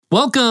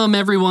Welcome,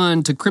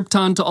 everyone, to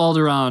Krypton to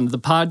Alderaan, the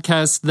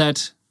podcast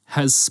that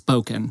has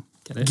spoken.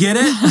 Get it? Get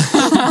it?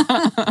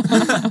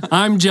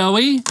 I'm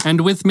Joey,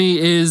 and with me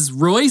is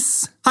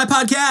Royce. Hi,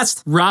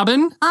 podcast.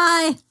 Robin.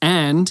 Hi.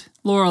 And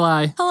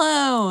Lorelai.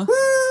 Hello.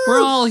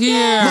 We're all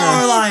here.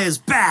 Lorelai is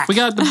back. We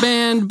got the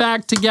band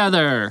back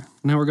together.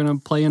 Now we're going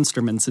to play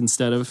instruments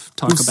instead of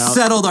talk We've about...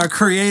 settled our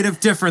creative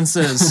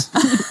differences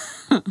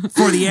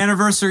for the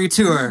anniversary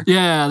tour.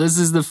 Yeah, this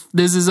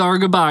is our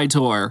goodbye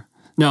tour.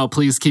 No,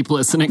 please keep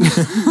listening.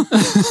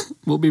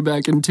 We'll be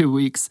back in 2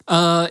 weeks.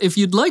 If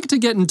you'd like to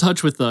get in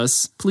touch with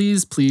us,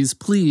 please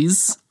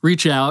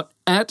reach out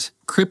at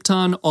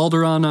Krypton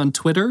Alderaan on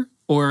Twitter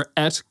or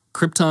at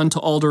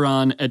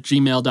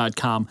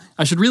kryptontoalderaan@gmail.com.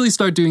 I should really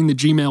start doing the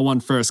Gmail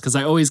one first because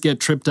I always get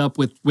tripped up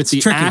with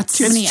the tricky. ats.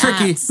 Too many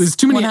tricky. ats. There's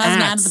too many One has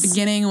an ad ats. at the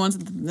beginning, one's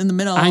in the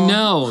middle. I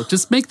know.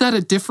 Just make that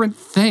a different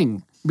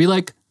thing. Be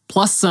like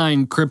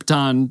 +sign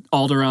Krypton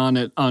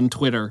Alderaan on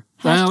Twitter.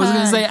 I was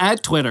going to say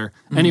at Twitter.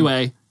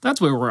 Anyway, that's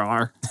where we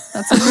are.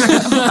 That's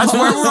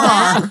where we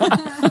are.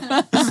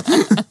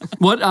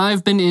 What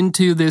I've been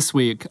into this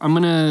week, I'm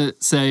going to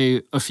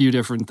say a few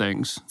different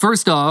things.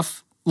 First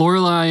off,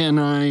 Lorelai and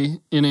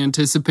I, in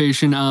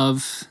anticipation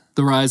of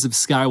The Rise of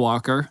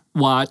Skywalker,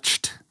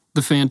 watched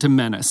The Phantom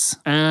Menace.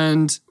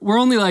 And we're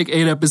only like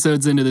 8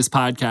 episodes into this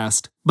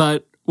podcast.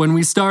 But when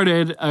we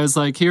started, I was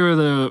like, here are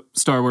the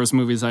Star Wars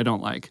movies I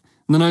don't like.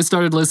 And then I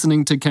started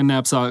listening to Ken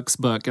Napzok's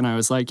book, and I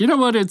was like, you know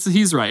what?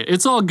 He's right.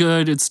 It's all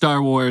good. It's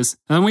Star Wars.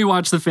 And then we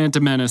watched The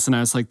Phantom Menace, and I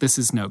was like, this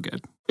is no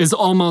good. It's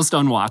almost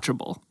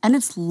unwatchable. And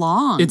it's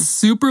long. It's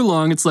super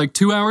long. It's like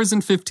 2 hours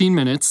and 15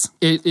 minutes.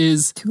 It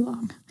is too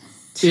long.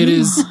 it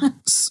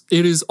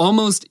is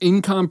almost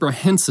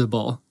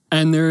incomprehensible.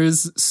 And there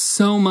is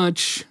so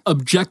much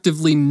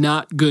objectively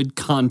not good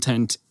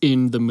content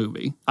in the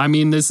movie. I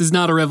mean, this is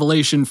not a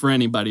revelation for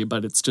anybody,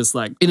 but it's just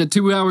like in a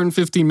 2 hour and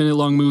 15 minute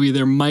long movie,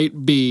 there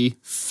might be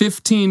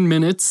 15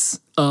 minutes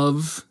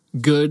of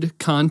good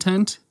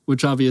content,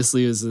 which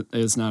obviously is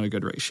not a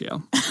good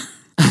ratio.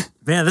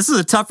 Man, this is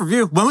a tough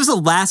review. When was the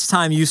last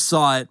time you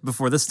saw it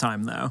before this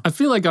time, though? I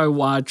feel like I might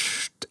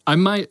watch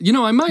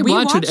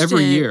it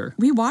every year.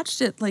 We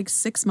watched it like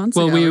 6 months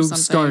ago. Well, we or something.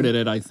 started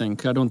it, I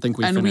think. I don't think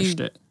we finished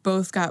it.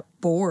 Both got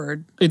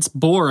bored. It's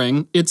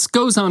boring. It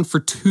goes on for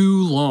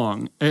too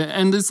long.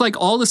 And it's like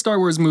all the Star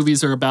Wars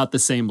movies are about the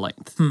same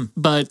length.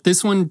 But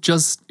this one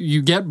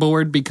you get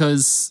bored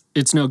because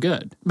it's no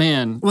good.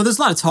 Man. Well, there's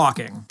a lot of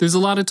talking. There's a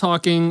lot of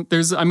talking.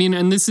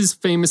 And this is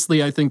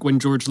famously, I think, when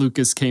George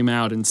Lucas came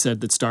out and said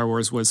that Star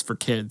Wars was for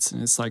kids.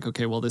 And it's like,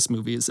 okay, well, this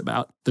movie is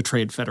about the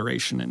Trade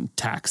Federation and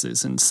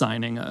taxes and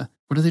signing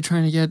what are they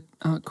trying to get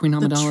Queen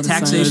Amidala to sign?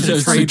 Taxation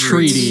It's a trade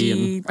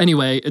treaty. And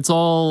anyway, it's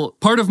all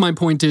part of my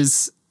point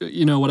is,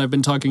 what I've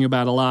been talking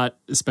about a lot,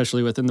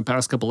 especially within the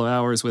past couple of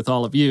hours with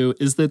all of you,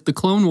 is that the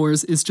Clone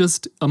Wars is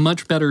just a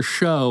much better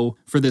show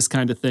for this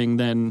kind of thing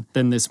than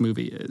this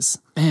movie is.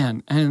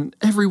 Man, and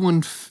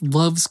everyone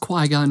loves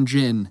Qui-Gon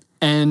Jinn.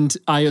 And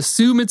I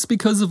assume it's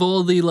because of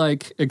all the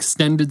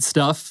extended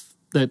stuff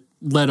that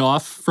led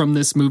off from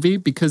this movie,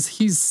 because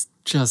he's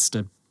just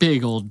a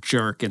big old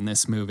jerk in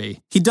this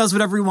movie. He does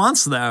whatever he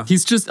wants, though.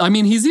 He's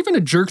even a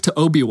jerk to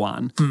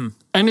Obi-Wan.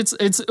 And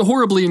it's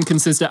horribly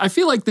inconsistent. I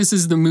feel like this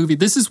is the movie,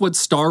 this is what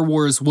Star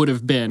Wars would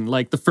have been,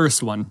 like the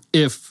first one,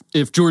 if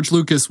George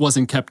Lucas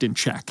wasn't kept in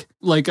check.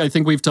 Like I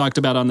think we've talked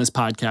about on this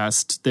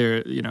podcast,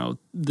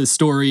 the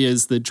story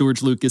is that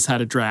George Lucas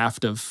had a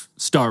draft of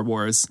Star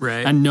Wars,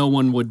 right, and no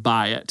one would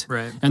buy it.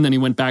 Right. And then he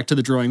went back to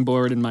the drawing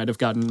board and might have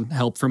gotten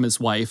help from his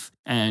wife,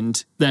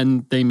 and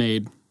then they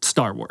made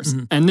Star Wars.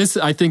 And this,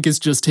 I think, is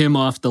just him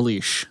off the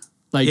leash.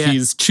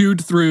 He's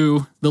chewed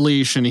through the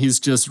leash and he's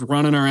just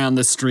running around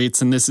the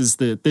streets, and this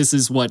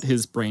is what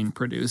his brain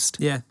produced.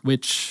 Yeah.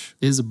 Which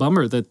is a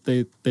bummer that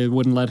they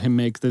wouldn't let him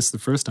make this the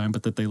first time,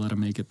 but that they let him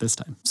make it this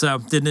time. So,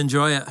 didn't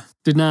enjoy it.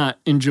 Did not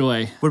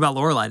enjoy. What about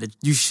Lorelai? Did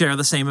you share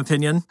the same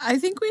opinion? I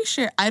think we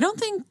share. I don't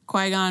think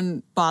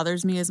Qui-Gon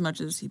bothers me as much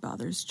as he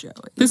bothers Joey.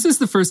 This is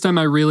the first time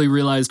I really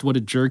realized what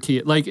a jerk he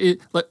is.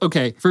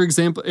 Okay, for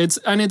example, it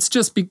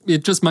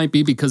just might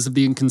be because of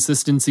the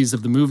inconsistencies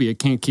of the movie. It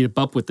can't keep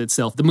up with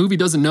itself. The movie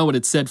doesn't know what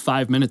it said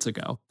 5 minutes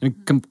ago, and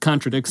it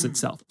contradicts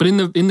itself. But in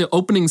the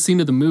opening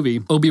scene of the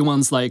movie,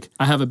 Obi-Wan's like,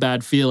 I have a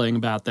bad feeling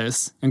about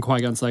this, and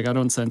Qui-Gon's like, I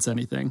don't sense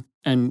anything.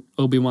 And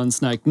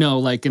Obi-Wan's like, no,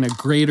 like in a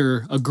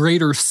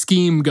greater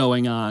scheme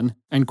going on.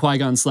 And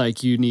Qui-Gon's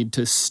like, you need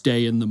to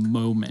stay in the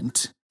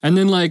moment. And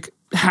then like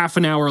half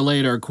an hour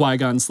later,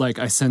 Qui-Gon's like,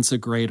 I sense a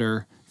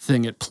greater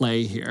thing at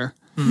play here.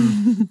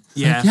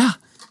 Yeah. Yeah.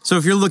 So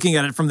if you're looking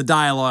at it from the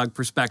dialogue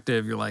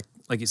perspective, you're like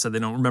you said, they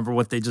don't remember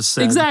what they just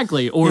said.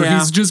 Exactly. Or Yeah.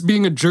 he's just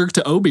being a jerk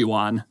to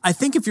Obi-Wan. I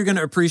think if you're going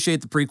to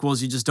appreciate the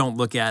prequels, you just don't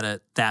look at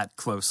it that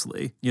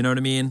closely. You know what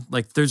I mean?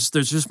 Like there's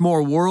just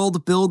more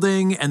world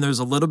building and there's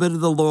a little bit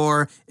of the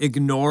lore.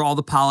 Ignore all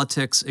the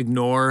politics.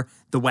 Ignore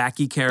the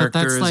wacky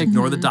characters.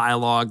 Ignore the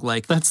dialogue.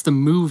 Like that's the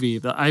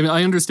movie.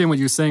 I understand what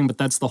you're saying, but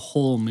that's the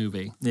whole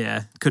movie.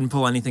 Yeah, couldn't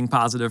pull anything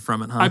positive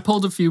from it, huh? I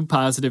pulled a few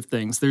positive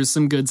things. There's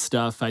some good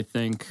stuff, I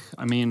think.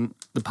 I mean,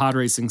 the pod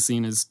racing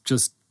scene is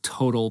just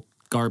total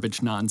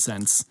garbage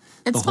nonsense.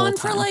 It's the whole fun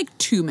for time. like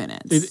 2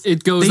 minutes.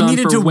 It goes They on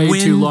needed for to way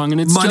win too long,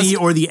 and it's money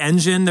just, or the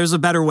engine. There's a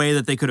better way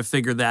that they could have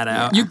figured that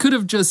out. you could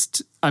have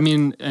just. I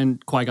mean,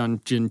 and Qui-Gon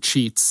Jinn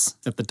cheats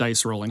at the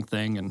dice rolling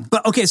thing, and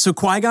But okay, so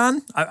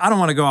Qui-Gon, I don't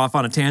want to go off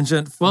on a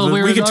tangent. well,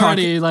 but we could talk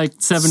already like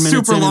 7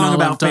 minutes super in long and all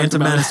about I've talked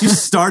Phantom about Menace. You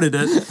started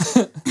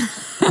it.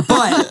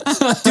 But,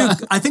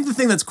 dude, I think the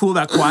thing that's cool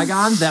about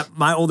Qui-Gon that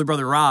my older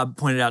brother Rob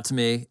pointed out to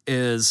me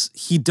is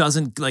he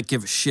doesn't like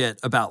give a shit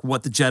about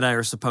what the Jedi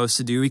are supposed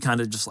to do. He kind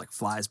of just like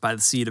flies by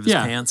the seat of his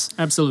Yeah, pants.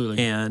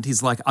 absolutely. And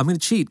he's like, I'm going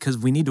to cheat because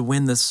we need to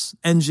win this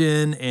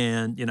engine.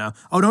 And,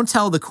 oh, don't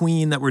tell the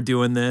queen that we're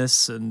doing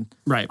this. And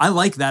Right. I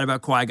like that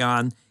about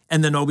Qui-Gon.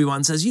 And then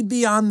Obi-Wan says, you'd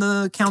be on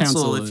the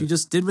council if you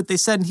just did what they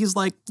said. And he's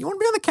like, you want to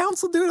be on the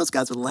council, dude? Those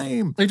guys are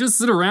lame. They just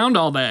sit around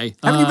all day.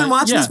 Haven't you been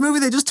watching yeah. this movie?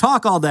 They just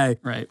talk all day.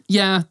 Right.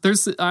 Yeah,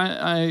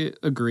 I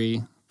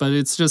agree. But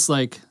it's just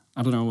like,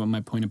 I don't know what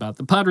my point about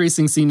the pod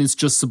racing scene is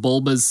just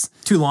Sebulba's.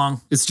 Too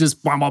long. It's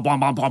just bom, bom, bom,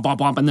 bom, bom, bom,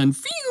 bom, and then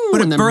phew, But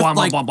it and then birthed, bom,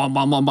 like- bom, bom,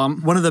 bom, bom,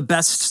 bom. One of the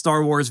best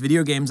Star Wars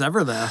video games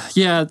ever, though.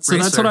 Yeah, so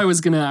that's Racer. what I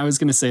was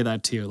gonna say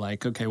that too.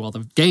 Like, okay, well,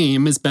 the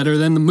game is better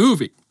than the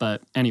movie.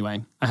 But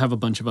anyway, I have a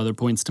bunch of other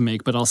points to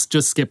make, but I'll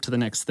just skip to the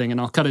next thing and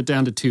I'll cut it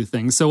down to 2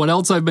 things. So what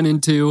else I've been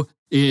into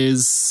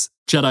is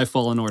Jedi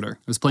Fallen Order.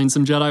 I was playing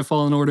some Jedi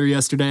Fallen Order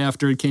yesterday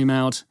after it came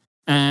out,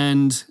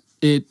 and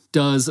it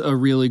does a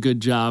really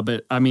good job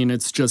at, I mean,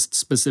 it's just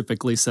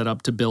specifically set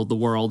up to build the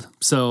world.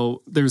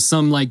 So there's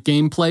some like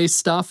gameplay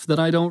stuff that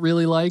I don't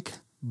really like,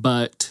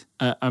 but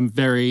I'm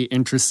very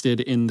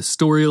interested in the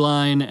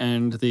storyline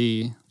and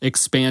the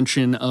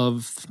expansion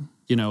of,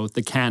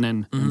 the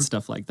canon and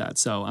stuff like that.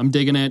 So I'm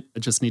digging it. I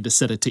just need to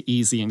set it to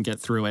easy and get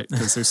through it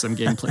because there's some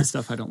gameplay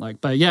stuff I don't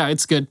like. But yeah,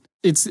 it's good.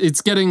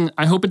 It's getting,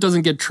 I hope it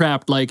doesn't get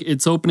trapped. Like,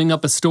 it's opening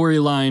up a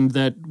storyline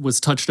that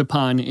was touched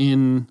upon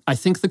in, I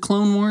think, the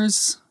Clone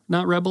Wars,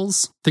 not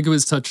Rebels. I think it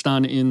was touched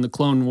on in the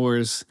Clone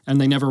Wars,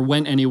 and they never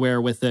went anywhere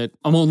with it.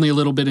 I'm only a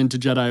little bit into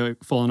Jedi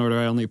Fallen Order.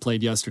 I only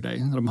played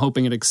yesterday. I'm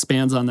hoping it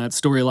expands on that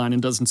storyline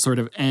and doesn't sort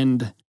of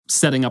end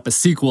setting up a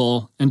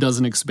sequel and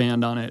doesn't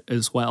expand on it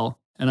as well.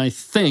 And I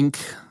think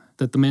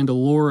that The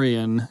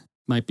Mandalorian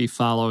might be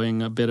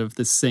following a bit of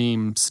the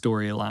same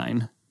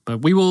storyline.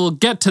 But we will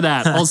get to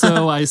that.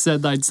 Also, I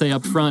said I'd say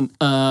up front,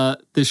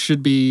 this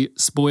should be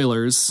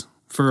spoilers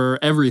for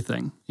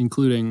everything,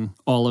 including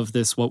all of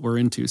this, what we're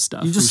into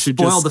stuff. You just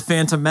spoiled the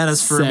Phantom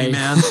Menace for me,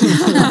 man.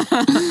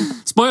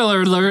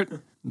 Spoiler alert.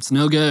 It's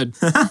no good.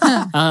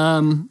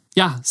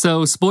 Yeah,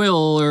 so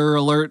spoiler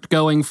alert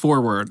going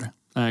forward.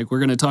 Like, we're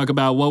going to talk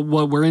about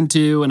what we're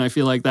into, and I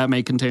feel like that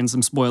may contain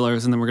some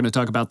spoilers, and then we're going to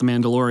talk about The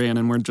Mandalorian,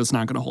 and we're just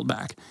not going to hold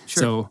back.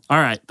 Sure. So, all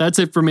right, that's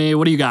it for me.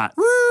 What do you got?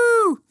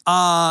 Woo!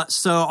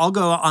 So I'll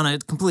go on a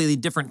completely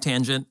different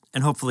tangent,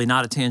 and hopefully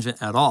not a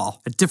tangent at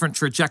all, a different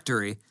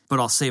trajectory, but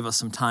I'll save us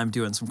some time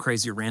doing some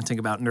crazy ranting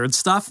about nerd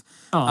stuff.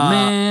 Oh,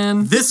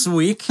 man. This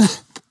week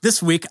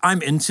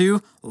I'm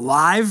into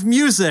live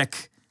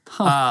music.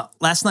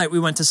 Last night we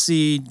went to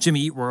see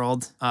Jimmy Eat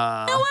World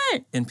No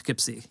way. in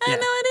Poughkeepsie. I had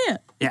no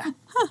idea. Yeah.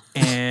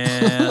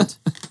 And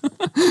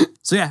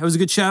so, yeah, it was a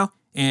good show.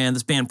 And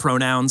this band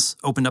Pronouns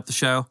opened up the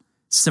show.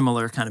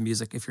 Similar kind of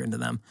music if you're into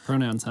them.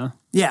 Pronouns, huh?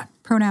 Yeah.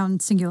 Pronoun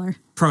singular.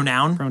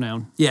 Pronoun.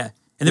 Pronoun. Yeah.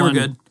 And they were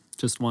good.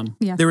 Just one.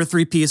 Yeah. They were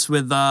 3-piece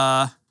with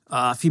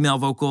female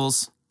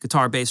vocals,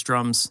 guitar, bass,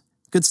 drums.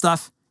 Good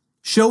stuff.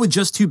 Show with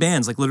just 2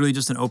 bands, like literally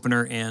just an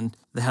opener and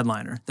the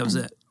headliner. That was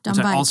it. Done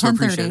which by I also 10:30.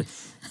 appreciated.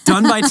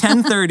 Done by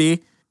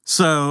 10:30.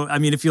 So, I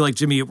mean, if you like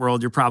Jimmy Eat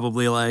World, you're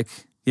probably like,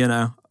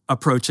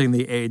 approaching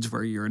the age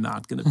where you're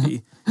not going to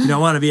be, you don't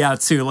want to be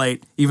out too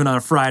late, even on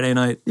a Friday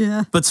night.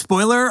 Yeah. But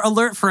spoiler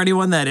alert for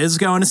anyone that is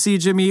going to see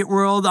Jimmy Eat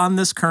World on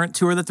this current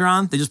tour that they're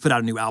on, they just put out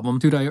a new album.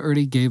 Dude, I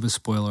already gave a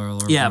spoiler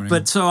alert. Yeah, warning.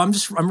 but so I'm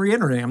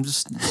reiterating. I'm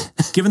just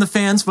giving the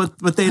fans what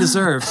they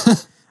deserve.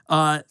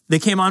 They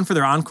came on for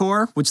their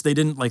encore, which they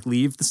didn't like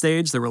leave the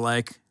stage. They were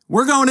like,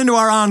 we're going into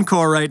our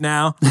encore right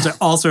now, which I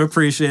also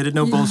appreciated.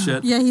 No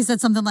bullshit. Yeah, he said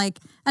something like,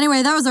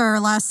 anyway, that was our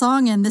last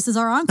song and this is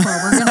our encore.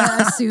 We're going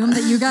to assume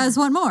that you guys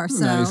want more.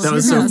 So Nice. That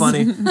was who so knows?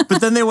 funny. But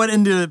then they went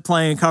into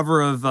playing a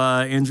cover of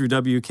Andrew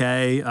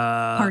WK.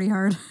 Party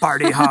hard.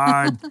 Party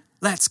hard.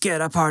 Let's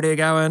get a party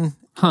going.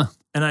 Huh.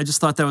 And I just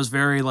thought that was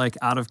very like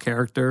out of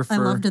character for I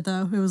loved it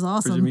though. It was for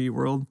awesome. Jimmy Eat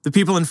World. The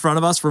people in front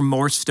of us were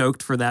more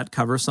stoked for that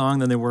cover song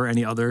than they were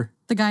any other.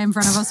 The guy in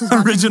front of us was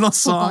watching Original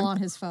football song. on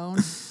his phone.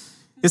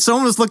 If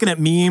someone was looking at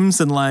memes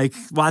and like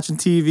watching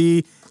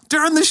TV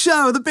during the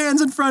show, the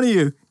band's in front of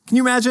you. Can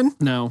you imagine?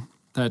 No,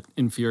 that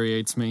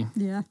infuriates me.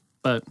 Yeah.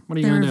 But what are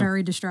you They were going to do?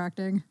 very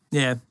distracting.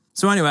 Yeah.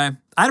 So anyway,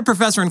 I had a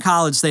professor in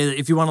college say that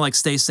if you want to like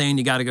stay sane,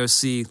 you got to go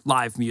see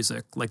live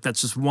music. Like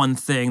that's just one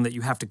thing that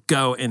you have to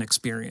go and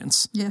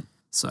experience. Yeah.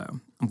 So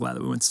I'm glad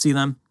that we went to see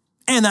them.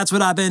 And that's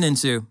what I've been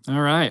into.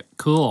 All right,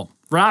 cool.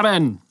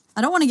 Robin,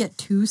 I don't want to get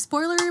too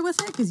spoilery with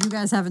it because you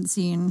guys haven't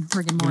seen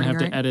Rick and I'm going Morty, to have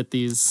right? to edit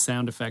these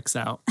sound effects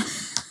out.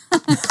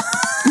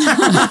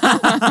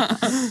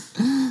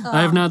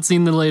 I have not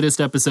seen the latest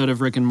episode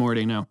of Rick and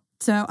Morty, no.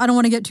 So I don't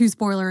want to get too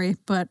spoilery,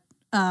 but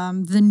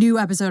the new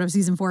episode of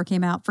season 4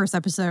 came out, first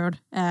episode,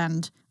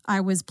 and I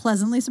was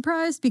pleasantly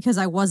surprised because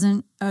I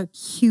wasn't a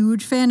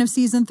huge fan of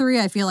season 3.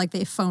 I feel like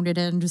they phoned it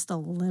in just a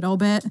little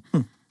bit.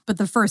 But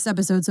the first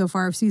episode so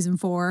far of season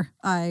 4,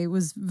 I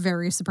was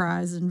very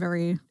surprised and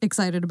very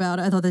excited about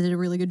it. I thought they did a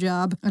really good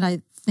job. And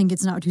I think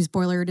it's not too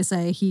spoiler to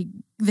say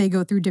they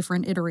go through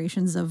different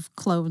iterations of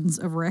clones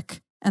of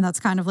Rick. And that's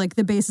kind of like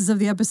the basis of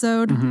the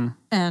episode.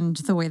 And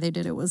the way they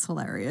did it was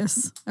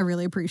hilarious. I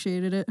really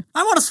appreciated it.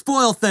 I want to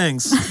spoil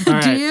things. All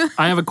right. Do you?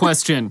 I have a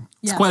question.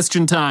 It's Yes.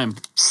 question time.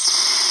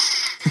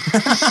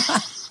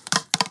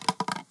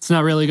 It's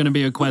not really going to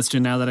be a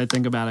question now that I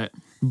think about it.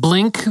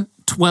 Blink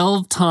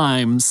 12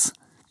 times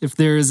if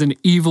there is an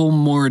evil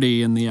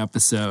Morty in the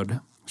episode.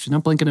 She's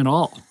not blinking at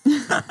all.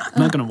 I'm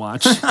not going to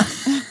watch.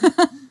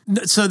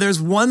 So there's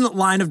one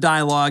line of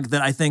dialogue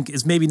that I think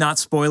is maybe not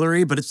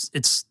spoilery, but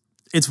it's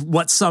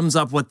what sums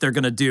up what they're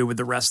going to do with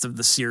the rest of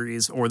the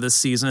series or this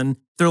season.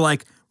 They're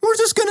like, we're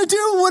just going to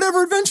do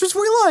whatever adventures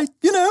we like,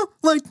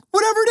 like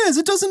whatever it is.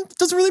 It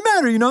doesn't really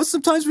matter,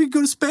 Sometimes we go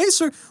to space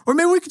or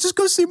maybe we could just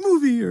go see a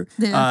movie. Or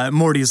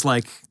Morty's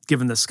like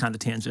giving this kind of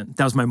tangent.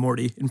 That was my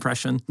Morty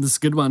impression. This is a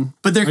good one.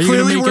 But they're Are you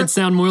clearly going to make it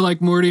sound more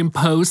like Morty in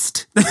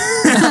post?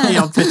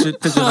 I'll pitch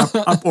it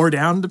up or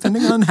down,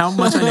 depending on how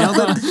much I nailed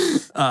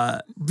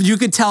it. You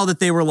could tell that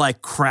they were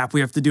like, crap,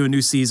 we have to do a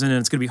new season and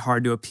it's going to be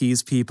hard to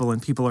appease people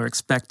and people are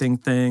expecting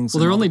things.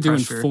 Well, they're and all only the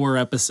doing pressure. 4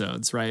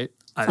 episodes, right?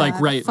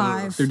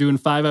 Five. They're doing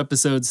 5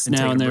 episodes And now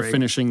taking and a they're break.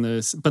 finishing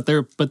this. But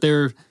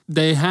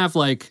they have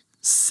like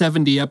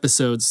 70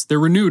 episodes. They're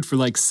renewed for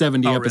like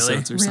 70 really?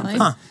 episodes or Really? something.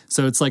 Huh.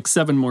 So it's like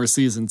 7 more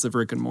seasons of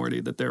Rick and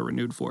Morty that they're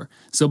renewed for.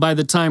 So by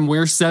the time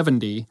we're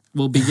 70,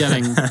 we'll be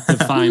getting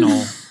the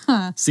final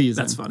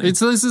season. That's funny.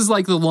 This is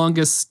like the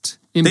longest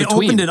in They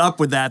between. opened it up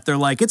with that. They're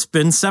like, it's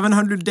been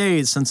 700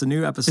 days since a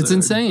new episode. It's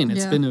insane.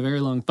 It's Yeah. been a very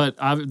long, but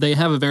they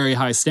have a very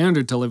high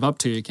standard to live up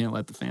to. You can't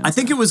let the fans. I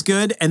think it was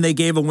good, and they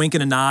gave a wink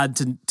and a nod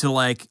to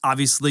like,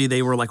 obviously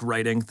they were like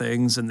writing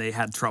things and they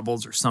had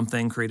troubles or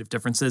something, creative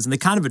differences, and they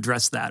kind of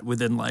addressed that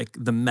within like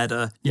the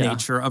meta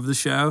nature of the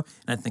show,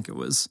 and I think it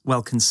was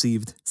well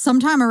conceived.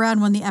 Sometime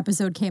around when the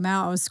episode came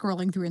out, I was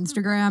scrolling through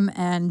Instagram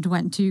and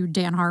went to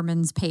Dan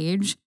Harmon's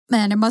page.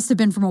 And it must have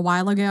been from a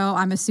while ago.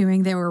 I'm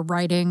assuming they were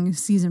writing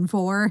season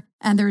 4.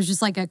 And there was just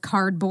like a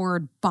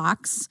cardboard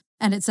box.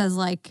 And it says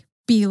like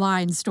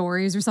Beeline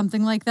Stories or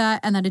something like that.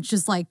 And then it's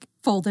just like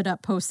folded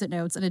up Post-it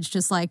notes. And it's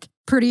just like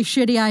pretty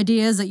shitty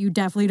ideas that you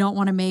definitely don't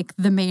want to make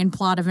the main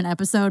plot of an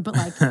episode. But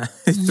like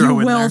you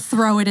will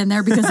throw it in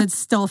there because it's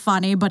still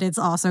funny, but it's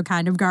also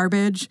kind of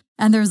garbage.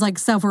 And there's like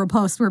several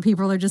posts where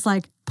people are just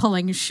like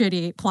pulling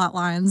shitty plot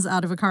lines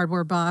out of a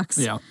cardboard box.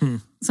 Yeah.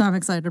 So I'm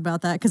excited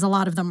about that because a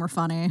lot of them were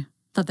funny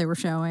that they were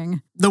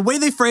showing. The way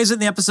they phrase it in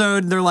the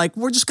episode, they're like,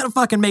 we're just going to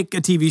fucking make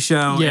a TV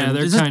show Yeah, and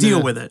they're just kinda,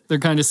 deal with it. They're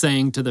kind of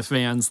saying to the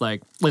fans,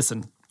 like,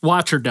 listen,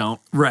 watch or don't.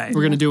 Right.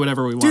 We're going to do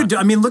whatever we want. Dude,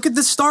 I mean, look at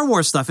this Star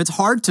Wars stuff. It's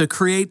hard to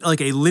create like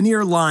a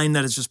linear line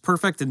that is just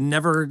perfect and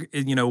never,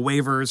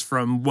 wavers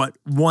from what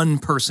one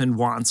person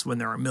wants when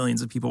there are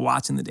millions of people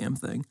watching the damn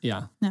thing.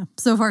 Yeah. Yeah,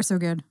 so far so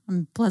good.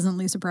 I'm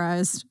pleasantly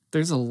surprised.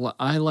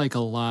 I like a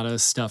lot of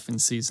stuff in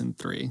season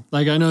 3.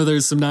 Like, I know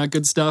there's some not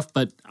good stuff,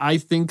 but I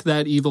think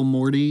that Evil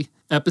Morty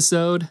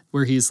episode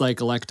where he's like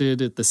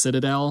elected at the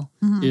Citadel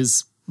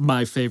is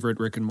my favorite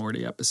Rick and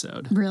Morty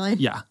episode. Really?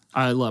 Yeah.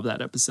 I love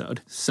that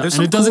episode. So, There's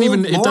and it some doesn't cool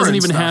even lore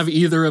and stuff. have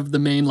either of the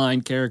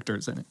mainline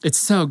characters in it. It's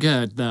so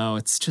good though.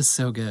 It's just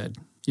so good.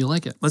 You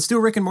like it. Let's do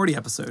a Rick and Morty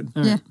episode.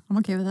 Yeah, I'm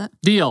okay with that.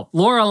 Deal.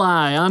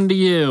 Lorelai, on to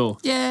you.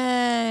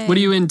 Yay. What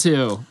are you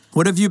into?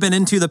 What have you been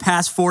into the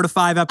past 4 to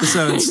 5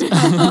 episodes?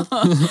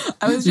 I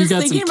was You just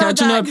got thinking some about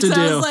catching that up to because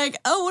I do. was like,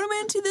 oh, what am I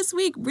into this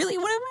week? Really?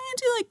 What am I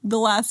into like the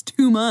last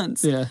 2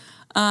 months? Yeah.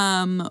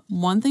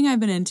 One thing I've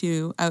been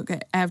into, okay,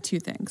 I have 2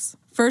 things.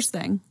 First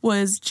thing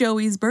was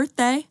Joey's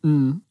birthday.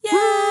 Yay!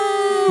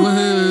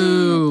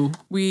 Woohoo.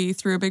 We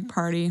threw a big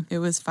party. It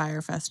was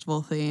Fire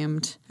Festival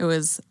themed. It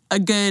was a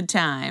good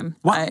time.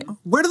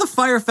 Where did the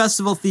Fire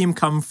Festival theme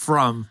come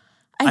from?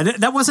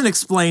 That wasn't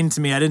explained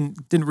to me. I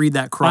didn't read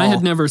that crawl. I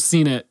had never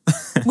seen it.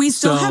 We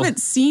still So- haven't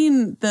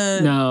seen the...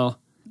 No.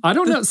 I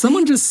don't know.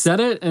 Someone just said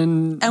it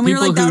and And we were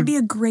people like, that who would be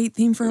a great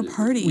theme for a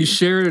party.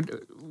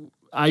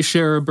 I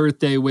share a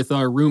birthday with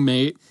our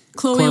roommate.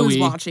 Chloe was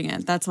watching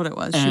it. That's what it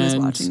was. She was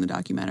And watching the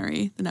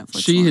documentary, the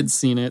Netflix She one. had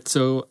seen it.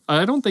 So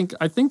I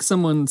think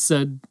someone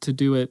said to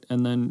do it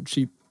and then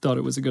she thought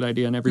it was a good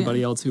idea and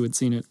everybody else who had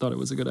seen it thought it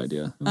was a good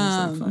idea. It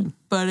was like, fine.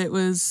 But it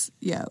was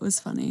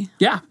funny.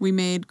 Yeah. We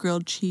made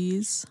grilled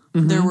cheese.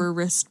 Mm-hmm. There were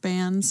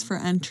wristbands for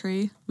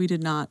entry. We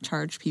did not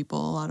charge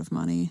people a lot of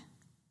money.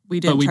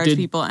 We didn't charge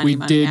people any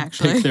money,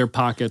 actually. Pick their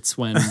pockets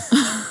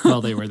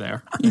while they were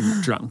there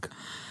and drunk.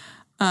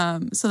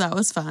 So that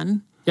was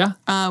fun. Yeah.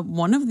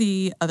 One of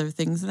the other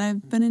things that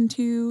I've been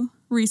into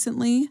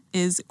recently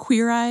is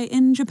Queer Eye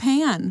in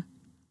Japan.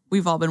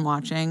 we've all been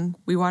watching.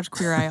 We watch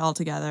Queer Eye all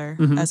together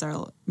as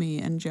me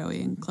and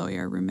Joey and Chloe,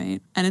 our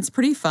roommate. And it's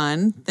pretty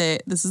fun.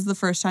 This is the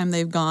first time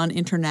they've gone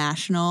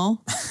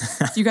international.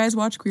 Do you guys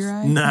watch Queer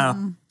Eye?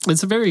 No.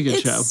 It's a very good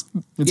show.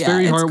 It's yeah,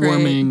 very it's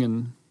heartwarming great.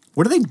 and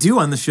What do they do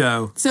on the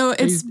show? So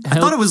it's I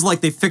thought it was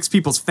like they fix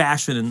people's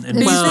fashion and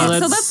Well,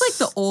 so that's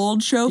like the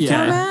old show Yeah.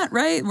 format,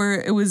 right?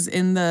 Where it was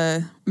in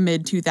the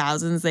mid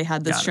 2000s. They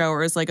had this Got it. show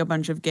where it's like a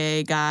bunch of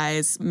gay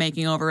guys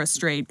making over a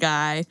straight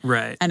guy.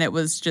 Right. And it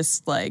was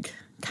just like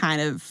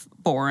kind of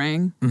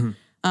boring. Mm-hmm.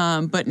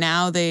 But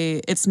now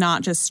it's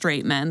not just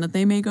straight men that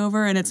they make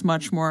over, and it's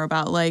much more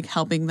about like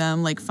helping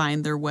them like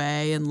find their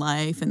way in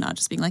life and not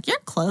just being like, your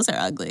clothes are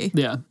ugly.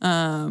 yeah.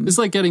 It's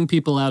like getting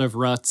people out of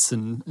ruts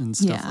and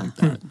stuff like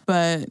that.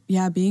 But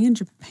yeah, being in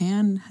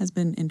Japan has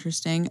been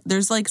interesting.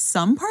 There's like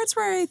some parts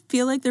where I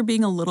feel like they're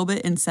being a little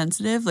bit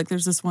insensitive. Like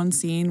there's this one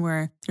scene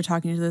where they're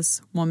talking to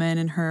this woman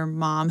and her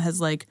mom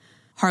has like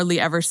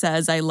hardly ever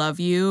says I love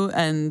you,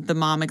 and the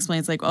mom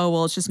explains like, oh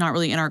well, it's just not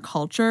really in our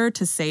culture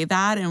to say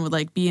that and would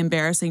like be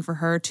embarrassing for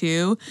her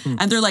too.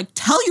 And they're like,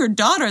 tell your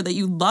daughter that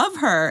you love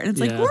her, and it's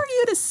like, Yeah. who are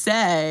you to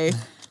say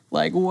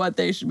like what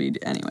they should be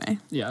anyway?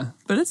 Yeah.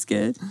 But it's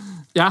good.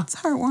 Yeah. It's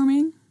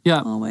heartwarming.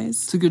 Yeah.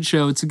 Always. It's a good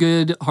show. It's a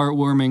good,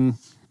 heartwarming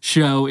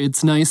show.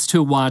 It's nice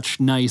to watch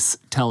nice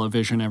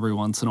television every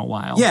once in a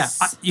while. Yeah,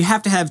 you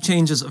have to have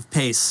changes of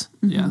pace.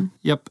 Yeah.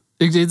 Yep.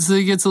 It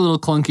gets a little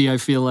clunky, I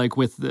feel like,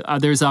 with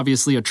there's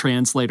obviously a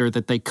translator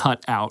that they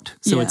cut out.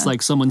 So it's Yeah.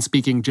 like someone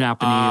speaking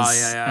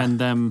Japanese yeah. and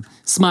them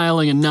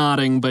smiling and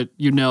nodding, but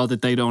you know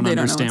that they don't They don't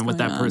know understand what's what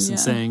that going on,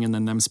 person's yeah. saying, and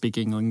then them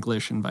speaking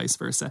English and vice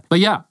versa. But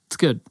yeah, it's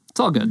good. It's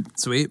all good.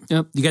 Sweet.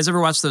 Yep. You guys ever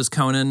watch those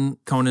Conan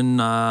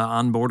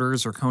on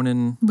Borders or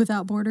Conan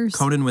Without Borders.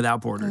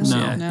 Without Borders? No.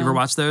 Yeah. No. You ever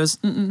watch those?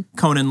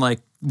 Conan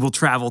will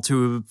travel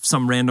to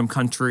some random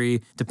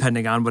country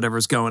depending on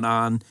whatever's going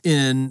on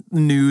in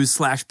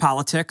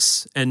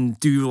news/politics and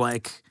do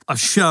like a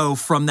show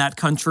from that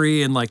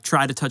country and like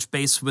try to touch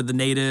base with the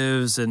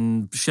natives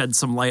and shed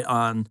some light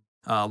on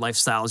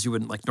lifestyles you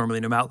wouldn't like normally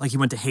know about. Like he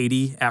went to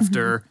Haiti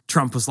after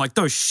Trump was like,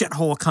 those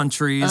shithole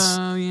countries.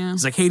 Oh yeah.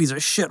 He's like, Haiti's a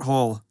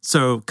shithole.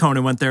 So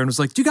Conan went there and was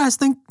like, do you guys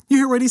think you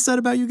hear what he said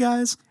about you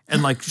guys?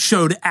 And like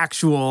showed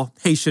actual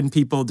Haitian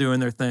people doing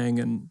their thing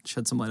and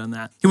shed some light on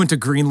that. He went to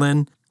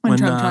Greenland. When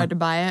Trump tried to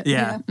buy it.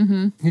 Yeah.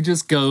 He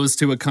just goes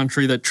to a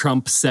country that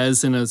Trump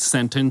says in a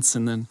sentence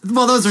and then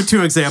Well, those are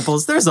two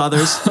examples. There's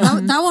others.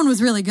 That one was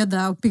really good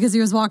though, because he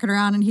was walking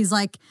around and he's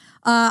like,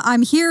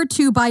 I'm here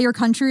to buy your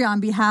country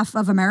on behalf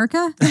of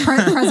America.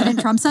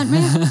 President Trump sent me.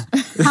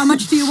 How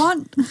much do you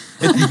want?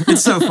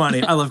 It's so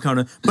funny. I love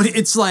Conan. But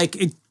it's like,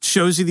 it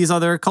shows you these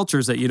other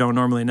cultures that you don't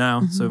normally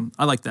know. So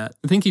I like that.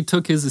 I think he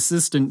took his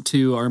assistant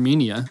to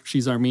Armenia.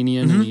 She's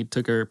Armenian and he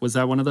took her. Was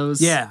that one of those?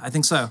 Yeah, I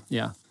think so.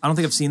 Yeah. I don't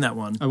think I've seen that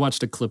one. I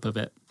watched a clip of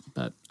it,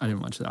 but I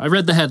didn't watch that. I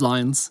read the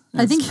headlines.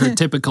 I think- It's her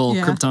typical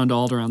Yeah. Krypton to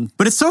Alderaan.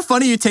 But it's so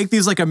funny you take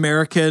these like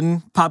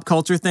American pop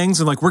culture things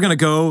and like, we're going to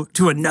go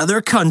to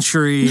another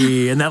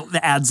country. And that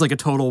adds like a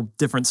total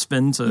different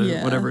spin to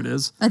Yeah. whatever it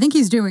is. I think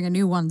he's doing a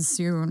new one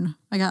soon.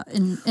 I got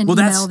an Well,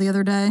 that's- email the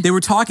other day. They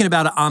were talking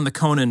about it on the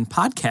Conan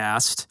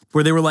podcast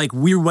where they were like,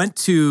 we went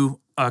to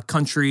a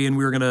country and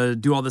we were going to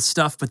do all this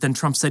stuff, but then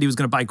Trump said he was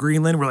going to buy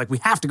Greenland. We're like, we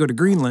have to go to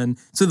Greenland.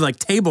 So they like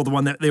tabled the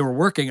one that they were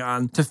working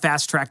on to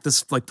fast track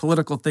this like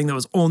political thing that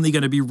was only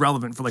going to be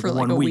relevant for like For, like,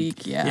 1 a week.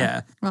 week, yeah.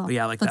 Yeah. Well, But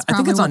yeah, I like that's that. I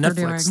think it's on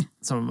probably what Netflix, they're doing.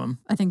 some of them.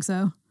 I think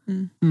so.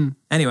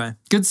 Anyway,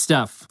 Good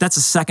stuff. that's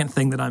a second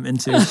thing that I'm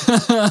into.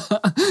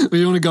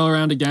 We want to go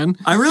around again?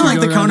 I really Should we like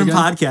go the around Conan again?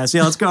 podcast.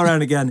 Yeah, let's go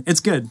around again. It's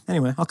good.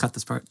 Anyway, I'll cut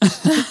this part.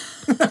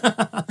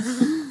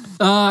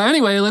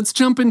 Anyway, let's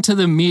jump into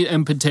the meat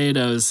and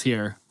potatoes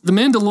here. The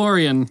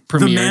Mandalorian The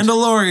premiered.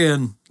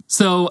 Mandalorian.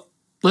 So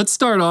let's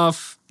start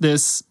off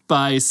this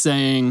by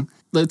saying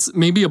let's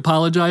maybe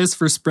apologize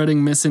for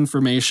spreading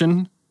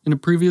misinformation in a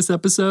previous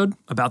episode.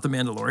 About the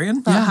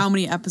Mandalorian? How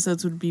many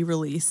episodes would be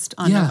released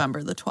on Yeah.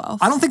 November the 12th?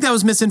 I don't think that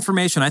was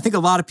misinformation. I think a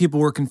lot of people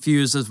were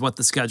confused as what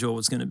the schedule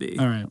was going to be.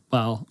 All right.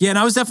 Well, Yeah, and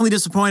I was definitely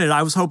disappointed.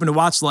 I was hoping to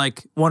watch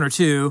like one or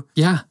two.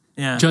 yeah.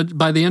 Yeah.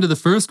 By the end of the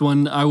first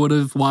one, I would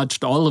have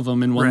watched all of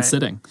them in one Right.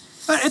 sitting.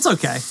 But it's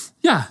okay.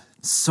 Yeah.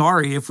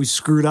 Sorry if we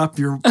screwed up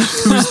your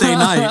Tuesday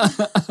night.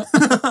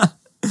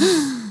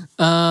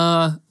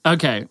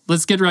 Okay.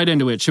 Let's get right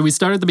into it. Should we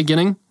start at the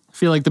beginning? I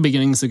feel like the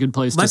beginning is a good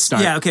place to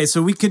start. Yeah, okay.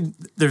 So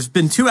there's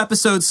been 2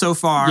 episodes so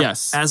far.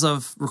 Yes. As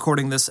of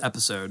recording this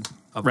episode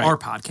of Right. our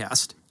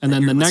podcast. And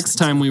then you're the next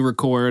listening time we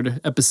record,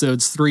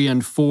 episodes 3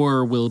 and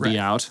 4 will be Right.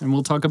 out, and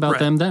we'll talk about Right.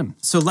 them then.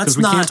 So let's 'Cause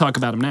we not- can't talk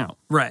about them now.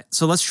 Right.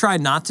 So let's try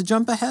not to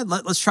jump ahead.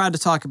 Let's try to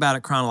talk about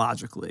it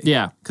chronologically.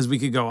 Yeah. Because we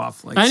could go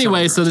off like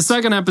Anyway, so several the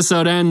second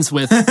episode ends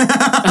with.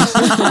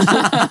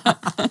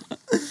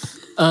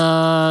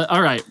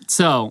 All right.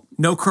 So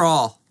no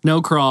crawl. no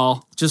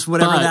crawl. Just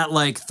whatever But- that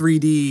like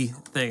 3D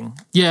thing.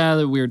 Yeah,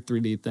 the weird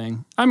 3D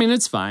thing. I mean,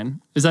 it's fine.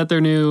 Is that their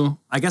new?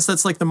 I guess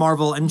that's like the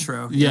Marvel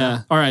intro.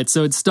 Yeah. All right.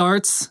 So it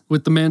starts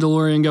with the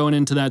Mandalorian going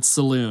into that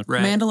saloon.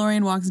 Right.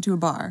 Mandalorian walks into a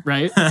bar.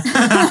 Right.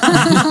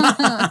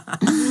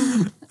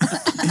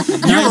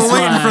 You were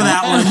waiting for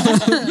that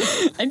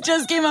one. I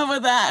just came up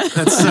with that.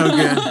 That's so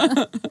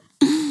good.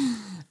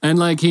 And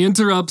like he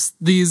interrupts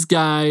these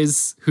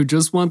guys who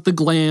just want the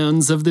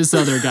glands of this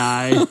other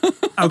guy.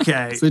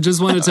 Okay, They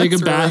just want to take a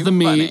That's bath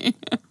really of meat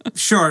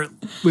sure.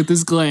 with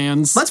his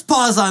glands. Let's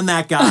pause on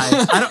that guy.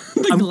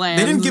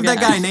 glands They didn't give that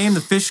guy. guy a name,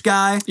 the fish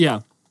guy.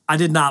 Yeah. I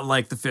did not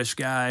like the fish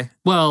guy.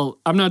 Well,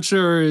 I'm not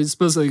sure. He's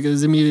supposed to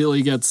because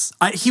immediately gets.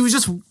 He was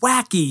just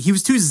wacky. He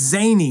was too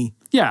zany.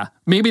 Yeah.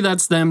 Maybe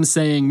that's them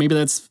saying. Maybe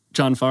that's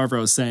Jon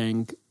Favreau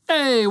saying,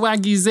 "Hey,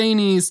 wacky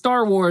zany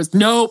Star Wars."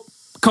 Nope.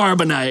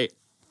 Carbonite.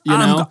 You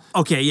know.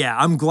 Okay, yeah.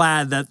 I'm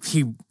glad that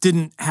he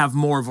didn't have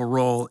more of a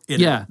role in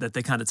Yeah. it, that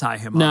they kind of tie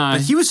him Nah. up.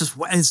 But he was just,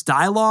 his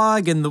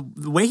dialogue and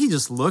the way he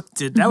just looked,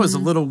 that was a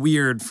little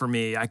weird for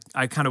me.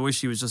 I kind of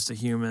wish he was just a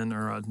human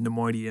or a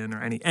Nemoidian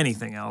or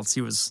anything else.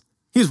 He was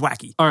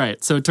wacky. All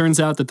right, so it turns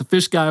out that the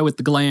fish guy with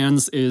the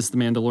glands is the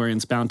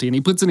Mandalorian's bounty, and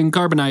he puts it in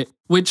carbonite,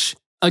 which,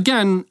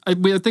 again, I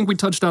think we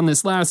touched on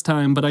this last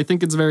time, but I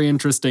think it's very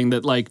interesting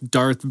that, like,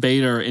 Darth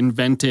Vader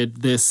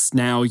invented this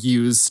now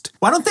used...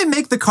 Why don't they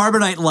make the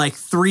carbonite like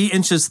 3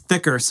 inches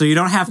thicker so you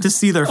don't have to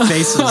see their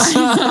faces?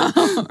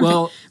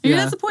 Well, Maybe yeah.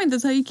 that's the point.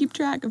 That's how you keep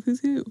track of who's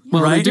who.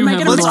 Well, they right? do Make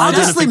have it a Well, little it's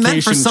obviously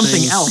meant for identification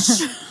something things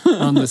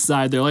else. on the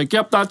side. They're like,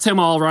 yep, that's him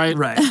all right.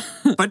 Right.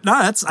 But no,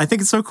 I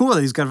think it's so cool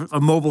that he's got a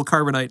mobile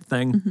carbonite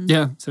thing.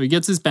 Yeah, so he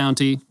gets his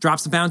bounty.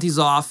 Drops the bounties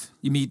off.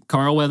 You meet,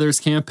 Carl Weathers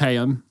can't pay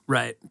him.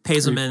 right,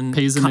 pays him in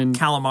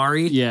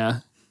calamari. Yeah,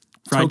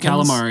 fried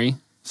Tokens. calamari,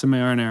 some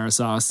marinara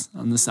sauce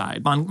on the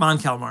side. Mon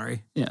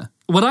calamari. Yeah.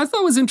 What I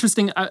thought was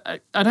interesting,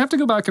 I'd have to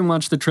go back and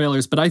watch the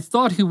trailers, but I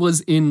thought he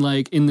was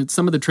in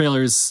some of the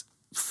trailers,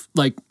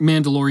 like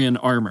Mandalorian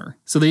armor.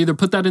 So they either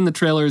put that in the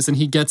trailers and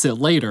he gets it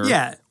later,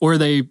 Yeah. or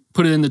they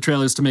put it in the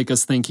trailers to make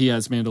us think he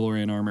has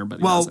Mandalorian armor, but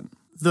he Well, doesn't.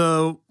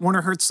 the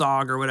Werner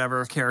Herzog or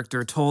whatever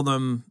character told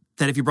him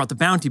that if you brought the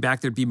bounty back,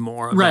 there'd be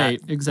more of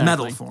Right, that exactly.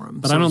 metal for him.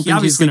 But So I don't he think he's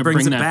obviously going to brings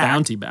bring it that back.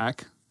 bounty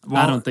back. I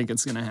Well- don't think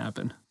it's going to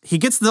happen. He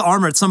gets the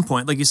armor at some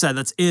point, like you said,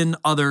 that's in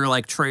other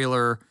like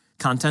trailer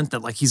content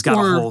that like he's got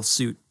Or- a whole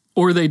suit.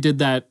 Or they did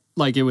that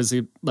like it was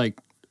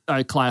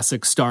a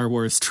classic Star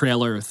Wars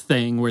trailer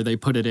thing where they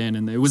put it in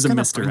and it was a Bring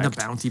misdirect. the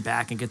bounty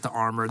back and get the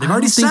armor. They've I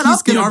already don't think set he's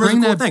up the gonna armor.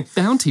 bring Cool that thing.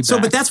 bounty So,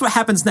 back. but that's what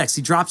happens next.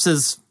 He drops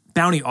his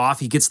bounty off.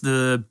 He gets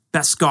the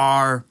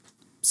Beskar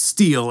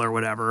steel or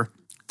whatever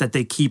that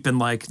they keep in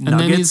like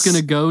nuggets. And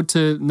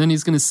then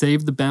he's going to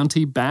save the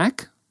bounty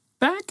back?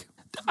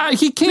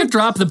 He can't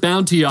drop the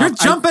bounty off. You're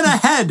jumping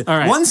ahead. All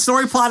right. One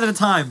story plot at a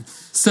time.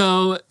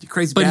 So, You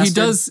crazy but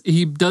bastard.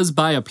 he does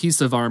buy a piece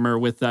of armor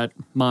with that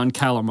Mon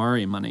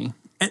Calamari money.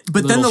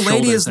 But then the little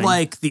lady shoulder is thing.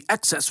 like, the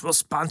excess will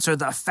sponsor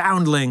the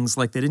foundlings.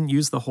 Like they didn't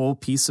use the whole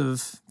piece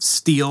of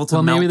steel to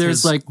Well, melt maybe there's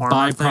his like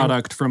armor thing.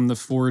 byproduct from the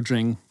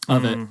forging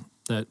of it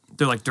that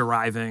They're like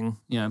deriving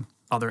yeah.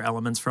 other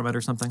elements from it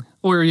or something.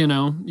 Or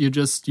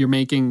you're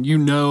making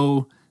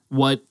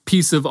what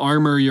piece of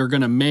armor you're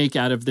going to make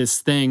out of this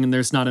thing, and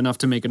there's not enough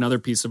to make another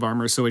piece of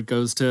armor, so it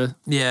goes to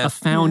Yeah. a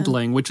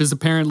foundling, which is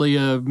apparently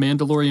a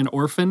Mandalorian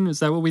orphan. Is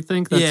that what we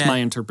think? That's Yeah. my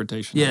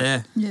interpretation. of it.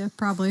 Yeah. Yeah,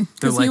 probably. Because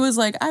They're he like- was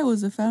like, I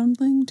was a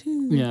foundling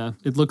too. Yeah,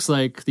 it looks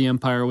like the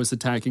Empire was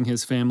attacking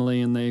his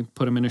family, and they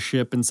put him in a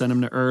ship and sent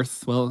him to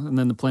Earth. Well, and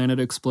then the planet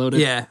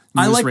exploded. Yeah. He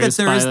I was like that raised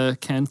there by is- the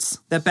Kents.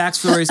 That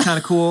backstory is kind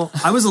of cool.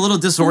 I was a little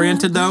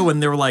disoriented though when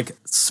they were like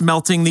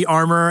smelting the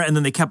armor and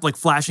then they kept like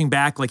flashing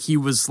back. Like he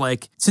was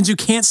like, since you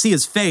can't see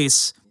his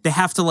face, they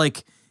have to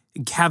like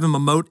have him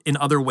emote in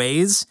other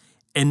ways.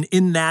 And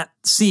in that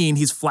scene,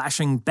 he's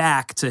flashing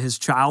back to his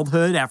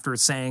childhood after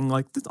saying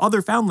like the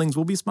other foundlings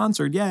will be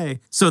sponsored. Yay.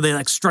 So they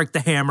like strike the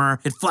hammer.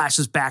 It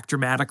flashes back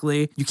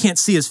dramatically. You can't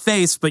see his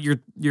face, but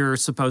you're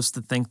supposed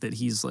to think that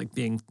he's like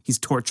he's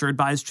tortured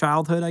by his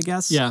childhood, I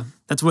guess. Yeah.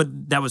 That's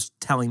what that was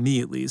telling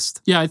me at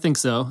least. Yeah, I think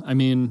so. I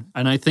mean,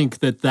 and I think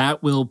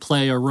that will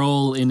play a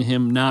role in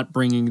him not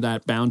bringing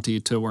that bounty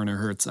to Werner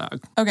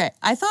Herzog. Okay,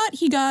 I thought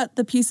he got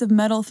the piece of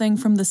metal thing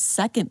from the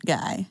second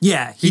guy.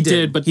 Yeah, He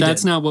did, but He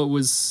that's did. not what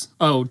was.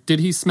 Oh, did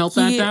he smelt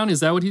that He- down?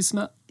 Is that what he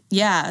smelt?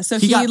 Yeah, so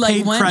He he got like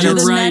paid went credit. to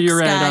the You're right, next you're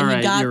right, guy. all He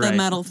right, got you're the right.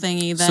 metal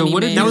thingy. Then So he what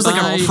did made he That was like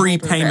buy- a paper.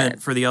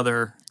 prepayment for the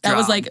other. That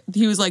was job. like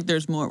he was like,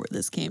 "There's more where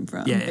this came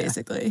from." Yeah, yeah.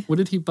 Basically. What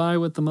did he buy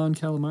with the Mon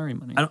Calamari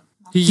money? I don't-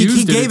 He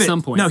used it gave at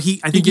some point. No, I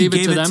think he gave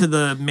it them? to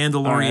the All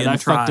Mandalorian right, I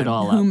tribe. fucked it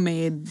all Who up.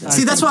 made? The,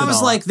 See, that's why I fucked it was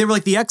all like, up. they were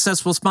like, the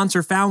excess will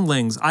sponsor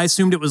foundlings. I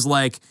assumed it was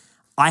like,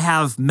 I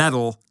have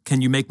metal.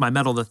 Can you make my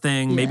metal the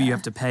thing? Maybe you Yeah.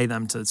 have to pay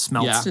them to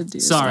smelt. Yeah, to do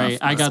sorry,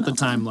 stuff I got the with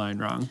smelting. timeline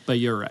wrong, but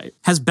you're right.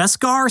 Has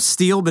Beskar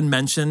steel been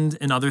mentioned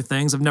in other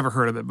things? I've never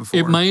heard of it before.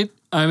 It might.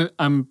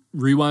 I'm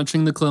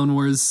rewatching the Clone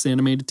Wars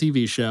animated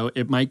TV show.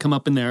 It might come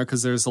up in there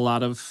because there's a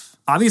lot of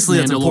Obviously,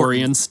 that's Mandalorian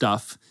important.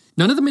 stuff.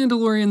 None of the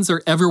Mandalorians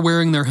are ever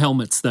wearing their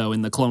helmets, though,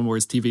 in the Clone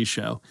Wars TV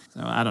show.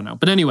 So I don't know.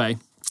 But anyway,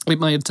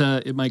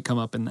 it might come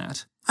up in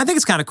that. I think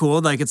it's kind of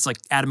cool. Like, it's like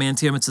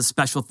adamantium, it's a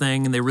special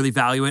thing, and they really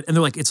value it. And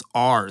they're like, it's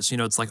ours,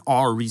 it's like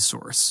our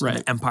resource. Right.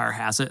 The Empire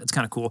has it. It's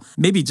kind of cool.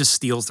 Maybe he just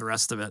steals the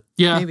rest of it.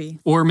 Yeah. Maybe.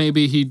 Or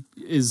maybe he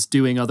is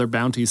doing other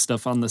bounty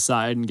stuff on the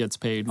side and gets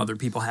paid. Other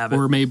people have it.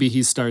 Or maybe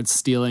he starts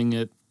stealing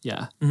it.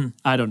 Yeah.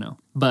 I don't know.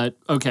 But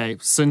okay,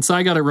 since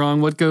I got it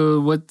wrong,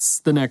 what's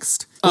the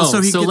next? Well,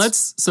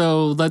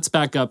 so let's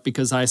back up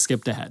because I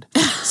skipped ahead.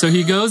 So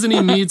he goes and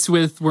he meets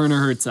with Werner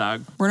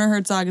Herzog. Werner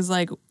Herzog is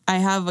like, I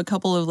have a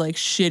couple of like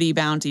shitty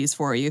bounties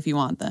for you if you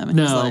want them. And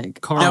No, he's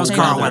like, Carl That was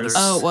Carl Weathers.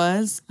 Oh, it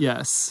was?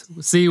 Yes.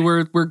 See,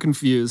 we're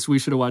confused. We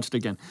should have watched it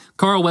again.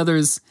 Carl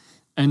Weathers,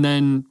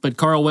 but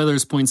Carl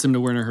Weathers points him to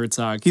Werner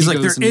Herzog. He's He like,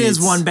 goes there and is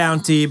meets- one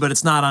bounty, but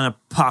it's not on a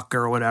puck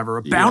or whatever.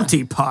 A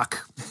bounty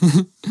puck.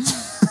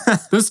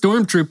 The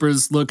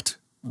stormtroopers looked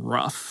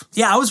rough.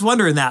 Yeah, I was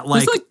wondering that.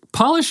 Like, It's like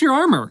polish your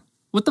armor.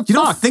 What the you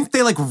fuck? don't think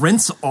they like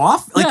rinse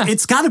off? Like, Yeah.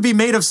 it's got to be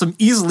made of some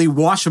easily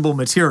washable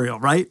material,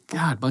 right?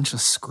 God, bunch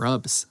of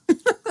scrubs. I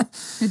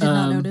did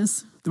not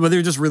notice. Well,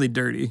 they're just really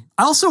dirty.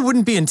 I also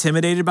wouldn't be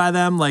intimidated by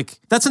them. Like,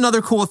 that's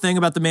another cool thing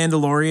about the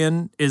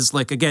Mandalorian is,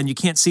 like, again, you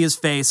can't see his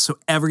face, so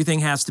everything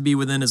has to be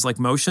within his, like,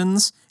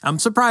 motions. I'm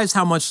surprised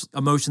how much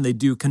emotion they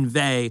do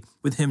convey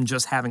with him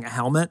just having a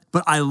helmet.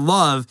 But I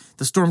love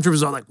the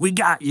stormtroopers are like, we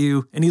got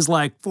you. And he's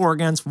like, 4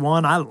 against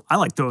 1. I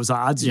like those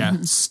odds. Yeah.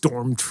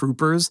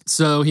 Stormtroopers.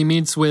 So he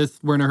meets with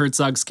Werner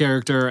Herzog's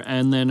character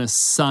and then a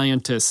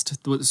scientist.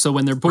 So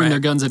when they're pointing their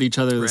guns at each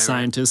other, the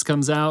scientist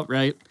comes out,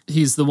 right?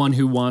 He's the one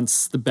who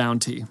wants the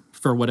bounty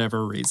for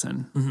whatever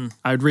reason.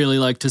 I'd really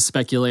like to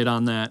speculate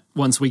on that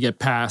once we get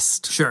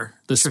past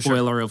the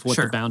spoiler of what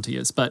the bounty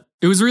is. But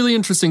it was really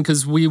interesting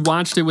because we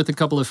watched it with a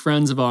couple of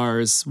friends of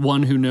ours,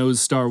 one who knows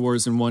Star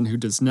Wars and one who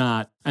does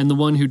not. And the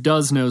one who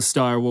does know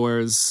Star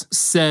Wars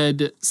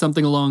said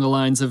something along the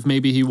lines of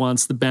maybe he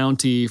wants the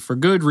bounty for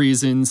good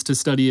reasons, to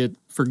study it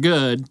for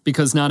good,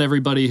 because not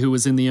everybody who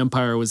was in the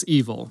Empire was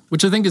evil,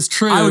 which I think is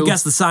true. I would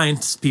guess the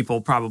science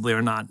people probably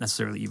are not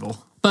necessarily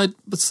evil. But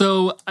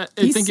so I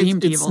think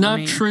seemed it's evil to not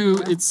me.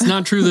 true. It's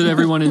not true that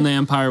everyone in the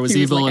Empire was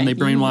He was evil like and a they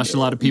brainwashed a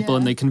lot of people Yeah.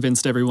 and they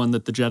convinced everyone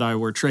that the Jedi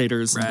were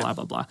traitors and blah,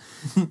 blah, blah.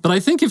 But I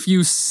think if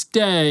you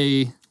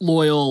stay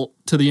loyal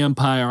to the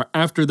Empire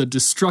after the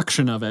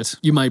destruction of it,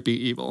 you might be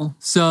evil.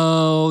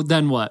 So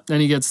then what? Then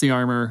he gets the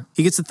armor.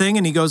 He gets the thing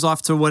and he goes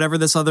off to whatever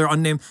this other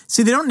unnamed.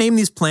 See, they don't name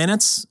these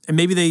planets, and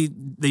maybe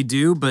they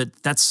do, but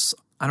that's,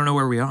 I don't know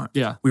where we are.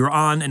 Yeah. We were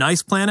on an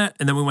ice planet,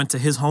 and then we went to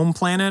his home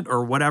planet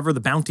or whatever,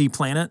 the bounty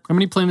planet. How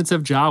many planets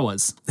have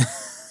Jawas?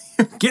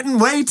 Getting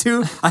way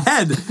too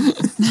ahead.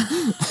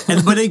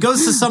 But he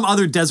goes to some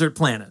other desert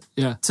planet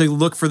Yeah. to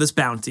look for this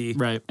bounty,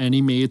 Right. And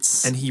he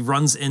meets. and he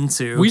runs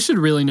into We should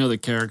really know the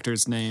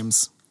characters'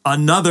 names.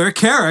 another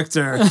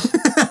character.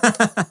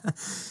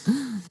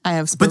 I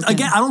have spoken. But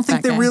again, I don't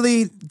think that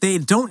guy. they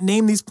don't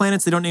name these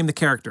planets. They don't name the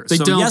characters. They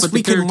so don't, yes, but the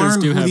we can characters learn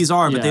do who have- these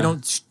are, but yeah. they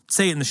don't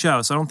say it in the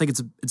show. So I don't think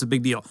it's a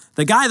big deal.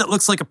 The guy that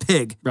looks like a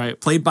pig, Right.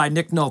 played by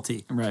Nick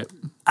Nolte. Right.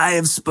 I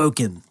have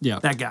spoken. Yeah.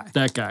 That guy.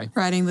 That guy.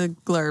 Writing the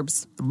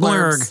blurbs.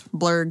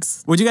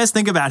 Blurgs. What'd you guys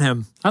think about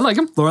him? I like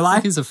him.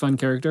 Lorelai? He's a fun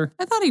character.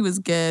 I thought he was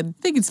good.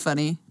 I think he's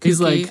funny. He's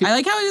Kooky. like- I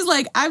like how he's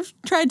like, I've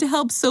tried to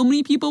help so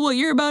many people what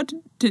you're about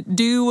to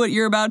do, what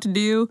you're about to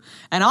do,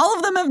 and all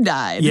of them have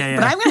died. Yeah, yeah.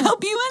 But I'm going to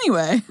help you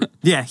anyway.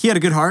 Yeah, he had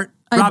a good heart.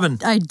 Robin.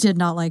 I did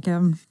not like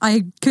him.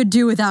 I could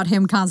do without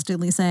him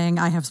constantly saying,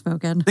 I have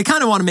spoken. They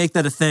kind of want to make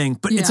that a thing,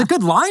 but it's Yeah. a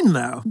good line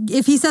though.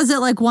 If he says it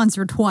like once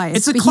or twice,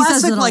 It's a but he says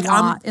classic, it a like,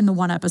 lot in the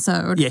one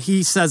episode. Yeah,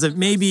 he says it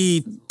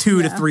maybe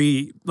 2 to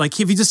 3. Like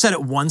if he just said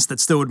it once, that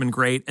still would have been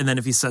great. And then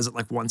if he says it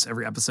like once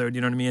every episode,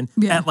 you know what I mean?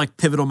 Yeah. At like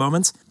pivotal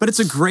moments. But it's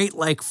a great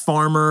like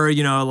farmer,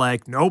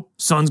 like, nope,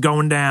 sun's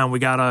going down. We're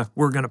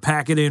gonna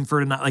pack it in for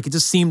tonight. Like it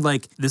just seemed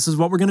like this is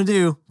what we're gonna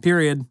do,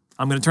 period.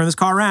 I'm gonna turn this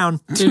car around.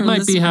 It might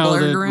this be how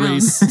blurred the around.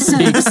 race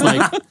speaks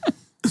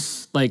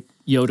like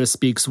Yoda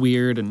speaks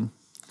weird, and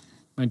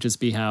might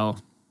just be how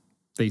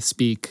they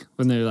speak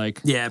when they're like,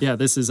 Yeah.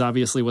 this is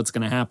obviously what's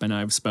going to happen.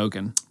 I've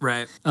spoken.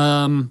 Right.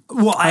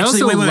 Well,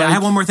 actually, also wait. I like-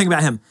 have one more thing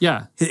about him.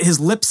 Yeah. His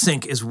lip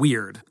sync is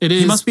weird. It He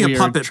is must be weird a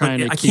puppet, trying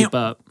but to I keep can't.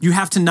 up. You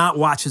have to not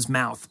watch his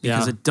mouth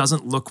because Yeah. it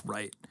doesn't look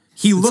right.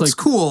 He looks like-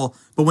 cool,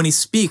 but when he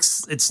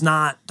speaks,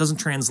 doesn't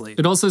translate.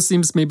 It also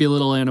seems maybe a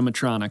little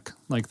animatronic.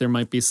 Like there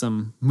might be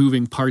some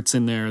moving parts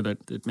in there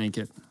that make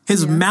it.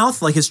 His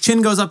mouth, like his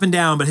chin goes up and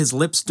down, but his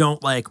lips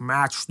don't like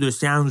match the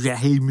sounds that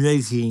he's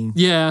making.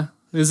 Yeah.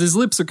 Because his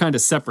lips are kind of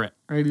separate,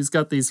 right? He's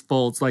got these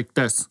folds like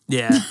this.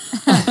 Yeah.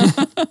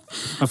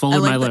 I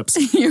folded my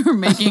lips. You're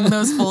making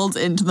those folds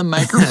into the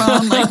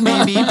microphone. Like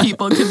maybe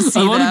people can see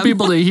I wanted them.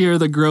 people to hear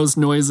the gross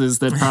noises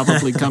that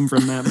probably come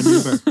from that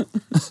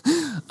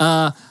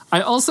maneuver.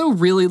 I also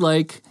really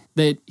like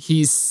that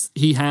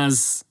he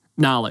has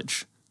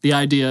knowledge. The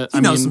idea,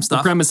 knows some the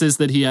stuff. premise is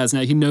that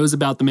he knows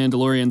about the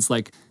Mandalorians.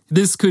 Like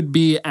this could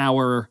be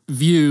our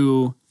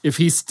view. If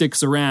he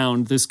sticks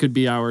around, this could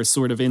be our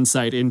sort of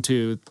insight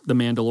into the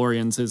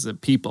Mandalorians as a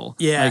people.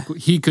 Yeah. Like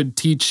he could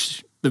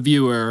teach the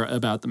viewer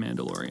about the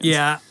Mandalorians.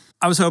 Yeah.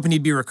 I was hoping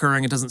he'd be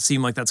recurring. It doesn't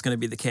seem like that's going to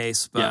be the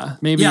case. But Yeah,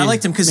 maybe. I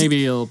liked him because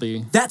maybe it'll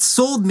be. that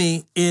sold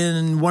me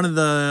in one of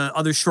the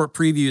other short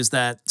previews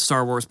that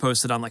Star Wars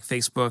posted on like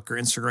Facebook or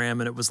Instagram.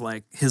 And it was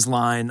like his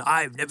line,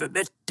 "I've never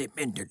met a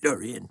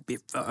Mandalorian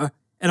before."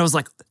 And I was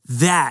like,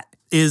 that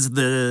is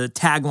the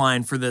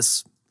tagline for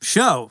this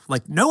show.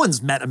 Like, no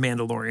one's met a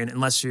Mandalorian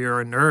unless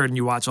you're a nerd and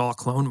you watch all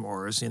Clone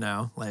Wars, you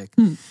know? Like,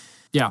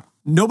 Yeah.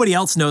 nobody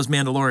else knows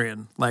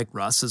Mandalorian. Like,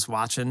 Russ is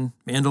watching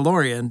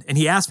Mandalorian, and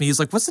he asked me, he's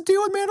like, "What's the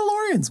deal with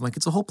Mandalorians?" I'm like,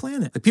 "It's a whole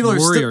planet." Like, people are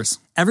Warriors.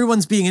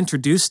 everyone's being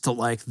introduced to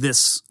like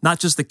this, not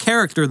just the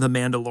character the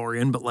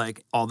Mandalorian, but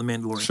like all the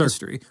Mandalorian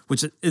history,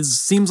 which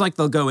seems like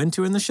they'll go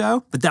into in the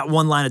show. But that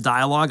one line of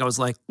dialogue, I was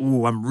like,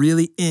 "Ooh, I'm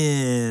really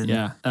in."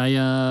 Yeah.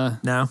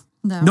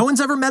 No one's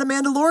ever met a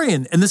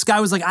Mandalorian. And this guy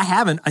was like, "I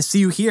haven't. I see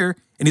you here."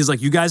 And he's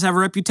like, "You guys have a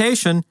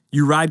reputation.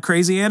 You ride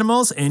crazy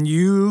animals and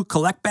you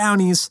collect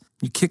bounties.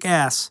 You kick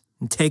ass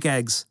and take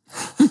eggs."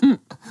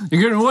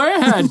 You're getting way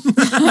ahead.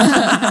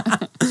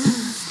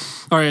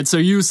 All right, so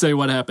you say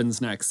what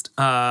happens next.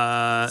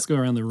 Let's go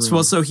around the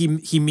room. So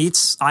he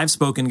meets I've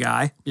Spoken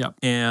guy. Yep.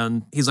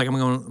 And he's like,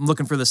 I'm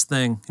looking for this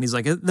thing. And he's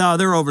like, "No,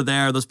 they're over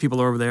there. Those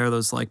people are over there.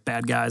 Those like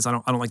bad guys. I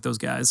don't like those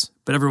guys.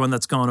 But everyone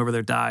that's gone over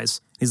there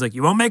dies." He's like,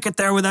 "You won't make it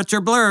there without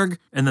your blurg."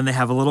 And then they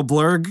have a little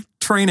blurg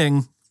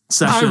training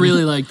session. I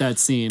really like that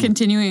scene.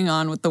 Continuing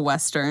on with the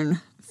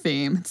Western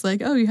theme. It's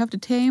like, oh, you have to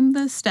tame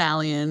the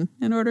stallion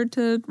in order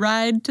to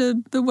ride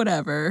to the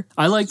whatever.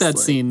 I like that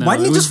scene, though. Why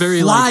didn't It he was just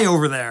very fly like,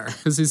 over there?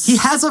 'cause he's- He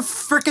has a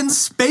freaking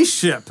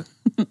spaceship.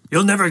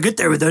 "You'll never get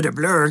there without a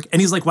blurg." And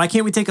he's like, "Why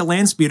can't we take a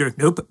land speeder?"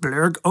 "Nope,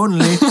 blurg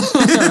only."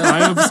 I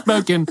have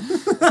spoken.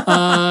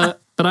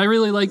 But I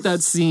really like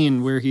that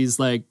scene where he's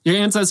like, "Your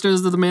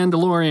ancestors are the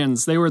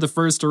Mandalorians. They were the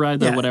first to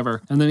ride the Yeah.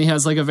 whatever." And then he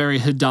has like a very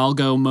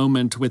Hidalgo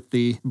moment with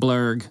the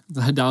blurg.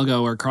 The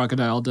Hidalgo or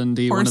Crocodile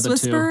Dundee, one Horse of the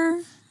Whisperer.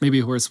 two. Maybe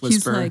Horse He's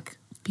Whisperer. like,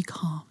 be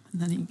calm. And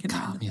then he can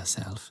Calm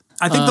yourself.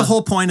 I think the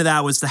whole point of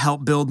that was to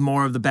help build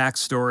more of the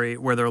backstory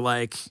where they're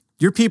like,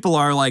 "Your people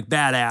are like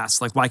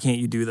badass. Like, why can't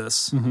you do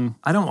this?"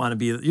 I don't want to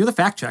be. You're the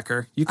fact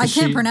checker. You I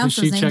can. can't pronounce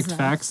Has she those names, checked though.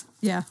 facts?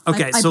 Yeah.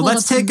 Okay, I so pulled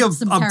let's up take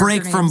some a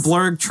break character from names.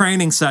 Blurg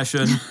training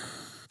session.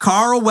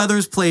 Carl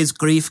Weathers plays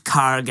Grief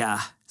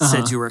Karga.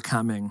 Said you were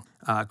coming.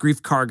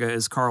 Grief Karga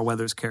is Carl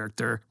Weathers'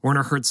 character.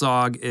 Werner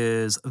Herzog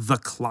is the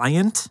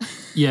client.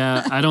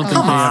 Yeah, I don't think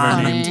they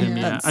ever named him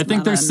yet. That's I think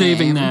not they're a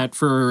saving name. that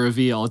for a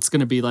reveal. It's going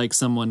to be like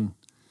someone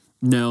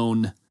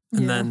known.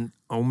 And then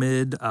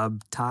Omid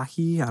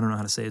Abtahi, I don't know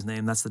how to say his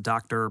name. That's the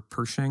Dr.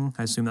 Pershing.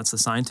 I assume that's the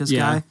scientist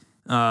Yeah.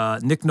 guy.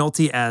 Nick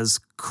Nolte as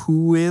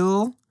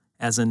Kuil,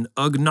 as an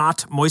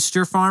Ugnaught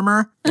moisture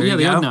farmer. There Yeah, you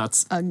the go.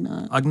 Ugnaughts.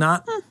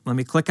 Ugnaught. Let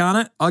me click on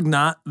it.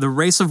 Ugnaught, the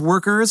race of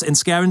workers and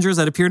scavengers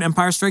that appear in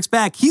Empire Strikes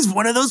Back. He's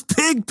one of those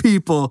pig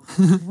people.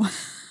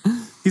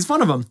 He's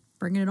one of them.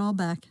 Bringing it all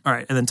back. All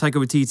right, and then Taika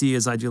Waititi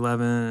is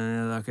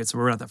IG-11. Okay, so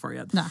we're not that far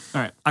yet. No.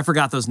 All right, I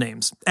forgot those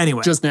names.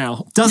 Anyway. just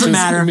now. Doesn't Just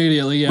matter.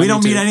 Immediately, yeah. We me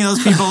don't too. meet any of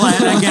those people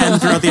again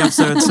throughout the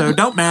episode, so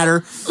don't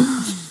matter.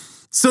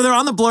 So they're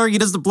on the Blurg. He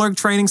does the Blurg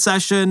training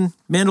session.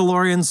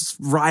 Mandalorians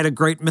ride a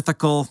great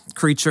mythical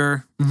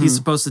creature. He's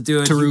supposed to do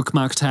it. Taruk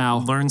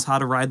Makhtau. He learns how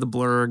to ride the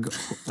Blurg, That's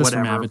from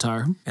whatever.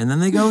 Avatar. And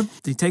then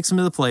he takes him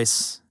to the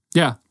place.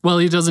 Yeah. Well,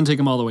 he doesn't take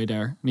him all the way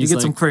there. And He he's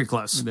gets him like, pretty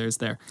close. there's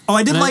there. Oh,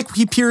 I did And like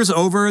he peers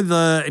over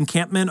the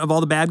encampment of all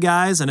the bad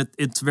guys, and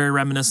it's very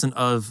reminiscent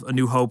of A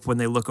New Hope when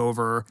they look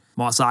over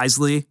Mos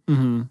Eisley.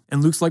 Mm-hmm.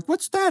 And Luke's like,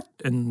 "What's that?"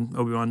 And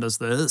Obi-Wan does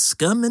the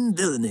scum and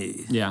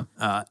villainy. Yeah.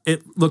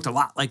 It looked a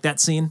lot like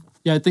that scene.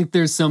 Yeah, I think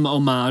there's some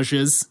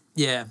homages.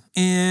 Yeah.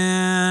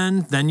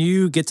 And then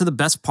you get to the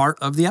best part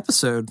of the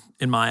episode,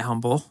 in my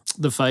humble,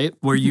 The fight.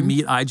 where you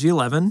meet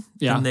IG-11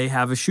 Yeah. and they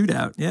have a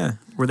shootout. Yeah.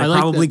 Where they I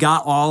like probably that.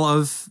 got all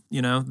of,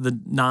 the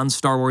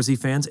non-Star Warsy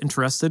fans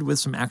interested with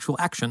some actual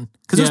action.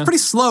 Because it was Yeah. pretty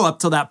slow up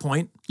till that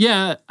point.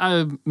 Yeah,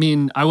 I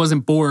mean, I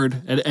wasn't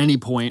bored at any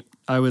point.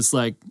 I was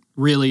like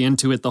really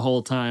into it the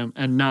whole time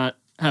and not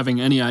having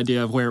any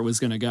idea of where it was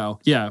going to go.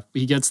 Yeah,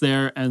 he gets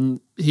there and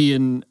he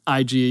and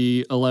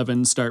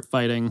IG-11 start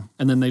fighting,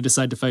 and then they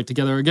decide to fight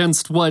together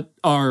against what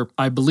are,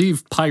 I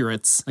believe,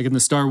 pirates, like in the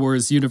Star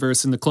Wars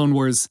universe, in the Clone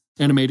Wars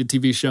animated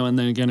TV show, and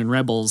then again in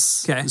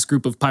Rebels. Okay. This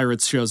group of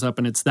pirates shows up,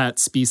 and it's that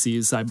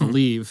species, I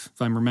believe,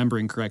 if I'm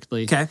remembering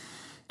correctly. Okay.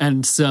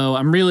 And so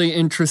I'm really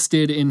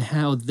interested in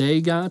how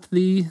they got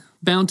the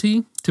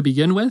bounty to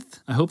begin with.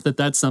 I hope that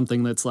that's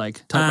something that's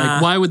like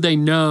why would they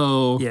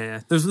know?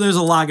 Yeah. There's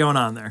a lot going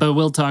on there. But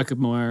we'll talk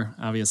more.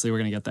 Obviously, we're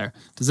going to get there.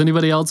 Does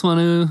anybody else want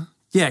to?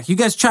 Yeah. You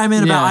guys chime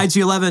in about Yeah.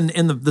 IG-11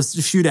 in the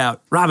shootout.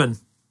 Robin,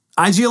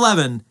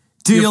 IG-11.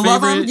 Do you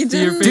love him? favorite- your Do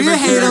you favorite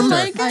hate him?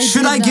 character? I Should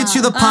did I get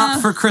you the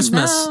pop for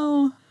Christmas?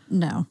 No.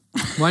 No.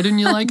 Why didn't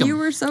you like him? You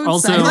were so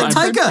Also, excited like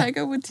I'm for Taika.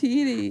 Taika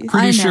Waititi.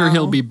 pretty I sure know.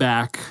 he'll be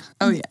back.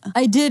 Oh, yeah.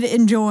 I did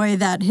enjoy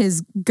that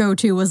his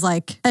go-to was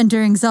like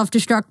entering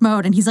self-destruct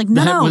mode, and he's like,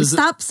 That no, was-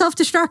 stop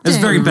self-destructing. It's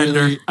very Really,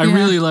 Bender. I Yeah.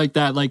 really like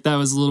that. Like that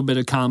was a little bit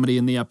of comedy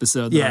in the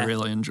episode that Yeah. I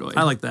really enjoyed.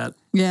 I like that.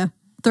 Yeah.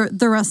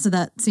 The rest of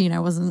that scene, I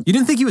wasn't. You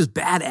didn't think he was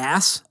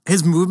badass?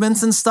 His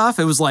movements and stuff,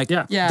 it was like,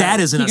 that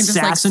is an he can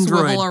assassin just,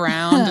 like, swivel droid.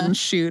 around and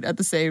shoot at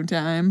the same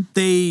time.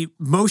 They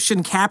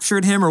motion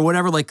captured him or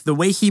whatever. Like the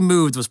way he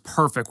moved was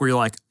perfect, where you're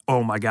like,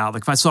 oh my God.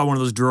 Like if I saw one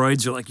of those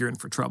droids, you're like, you're in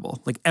for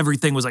trouble. Like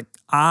everything was like,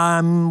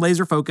 I'm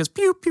laser focused.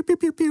 Pew, pew, pew,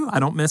 pew, pew. I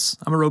don't miss.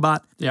 I'm a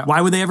robot. Yeah.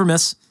 Why would they ever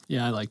miss?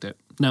 Yeah, I liked it.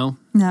 No,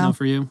 No. not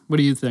for you. What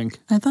do you think?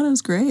 I thought it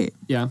was great.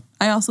 Yeah.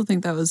 I also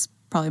think that was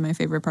probably my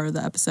favorite part of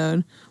the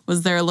episode,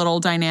 was their little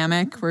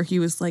dynamic where he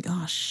was like,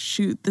 oh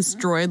shoot, this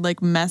droid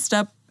like messed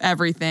up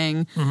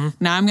everything.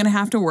 Now I'm going to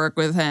have to work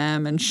with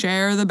him and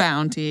share the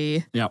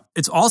bounty. Yeah.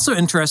 It's also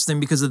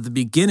interesting because at the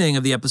beginning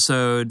of the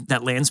episode,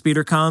 that land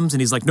speeder comes and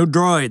he's like, no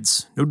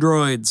droids, no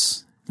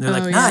droids. And they're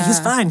like, yeah. he's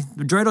fine.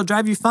 The droid will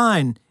drive you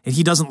fine. And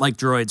he doesn't like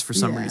droids for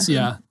some reason.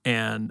 Yeah.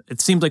 And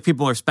it seems like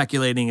people are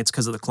speculating it's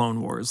because of the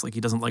Clone Wars. Like he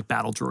doesn't like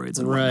battle droids.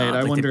 And Right. whatnot.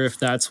 I Like, wonder if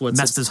that's what's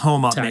messed his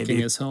home up, attacking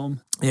maybe. his home.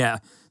 Yeah.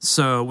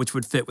 So, which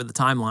would fit with the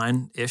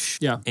timeline-ish.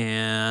 Yeah.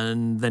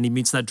 And then he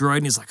meets that droid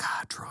and he's like,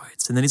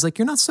 droids. And then he's like,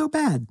 you're not so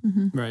bad.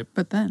 Right.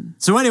 But then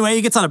So anyway,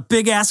 he gets out a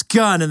big-ass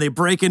gun and they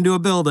break into a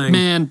building.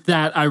 Man,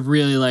 I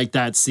really like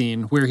that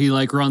scene where he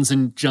like runs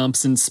and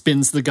jumps and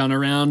spins the gun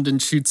around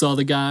and shoots all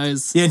the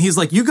guys. Yeah, and he's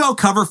like, you go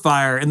cover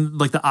fire. And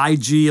like the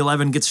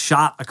IG-11 gets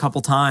shot a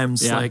couple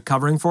times, Yeah. like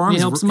covering for him. He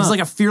helps him he's up. like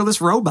a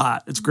fearless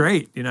robot. It's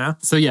great, you know?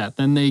 So yeah,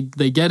 then they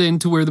get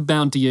into where the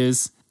bounty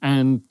is,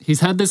 and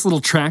he's had this little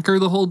tracker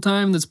the whole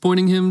time that's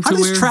pointing him How to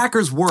do where these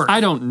trackers work? I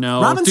don't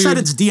know. Robin dude. said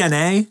it's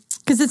DNA.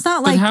 Because it's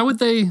not But like how would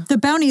they? the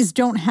bounties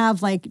don't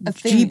have like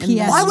thing in GPS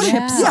them. Why would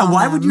chips.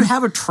 why on would them. you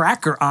have a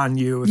tracker on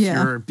you if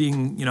Yeah. you're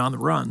being, on the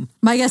run?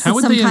 I guess How it's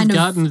would some they have kind of.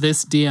 gotten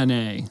this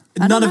DNA?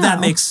 None of that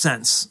know. makes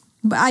sense.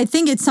 But I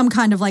think it's some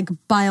kind of like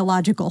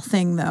biological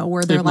thing though,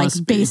 where they're like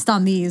must be. based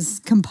on these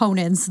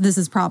components. This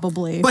is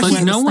probably. But what But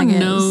this no one thing is.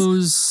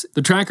 knows.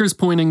 The tracker's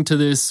pointing to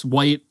this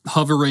white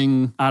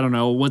hovering. I don't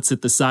know what's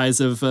it the size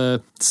of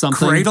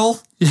something.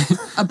 Cradle?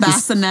 a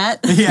bassinet.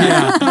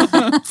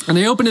 And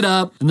they open it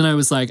up, and then I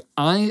was like,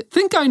 I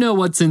think I know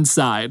what's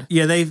inside.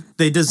 Yeah,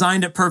 they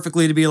designed it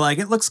perfectly to be like,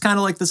 it looks kind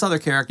of like this other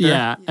character.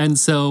 Yeah, and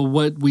so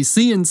what we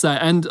see inside,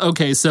 and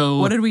okay, so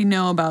What did we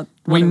know about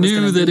what we it was knew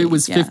gonna that be? it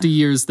was Yeah. 50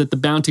 years, that the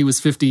bounty was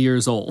 50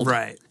 years old.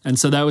 Right. And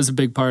so that was a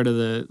big part of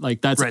the,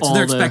 like, that's Right. all So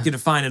they're the, expecting to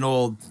find an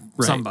old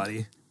Right.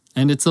 somebody.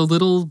 and it's a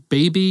little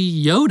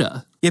baby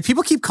Yoda. Yeah,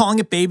 people keep calling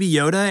it Baby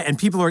Yoda, and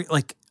people are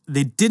like,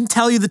 they didn't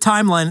tell you the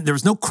timeline. There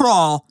was no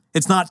crawl.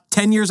 It's not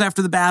 10 years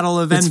after the Battle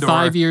of It's Endor.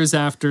 5 years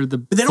after the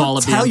But they fall don't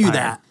of the tell you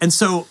Empire. that. And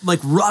so, like,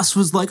 Russ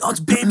was like, oh, it's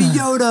Baby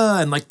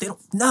Yoda. And, like, they don't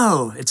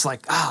know. It's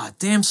like,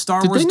 damn,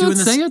 Star Did Wars they not doing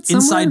this say it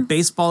somewhere? inside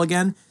baseball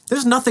again.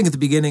 There's nothing at the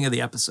beginning of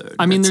the episode.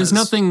 I mean, that there's says-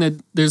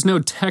 nothing there's no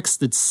text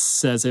that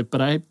says it,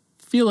 but I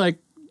feel like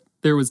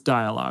there was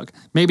dialogue.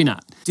 Maybe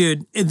not.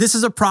 Dude, this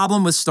is a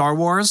problem with Star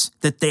Wars,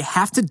 that they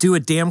have to do a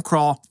damn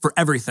crawl for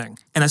everything.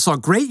 And I saw a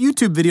great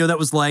YouTube video that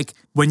was like,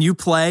 when you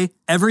play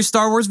every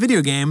Star Wars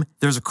video game,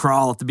 there's a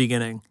crawl at the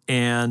beginning.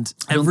 And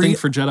I don't every think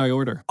for Jedi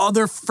Order.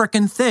 other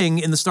frickin' thing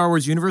in the Star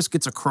Wars universe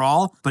gets a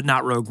crawl, but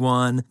not Rogue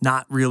One,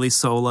 not really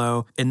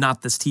Solo, and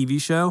not this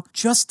TV show.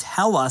 Just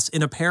tell us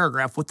in a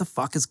paragraph what the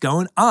fuck is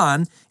going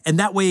on. And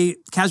that way,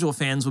 casual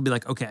fans will be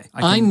like, okay,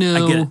 I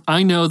get it.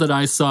 I know that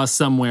I saw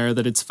somewhere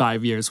that it's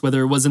 5 years,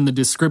 whether it was in the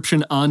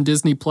description on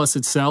Disney Plus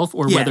itself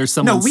or whether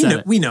someone we said know,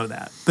 it. we know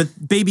that. But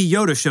Baby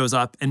Yoda shows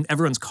up and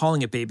everyone's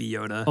calling it Baby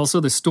Yoda. Also,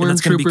 the And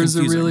that's gonna be stormtroopers are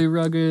confusing. really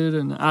rugged,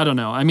 and I don't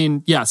know. I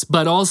mean, yes,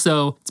 but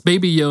also it's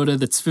Baby Yoda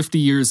that's 50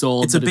 years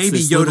old. It's a but Baby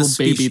this Yoda little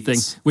baby species.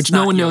 thing, which It's no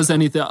not one knows Yoda.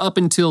 anything up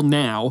until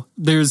now.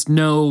 There's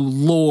no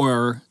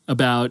lore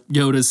about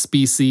Yoda's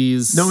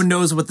species. No one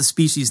knows what the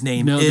species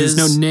name No, is.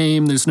 there's no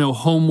name. There's no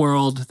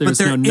homeworld. but There's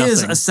there no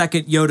is nothing. a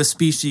second Yoda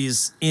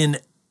species in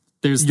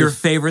There's your the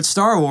favorite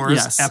Star Wars,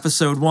 Yes.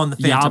 Episode 1, The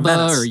Phantom Yaba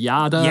Menace. or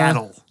Yada.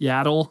 Yaddle.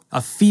 Yaddle.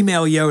 A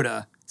female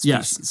Yoda species.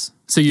 Yes.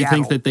 So you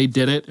think Yaddle. that they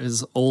did it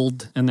as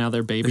old and now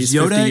they're babies,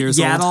 There's 50 Yoda, years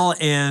old? Yaddle,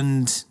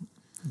 and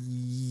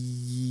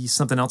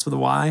something else with a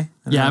Y?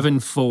 I don't know.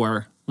 Yavin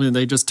 4, when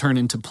they just turn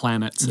into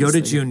planets. as Yoda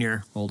they get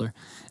Jr. older.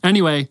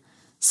 Anyway,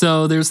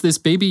 so there's this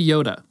baby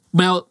Yoda.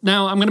 Well,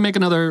 now I'm going to make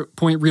another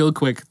point real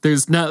quick.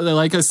 There's not,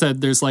 like I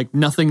said, there's like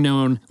nothing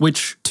known,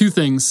 which two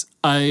things.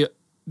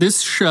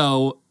 This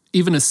show,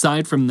 even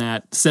aside from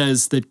that,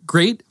 says that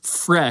great,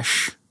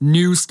 fresh,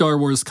 new Star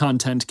Wars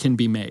content can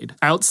be made.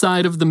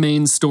 Outside of the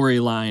main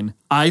storyline,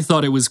 I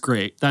thought it was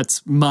great.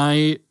 That's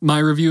my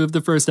review of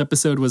the first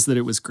episode, was that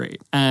it was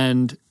great.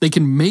 And they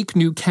can make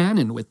new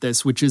canon with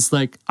this, which is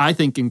like, I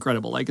think,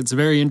 incredible. Like, it's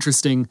very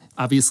interesting.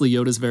 Obviously,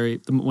 Yoda's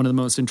one of the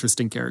most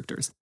interesting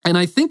characters. And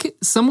I think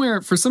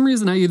somewhere, for some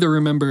reason, I either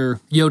remember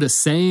Yoda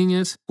saying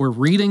it or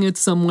reading it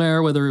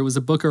somewhere, whether it was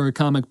a book or a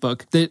comic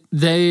book, that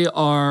they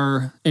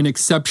are an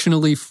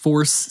exceptionally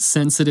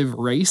force-sensitive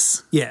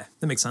race. Yeah,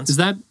 that makes sense.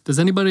 Does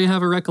anybody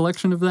have a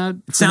recollection of that?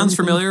 It sounds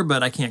familiar,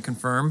 but I can't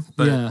confirm.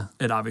 But Yeah.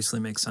 it obviously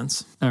makes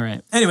sense. All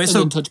right. Anyway, And so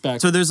then touch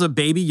back. so there's a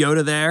baby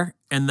Yoda there,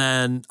 And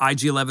then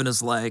IG-11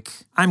 is like,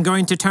 I'm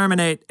going to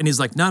terminate. And he's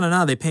like,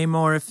 no, they pay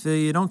more if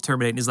you don't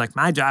terminate. And he's like,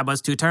 my job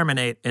was to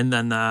terminate. And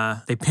then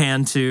they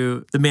pan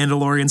to the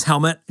Mandalorian's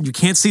helmet. You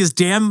can't see his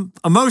damn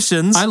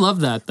emotions. I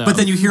love that, though. But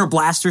then you hear a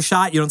blaster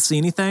shot, you don't see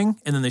anything.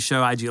 And then they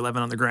show IG-11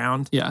 on the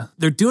ground. Yeah.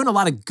 They're doing a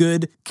lot of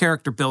good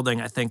character building,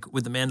 I think,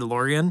 with the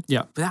Mandalorian.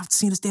 Yeah. Without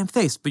seeing his damn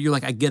face. But you're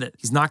like, I get it.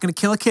 He's not going to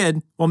kill a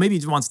kid. Well, maybe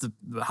he wants the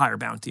higher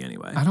bounty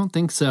anyway. I don't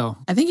think so.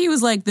 I think he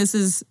was like, this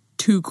is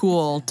too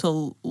cool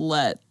to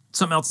let.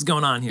 Something else is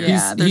going on here.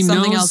 Yeah, there's he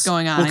something knows- else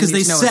going on. Well, because I they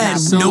need to know what's said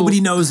happening.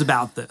 nobody knows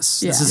about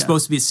this. Yeah. This is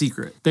supposed to be a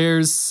secret.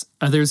 There's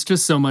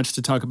just so much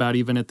to talk about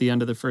even at the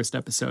end of the first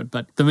episode.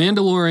 But the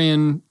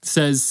Mandalorian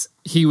says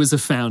he was a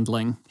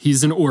foundling.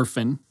 He's an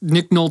orphan.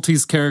 Nick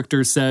Nolte's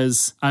character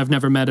says, I've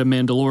never met a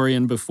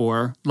Mandalorian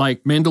before.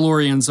 Like,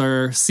 Mandalorians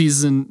are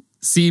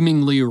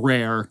seemingly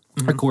rare,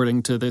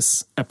 according to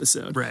this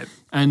episode. Right.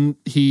 And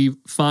he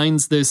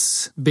finds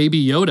this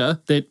baby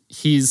Yoda that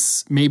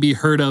he's maybe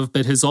heard of,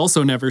 but has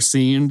also never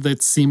seen,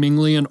 that's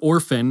seemingly an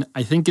orphan.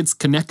 I think it's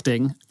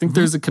connecting. I think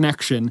there's a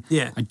connection.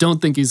 Yeah. I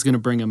don't think he's going to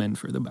bring him in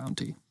for the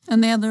bounty.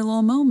 And they had their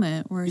little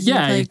moment where he, He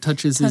like,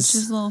 touches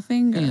his little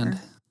finger. hand.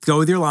 Go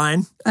with your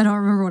line. I don't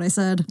remember what I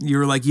said. You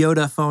were like,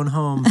 Yoda, phone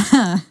home.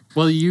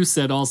 Well, you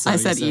said also. I you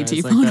said said, E.T.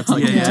 I was like, that's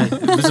like Yeah. E.T.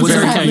 It was a Was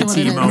very that what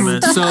it ET is?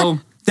 moment. So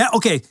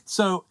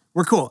So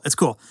we're cool. It's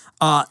cool.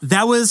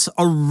 That was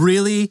a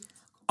really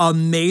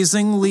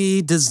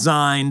amazingly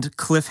designed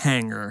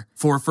cliffhanger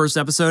for first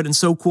episode, and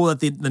so cool that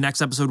the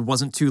next episode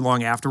wasn't too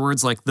long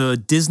afterwards. Like the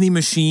Disney they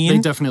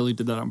machine. definitely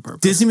did that on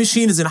purpose. Disney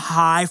machine is in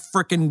high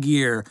freaking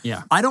gear.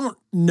 Yeah. I don't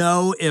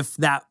know if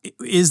that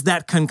is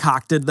that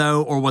concocted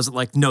though, or was it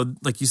like, no,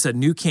 like you said,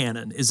 new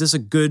canon? Is this a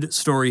good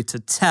story to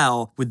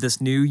tell with this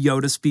new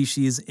Yoda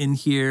species in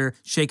here,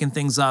 shaking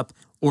things up?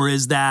 Or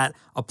is that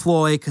a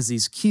ploy because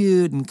he's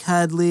cute and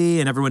cuddly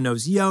and everyone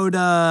knows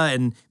Yoda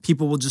and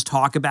people will just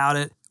talk about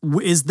it?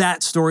 Is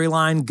that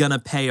storyline gonna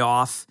pay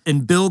off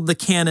and build the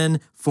canon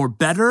for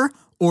better,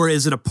 or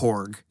is it a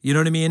porg? You know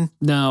what I mean?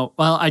 No,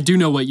 well, I do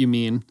know what you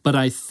mean, but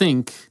I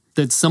think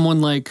that someone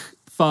like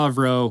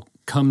Favreau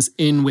comes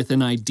in with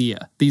an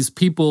idea. These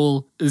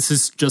people, this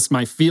is just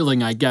my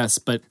feeling, I guess,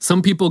 but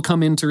some people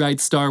come in to write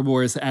Star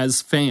Wars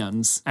as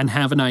fans and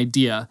have an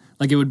idea.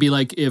 Like it would be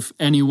like if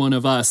any one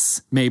of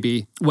us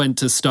maybe went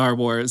to Star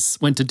Wars,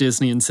 went to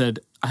Disney and said,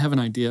 I have an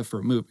idea for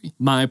a movie.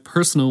 My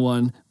personal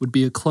one would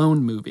be a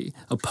clone movie,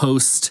 a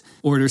post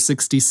Order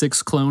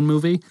 66 clone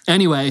movie.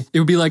 Anyway, it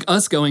would be like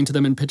us going to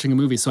them and pitching a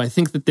movie. So I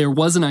think that there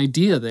was an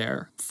idea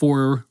there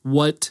for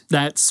what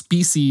that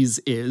species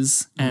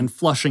is and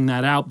flushing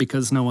that out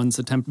because no one's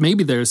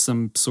maybe there's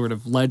some sort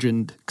of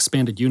legend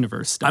expanded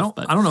universe stuff.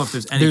 I don't know if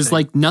there's anything. There's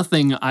like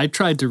nothing. I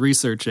tried to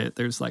research it.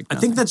 There's like I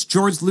nothing. think that's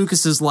George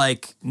Lucas's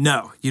like,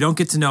 no, you don't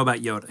get to know about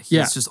Yoda. He's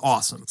Yeah. just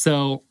awesome.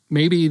 So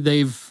maybe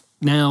they've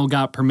now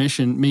got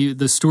permission. Maybe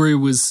the story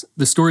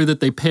that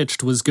they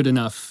pitched was good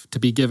enough to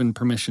be given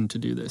permission to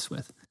do this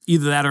with.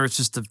 Either that or it's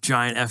just a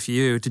giant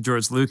FU to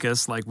George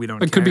Lucas. Like, we don't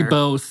It care. could be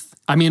both.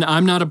 I mean,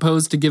 I'm not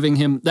opposed to giving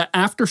him that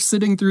after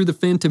sitting through the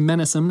Phantom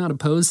Menace. I'm not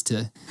opposed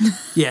to.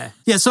 Yeah.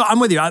 Yeah. So I'm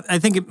with you. I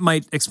think it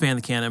might expand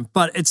the canon,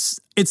 but it's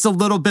a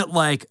little bit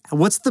like,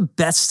 what's the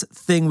best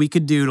thing we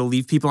could do to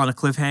leave people on a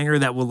cliffhanger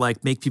that will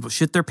like make people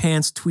shit their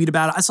pants, tweet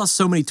about it? I saw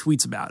so many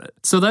tweets about it.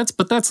 So that's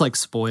like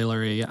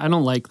spoilery. I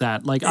don't like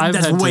that. Like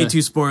That's way too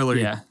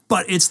spoilery. Yeah.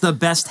 But it's the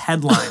best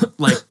headline.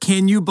 Like,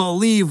 can you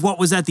believe what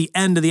was at the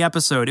end of the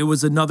episode? It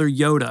was another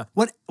Yoda.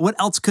 What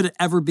else could it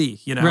ever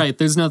be? You know? Right.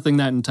 There's nothing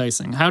that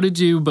enticing. How did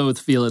you both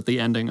feel at the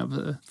ending of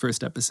the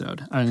first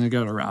episode? I'm going to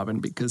go to Robin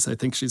because I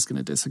think she's going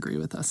to disagree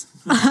with us.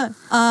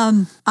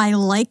 I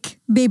like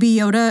Baby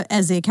Yoda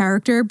as a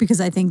character because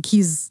I think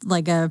he's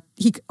like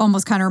he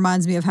almost kind of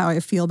reminds me of how I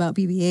feel about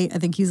BB-8. I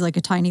think he's like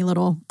a tiny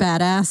little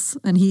badass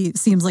and he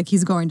seems like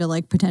he's going to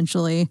like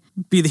potentially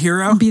Be the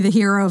hero? be the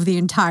hero of the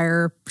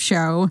entire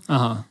show.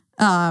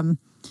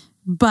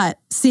 But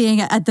seeing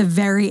it at the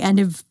very end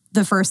of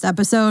the first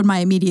episode, my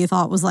immediate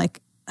thought was like,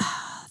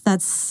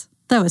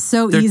 that was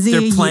so easy.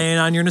 They're playing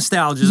on your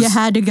nostalgia. You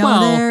had to go Well-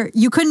 there.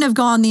 You couldn't have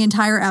gone the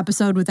entire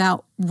episode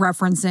without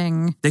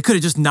referencing. They could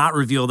have just not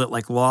revealed it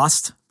like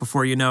Lost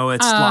before you know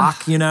it's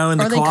Locke, in Or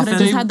the they could coffin. have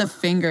just had the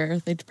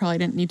finger. They probably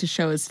didn't need to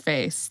show his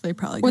face. They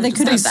probably Or they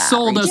could They have just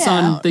sold had us that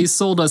on reach out. they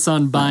sold us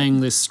on buying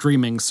this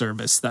streaming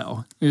service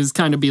though. It was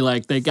kind of be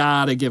like they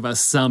gotta give us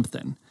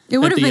something It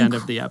would at have the been end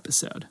of the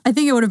episode. I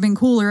think it would have been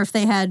cooler if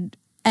they had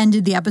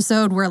ended the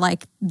episode where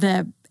like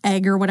the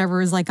egg or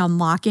whatever is like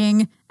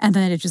unlocking and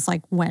then it just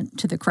like went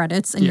to the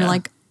credits and Yeah. you're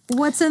like,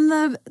 what's in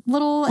the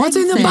little What's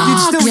egg in the thing?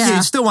 box?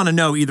 You still want to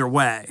know either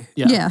way.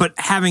 Yeah. But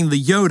having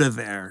the Yoda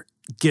there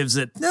gives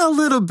it a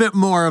little bit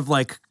more of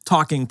like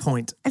talking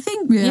point. I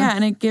think, Yeah. yeah,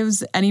 and it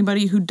gives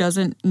anybody who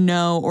doesn't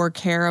know or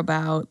care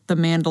about The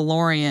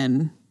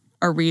Mandalorian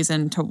a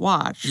reason to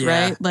watch, Yeah.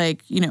 right?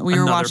 Like, you know, we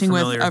were Another watching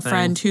with familiar a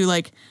friend thing. who,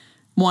 like,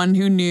 one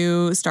who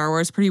knew Star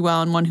Wars pretty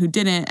well and one who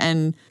didn't.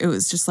 And it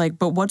was just like,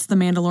 but what's the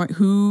Mandalorian?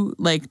 Who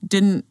like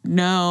didn't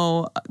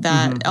know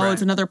that,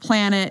 it's another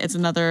planet. It's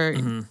another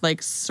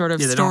like sort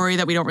of story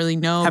that we don't really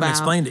know haven't about.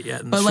 explained it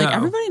yet in but the like show.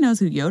 everybody knows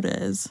who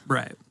Yoda is.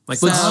 Right.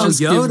 Like, Let's just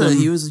give Yoda, them-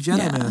 he was a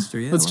Jedi Master.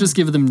 Yeah, Let's just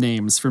give them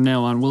names from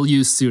now on. We'll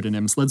use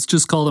pseudonyms. Let's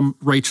just call them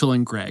Rachel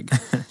and Greg.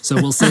 So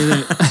we'll say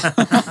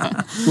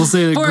that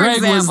For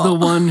Greg was example.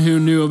 the one who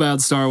knew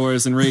about Star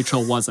Wars and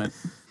Rachel wasn't.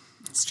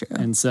 It's true.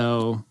 And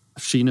so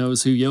she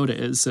knows who Yoda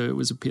is, so it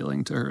was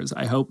appealing to her.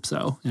 I hope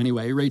so.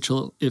 Anyway,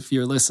 Rachel, if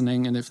you're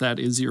listening and if that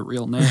is your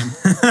real name,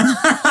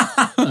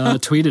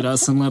 tweet at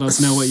us and let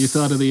us know what you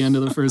thought of the end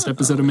of the first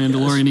episode of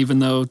Mandalorian, even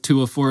though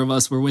 2 of 4 of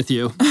us were with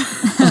you.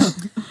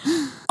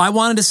 I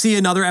wanted to see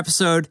another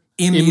episode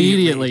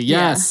immediately.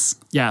 Yes.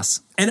 Yes.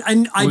 And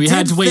I We did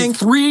had to wait think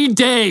 3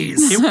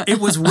 days. it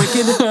was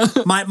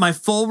wicked. My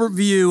full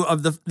review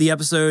of the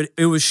episode,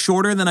 it was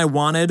shorter than I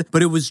wanted,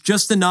 but it was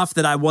just enough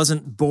that I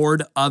wasn't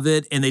bored of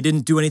it, and they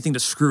didn't do anything to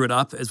screw it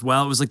up as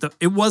well. It was like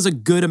it was a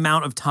good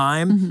amount of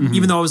time,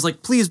 even though I was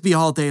like, please be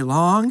all day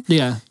long.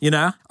 Yeah. You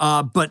know?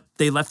 But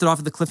they left it off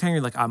at the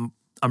cliffhanger, like I'm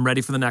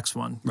ready for the next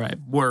one. Right.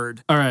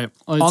 Word. All right.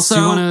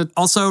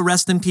 Also,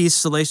 rest in peace,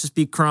 Salacious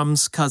B.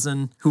 Crumb's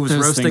cousin, who was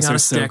Those roasting things on are a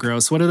so stick.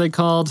 gross. What are they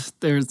called?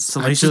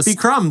 Salacious B.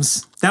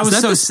 Crumbs. That was Is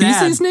that so the sad.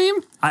 species name?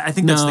 I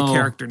think that's the No.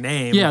 character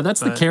name. Yeah, that's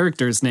the but-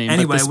 character's name.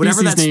 Anyway, but the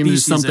whatever that species name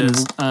is species something.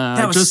 is.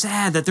 That was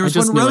sad that there was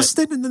one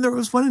roasted and then there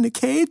was one in a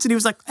cage, and he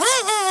was like,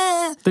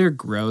 They're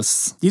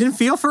gross. You didn't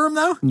feel for him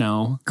though?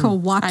 No, I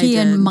Kawaki did.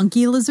 and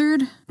monkey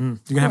lizard. You're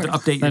gonna have to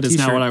update your that is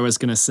t-shirt. not what I was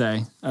going to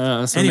say.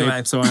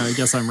 Anyway. So I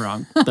guess I'm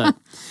wrong. But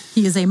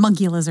He is a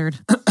monkey lizard.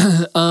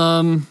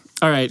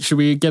 all right, should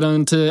we get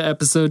on to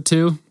episode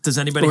 2? Does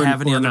anybody Or-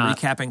 have any or other not?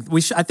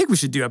 recapping? I think we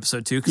should do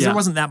episode 2 because Yeah. there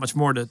wasn't that much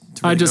more to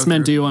I really just go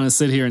meant, do through. you want to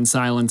sit here in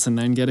silence and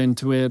then get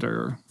into it,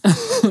 or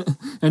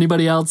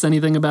anybody else?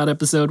 Anything about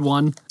episode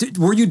 1?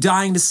 Were you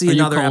dying to see you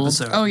another cold?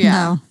 episode? Oh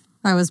yeah.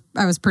 No,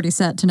 I was pretty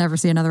set to never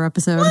see another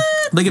episode.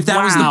 Like if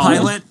that was the Wow.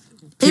 pilot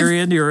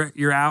period,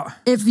 you're out.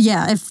 If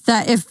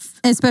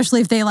especially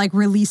if they like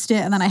released it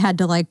and then I had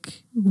to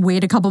like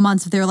wait a couple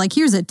months, if they were like,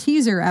 here's a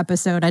teaser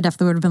episode, I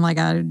definitely would have been like,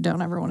 I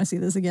don't ever want to see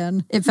this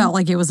again. It felt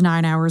like it was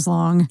 9 hours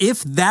long.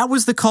 If that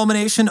was the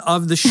culmination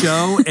of the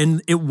show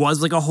and it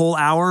was like a whole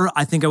hour,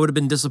 I think I would have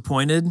been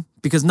disappointed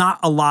because not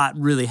a lot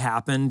really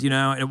happened,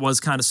 and it was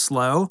kind of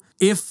slow.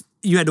 If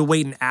you had to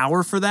wait an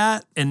hour for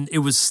that and it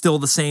was still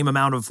the same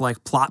amount of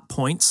like plot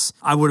points,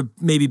 I would have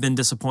maybe been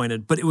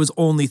disappointed, but it was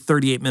only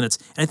 38 minutes.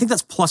 And I think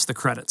that's plus the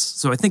credits.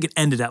 So I think it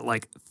ended at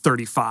like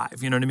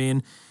 35, you know what I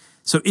mean?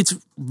 So it's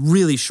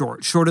really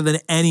shorter than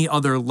any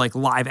other like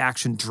live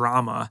action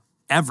drama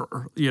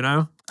ever, I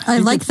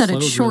think like it that it's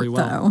flowed short really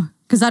well. though,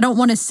 because I don't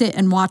want to sit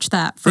and watch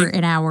that for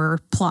an hour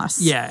plus.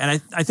 Yeah, and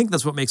I think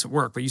that's what makes it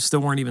work, but you still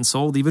weren't even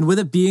sold, even with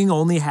it being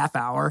only a half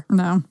hour.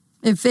 No,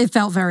 it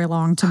felt very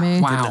long to me.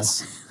 Wow.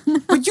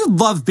 But you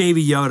love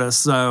Baby Yoda,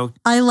 so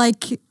I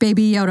like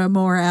Baby Yoda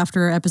more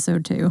after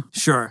episode 2.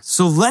 sure.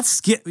 So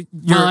let's get your...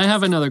 Well, I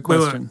have another Wait,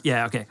 question.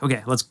 Yeah, okay,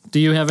 let's... Do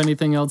you have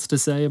anything else to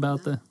say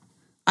about the?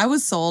 I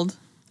was sold.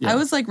 Yeah. I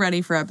was like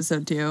ready for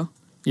episode 2.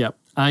 Yep.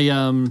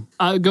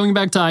 Going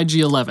back to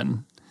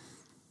IG-11.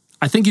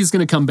 I think he's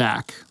going to come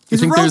back.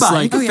 He's I a think robot.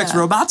 there's He can Oh, fix yeah.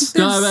 robots.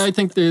 No, I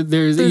think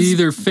there's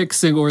either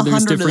fixing or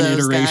there's 100 different of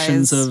those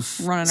iterations guys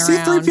of. running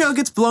around. C-3PO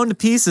gets blown to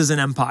pieces in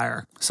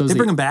Empire. So is they he-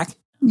 bring him back.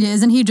 Yeah,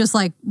 isn't he just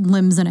like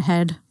limbs and a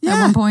head at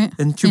one point?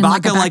 And In,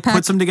 Chewbacca a backpack?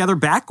 puts them together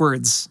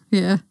backwards.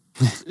 Yeah.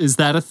 Is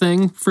that a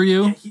thing for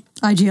you?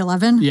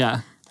 IG-11?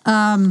 Yeah.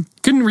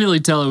 Couldn't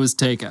really tell it was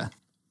Taika.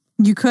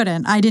 You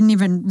couldn't. I didn't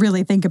even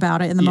really think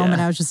about it in the moment.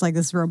 Yeah. I was just like,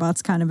 this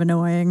robot's kind of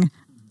annoying.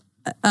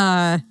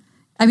 I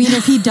mean,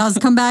 if he does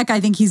come back, I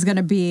think he's going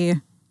to be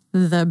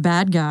the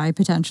bad guy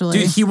potentially.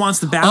 Dude, he wants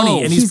the bounty,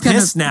 Oh. and he's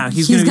pissed now.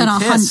 He's going to be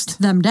hunt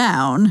pissed. them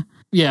down.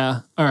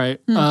 Yeah. All right.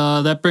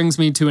 That brings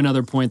me to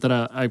another point that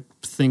I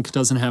think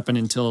doesn't happen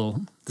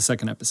until the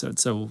second episode.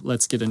 So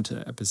let's get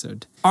into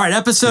episode All right,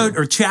 episode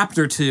or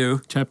chapter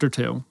 2. chapter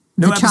 2.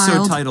 No The episode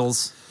child.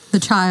 titles. The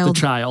The child.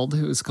 child,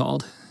 who is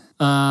called.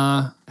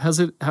 How's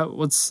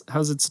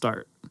it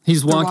start?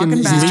 He's walking. walking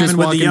He's back. just Leaving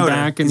with the walking Yoda.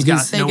 back, and He's got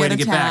he's no way to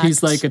get back. attacked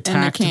he's like in the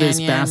attacked this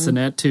canyon.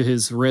 bassinet to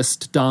his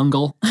wrist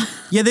dongle.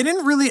 Yeah, they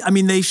didn't really. I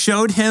mean, they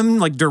showed him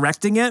like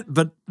directing it,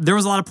 but there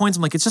was a lot of points.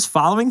 I'm like, it's just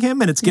following him,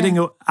 and it's getting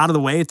out of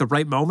the way at the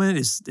right moment.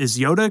 Is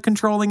Yoda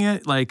controlling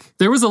it? Like,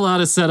 There was a lot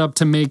of setup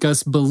to make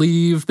us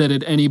believe that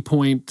at any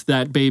point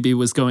that baby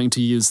was going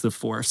to use the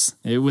Force.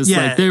 It was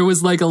Yeah. like there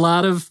was like a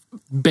lot of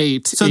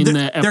bait So in they're- the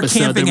they're episode.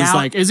 That camping was out.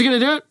 like, is he going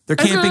to do it? they're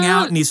Is he camping gonna do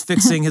out, it? and he's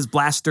fixing his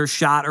blaster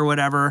shot or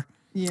whatever.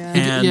 Yeah.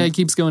 And Yeah, he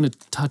keeps going to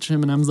touch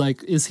him, and I'm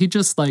like, is he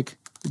just like,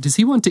 does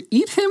he want to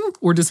eat him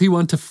or does he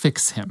want to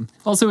fix him?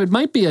 Also, it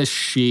might be a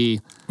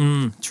she.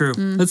 true.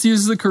 Let's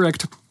use the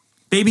correct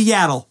Baby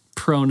Yaddle.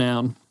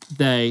 pronoun,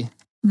 they.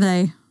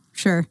 They,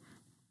 sure.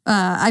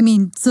 I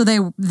mean, so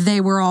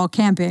they were all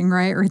camping,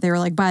 right? Or they were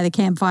like by the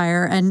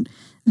campfire, and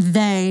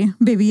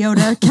Baby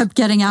Yoda, kept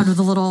getting out of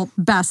the little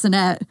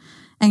bassinet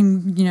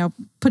and,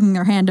 putting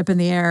their hand up in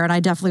the air. And I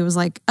definitely was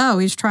like, oh,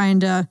 he's trying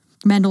to,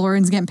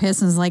 Mandalorian's getting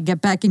pissed and is like,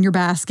 get back in your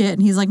basket.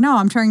 And he's like, no,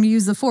 I'm trying to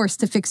use the Force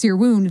to fix your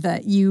wound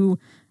that you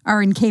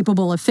are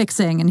incapable of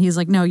fixing. And he's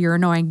like, no, you're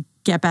annoying.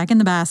 Get back in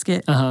the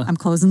basket. I'm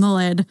closing the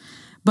lid.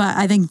 But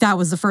I think that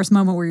was the first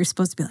moment where you're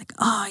supposed to be like,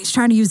 oh, he's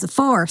trying to use the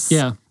Force.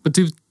 Yeah. But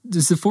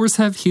does the Force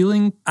have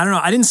healing? I don't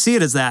know. I didn't see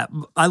it as that.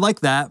 I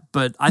like that,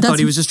 but I thought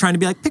he was just trying to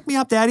be like, pick me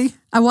up, daddy.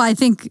 Well, I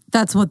think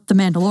that's what the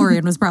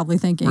Mandalorian was probably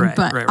thinking. Right,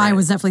 but right. I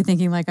was definitely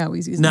thinking like, oh,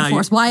 he's using the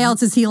Force. Why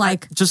else is he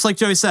like... Just like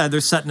Joey said, they're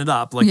setting it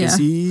up. Like, is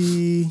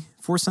he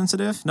Force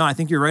sensitive? No, I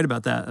think you're right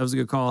about that. That was a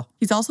good call.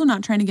 He's also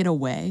not trying to get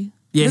away.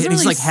 Yeah, he doesn't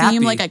he's really like happy.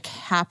 seem like a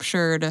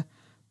captured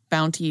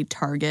bounty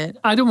target.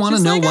 I don't want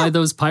to know why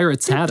those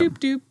pirates had him.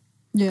 Doop.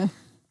 Yeah.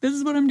 This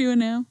is what I'm doing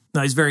now.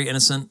 No, he's very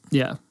innocent,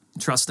 Yeah.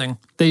 trusting.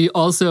 They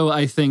also,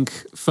 I think,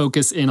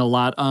 focus in a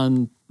lot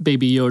on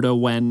Baby Yoda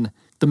when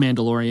the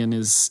Mandalorian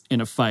is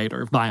in a fight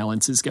or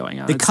violence is going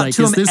on. They cut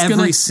to him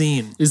every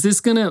scene. Is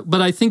this gonna?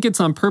 But I think it's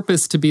on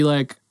purpose to be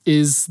like,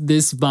 is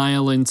this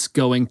violence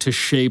going to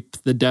shape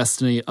the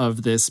destiny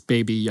of this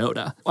Baby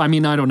Yoda? I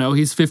mean, I don't know.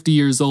 He's 50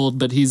 years old,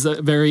 but he's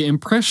a very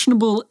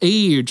impressionable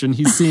age, and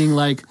he's seeing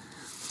like.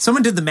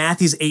 Someone did the math.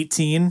 He's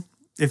 18.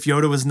 If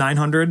Yoda was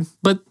 900,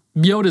 but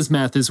Yoda's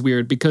math is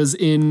weird because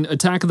in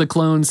Attack of the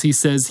Clones he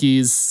says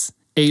he's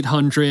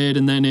 800,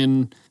 and then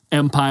in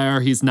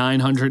Empire he's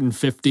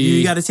 950.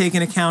 You got to take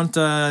into account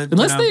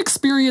unless they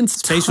experience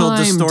spatial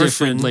time distortion.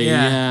 differently.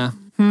 Yeah.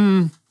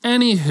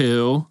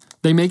 Anywho,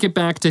 they make it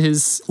back to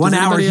his 1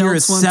 hour here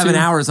is 7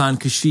 hours on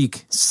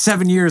Kashyyyk.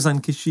 7 years on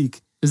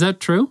Kashyyyk. Is that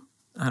true?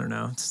 I don't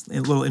know. It's a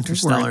little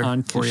interstellar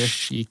on for you.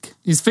 Kashyyyk.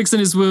 He's fixing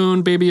his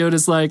wound. Baby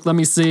Yoda's like, let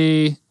me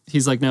see.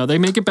 He's like, no. They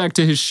make it back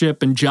to his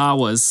ship, and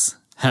Jawas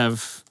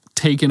have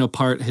taken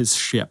apart his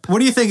ship. What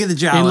do you think of the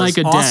Jawas? In like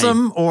a day.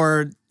 Awesome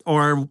or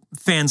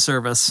fan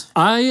service?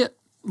 I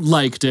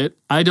liked it.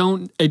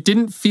 It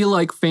didn't feel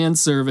like fan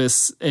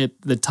service at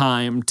the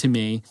time to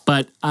me,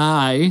 but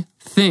I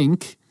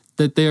think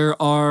that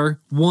there are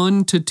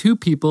 1 to 2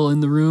 people in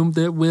the room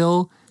that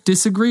will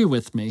disagree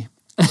with me.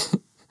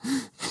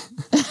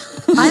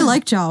 I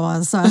like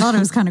Jawas, so I thought it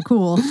was kind of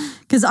cool.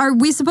 Because are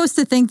we supposed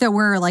to think that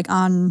we're like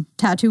on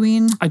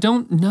Tatooine? I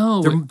don't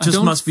know. There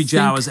just must be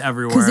Jawas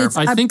everywhere.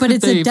 Because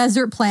it's a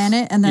desert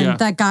planet, and then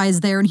that guy's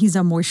there, and he's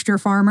a moisture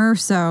farmer.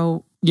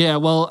 So yeah,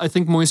 well, I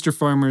think moisture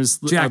farmers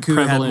are Jakku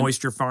prevalent. had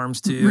moisture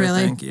farms too.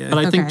 Really? I think, yeah.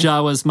 But I think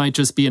Jawas might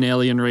just be an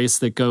alien race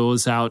that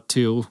goes out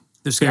to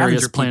They're scavenger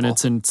various people.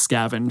 planets and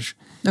scavenge.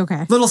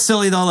 okay, Little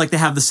silly though, like they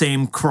have the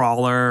same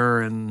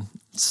crawler and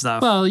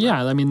stuff. Well,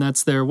 yeah, I mean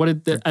that's their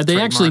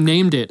they actually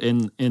named it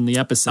in the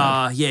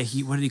episode. Yeah.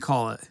 What did he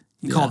call it?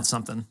 He called it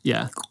something.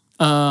 Yeah.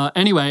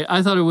 Anyway,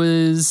 I thought it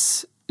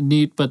was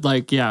neat, but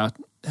like, yeah,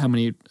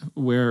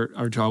 where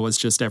are Jawas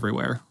just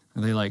everywhere?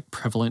 Are they like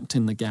prevalent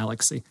in the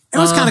galaxy? It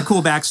was kind of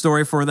cool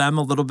backstory for them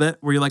a little bit,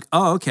 where you're like,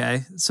 oh,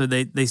 okay. So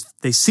they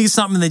see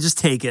something and they just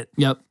take it.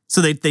 Yep.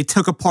 So they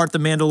took apart the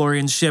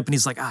Mandalorian ship, and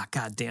he's like,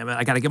 God damn it,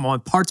 I got to get my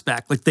parts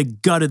back. Like they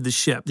gutted the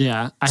ship.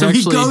 Yeah.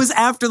 He goes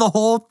after the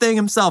whole thing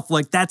himself.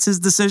 Like that's his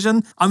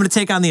decision. I'm going to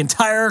take on the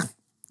entire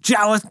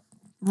Jawa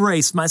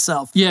race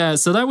myself. Yeah,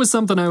 so that was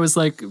something I was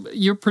like,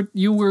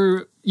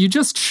 you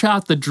just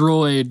shot the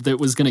droid that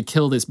was going to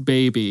kill this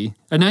baby,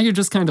 and now you're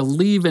just kind of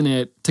leaving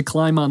it to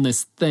climb on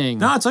this thing.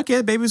 No, it's okay.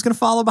 The baby was going to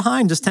follow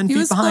behind, just 10 He feet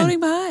was behind. floating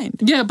behind.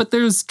 Yeah, but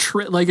there's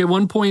like at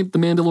one point the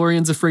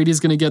Mandalorian's afraid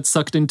he's going to get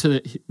sucked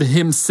into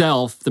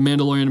himself. The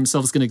Mandalorian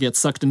himself is going to get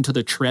sucked into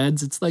the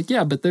treads. It's like,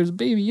 yeah, but there's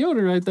Baby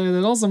Yoda right there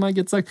that also might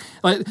get sucked.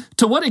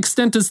 To what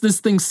extent does this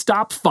thing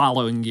stop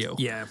following you?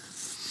 Yeah.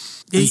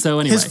 And so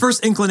anyway, his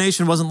first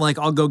inclination wasn't like,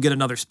 I'll go get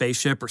another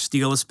spaceship or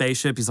steal a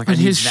spaceship. He's like, I but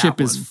need his that ship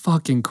one. is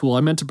fucking cool.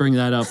 I meant to bring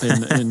that up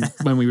in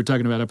when we were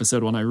talking about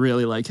episode 1. I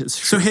really like his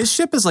ship. So his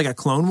ship is like a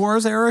Clone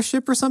Wars era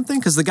ship or something?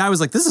 Because the guy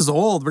was like, this is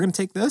old. We're going to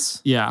take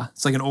this? Yeah.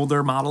 It's like an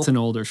older model. It's an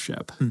older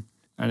ship, and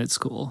it's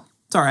cool.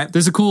 It's all right.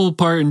 There's a cool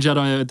part in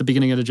Jedi at the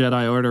beginning of the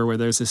Jedi Order where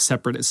there's a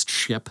separatist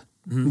ship.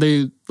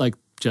 They like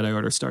Jedi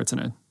Order starts in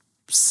a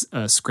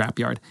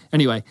scrapyard.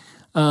 Anyway,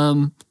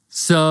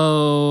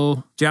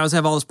 so Jawas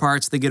have all his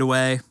parts. They get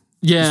away.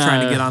 yeah, He's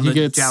trying to get on the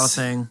gets- Jawa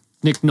thing.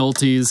 Nick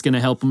Nolte is going to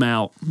help him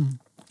out.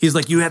 He's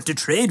like, you have to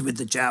trade with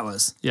the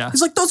Jawas. Yeah.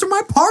 He's like, those are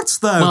my parts,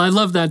 though. Well, I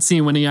love that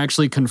scene when he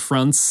actually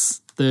confronts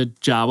the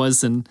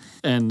Jawas and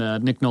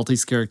Nick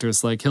Nolte's character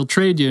is like, he'll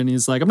trade you. And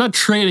he's like, I'm not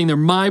trading. They're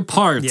my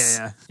parts.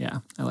 Yeah. Yeah,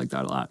 I like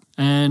that a lot.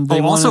 And they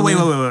also, wanted-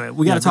 wait.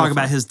 We got to Yeah, talk go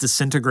about for it. his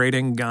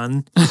disintegrating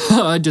gun. I And he's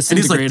like,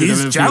 disintegrated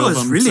these a few of Jawas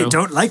them, really so-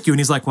 don't like you. And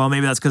he's like, well,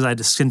 maybe that's because I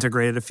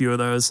disintegrated a few of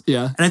those.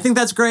 Yeah. And I think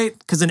that's great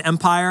because in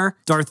Empire,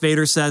 Darth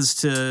Vader says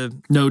to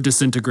No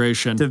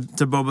disintegration.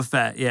 Boba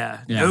Fett, Yeah.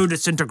 no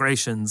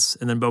disintegrations.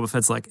 And then Boba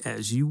Fett's like,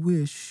 as you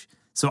wish.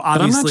 So but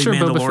I'm obviously not sure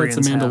Boba Mandalorians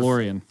Fett's a have-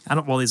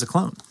 Mandalorian. well, he's a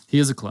clone. He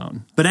is a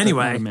clone. But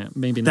anyway,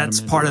 maybe not a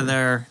that's part of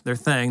Mandalorian. their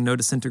thing, no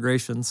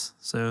disintegrations.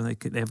 So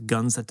they have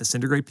guns that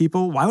disintegrate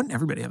people. Why wouldn't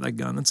everybody have that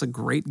gun? That's a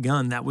great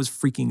gun. That was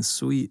freaking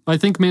sweet. I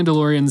think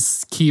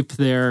Mandalorians keep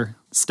their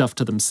stuff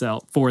to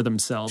themselves, for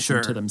themselves, Sure.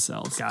 and to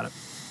themselves. Got it.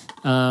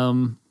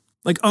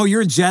 Like, oh,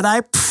 you're a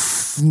Jedi?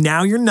 Pfft,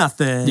 now you're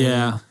nothing.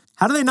 Yeah.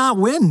 How do they not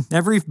win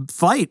every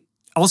fight?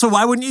 Also,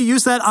 why wouldn't you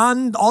use that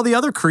on all the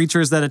other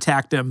creatures that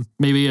attacked him?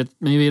 Maybe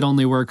it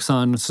only works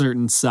on a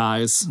certain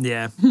size.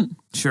 Yeah,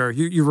 sure.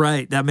 You're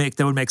right. That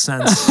would make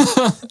sense.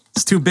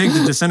 It's too big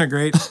to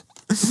disintegrate.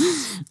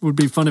 Would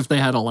be fun if they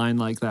had a line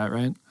like that,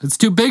 right? It's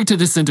too big to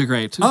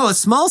disintegrate. Oh, a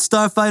small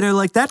starfighter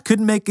like that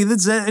couldn't make it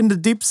into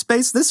deep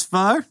space this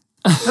far.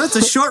 No, it's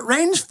a short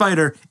range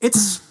fighter.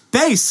 It's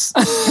space.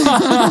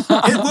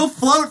 It will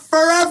float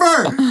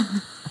forever.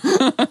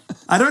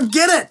 I don't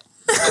get it.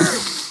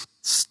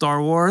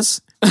 Star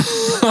Wars.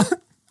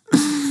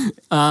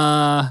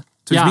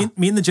 So Yeah.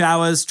 me and the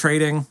Jawas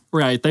trading.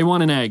 Right. They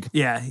want an egg.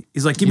 Yeah,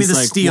 he's like, give me He's the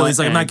like, steel. what He's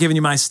like, I'm not egg? giving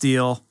you my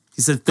steel.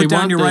 He said, They put down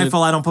want your the-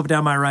 rifle. I don't put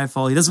down my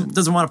rifle. He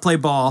doesn't want to play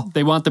ball.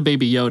 They want the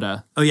baby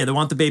Yoda. Oh yeah, they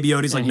want the baby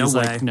Yoda. He's like, And no he's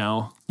way. like,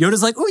 no.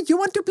 Yoda's like, oh, you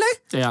want to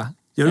play? Yeah.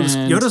 Yoda's,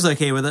 And, Yoda's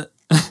okay with it.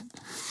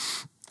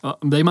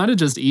 they might have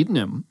just eaten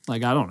him.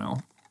 Like, I don't know.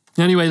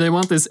 Anyway, they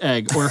want this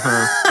egg or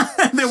her.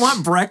 They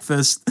want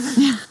breakfast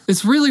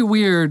It's really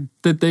weird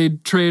that they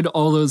trade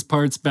all those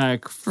parts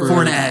back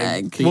for an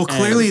egg. The Well,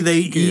 clearly egg.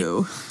 they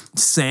Goo. eat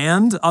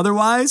sand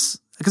otherwise.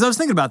 Because I was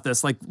thinking about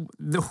this, like,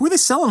 who are they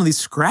selling all these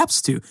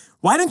scraps to?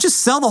 Why don't you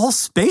sell the whole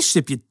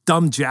spaceship, you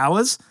dumb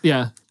Jawas?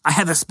 Yeah. I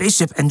have a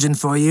spaceship engine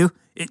for you.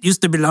 It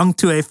used to belong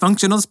to a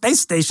functional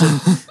space station.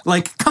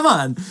 Like, come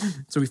on.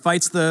 So he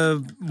fights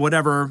the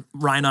whatever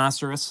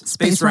rhinoceros,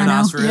 space rhino.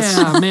 rhinoceros.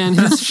 Yeah, man,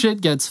 his shit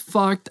gets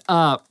fucked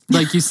up.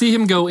 Like, you see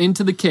him go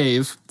into the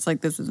cave, It's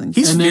like this isn't.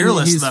 He's and then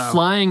fearless, he's though.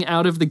 flying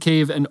out of the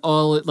cave, and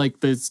all, like,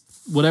 this,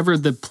 whatever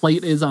the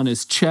plate is on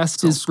his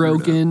chest is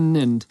broken,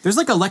 and There's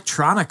like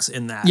electronics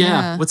in that.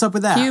 Yeah. What's up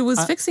with that? He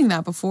was fixing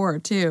that before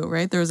too,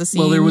 right? There was a scene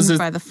Well, there was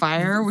by the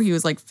fire where he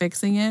was like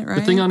fixing it, right?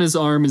 the thing on his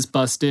arm is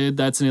busted.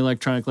 That's an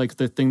electronic, like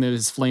the thing that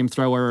his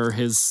flamethrower or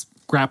his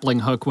grappling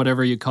hook,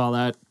 whatever you call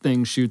that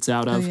thing, shoots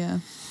out Oh of. yeah.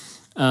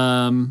 So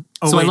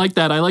I wait. like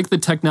that. I like the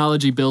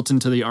technology built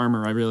into the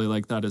armor. I really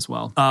like that as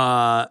well.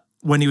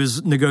 When he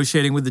was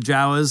negotiating with the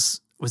Jawas,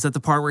 was that the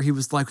part where he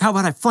was like, how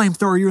about I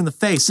flamethrower you in the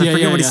face? I Yeah,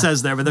 forget yeah, what he yeah.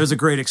 says there, but there's a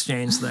great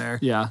exchange there.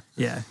 Yeah.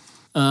 Yeah.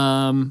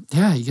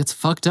 Yeah, he gets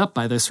fucked up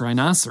by this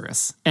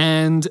rhinoceros.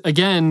 And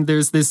again,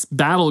 there's this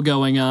battle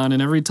going on,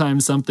 and every time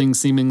something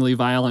seemingly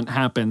violent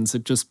happens,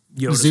 it just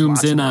Yoda's zooms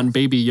watching in it. on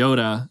baby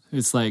Yoda.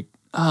 It's like,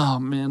 oh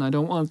man, I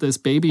don't want this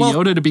baby Well-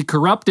 Yoda to be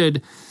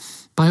corrupted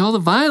by all the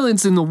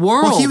violence in the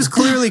world. Well, he was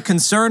clearly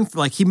concerned,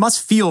 like, he must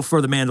feel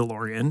for the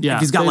Mandalorian. Yeah, If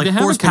he's got, they like, have a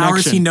force powers,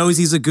 connection. he knows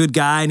he's a good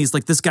guy, and he's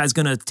like, this guy's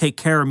going to take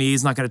care of me.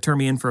 He's not going to turn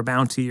me in for a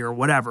bounty or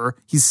whatever.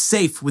 He's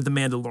safe with the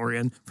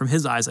Mandalorian from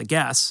his eyes, I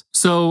guess.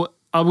 So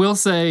I will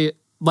say,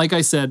 like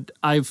I said,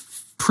 I'm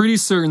pretty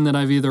certain that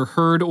I've either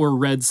heard or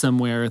read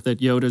somewhere that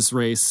Yoda's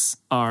race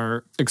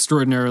are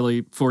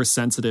extraordinarily force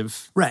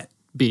sensitive Right.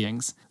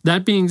 beings.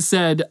 That being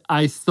said,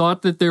 I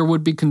thought that there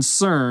would be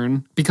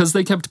concern because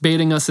they kept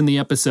baiting us in the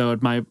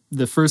episode.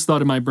 The first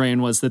thought in my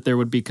brain was that there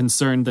would be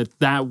concern that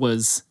that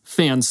was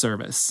fan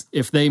service.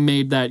 If they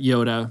made that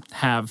Yoda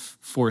have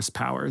force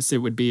powers, it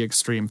would be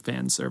extreme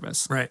fan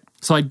service. Right.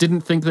 So I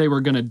didn't think they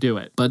were going to do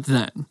it. But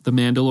then the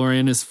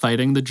Mandalorian is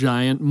fighting the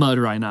giant mud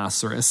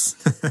rhinoceros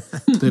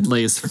that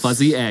lays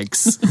fuzzy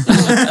eggs.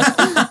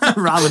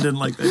 Robin didn't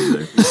like that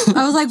either.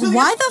 I was like,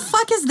 why the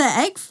fuck is the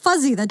egg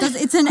fuzzy?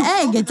 It's an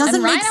egg. It doesn't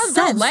And make rhinos sense.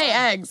 don't lay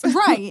eggs.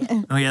 Right.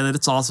 Oh, yeah,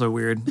 that's also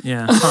weird.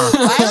 Yeah. Huh.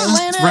 Why are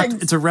they laying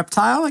eggs? It's a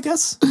reptile, I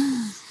guess?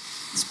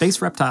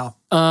 Space reptile.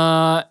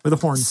 With a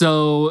horn.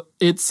 So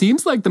it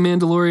seems like the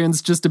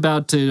Mandalorian's just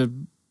about to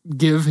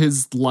give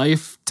his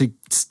life to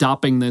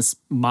stopping this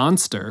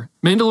monster.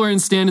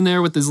 Mandalorian's standing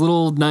there with his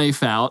little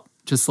knife out,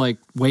 just like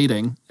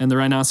waiting, and the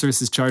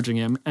rhinoceros is charging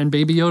him. And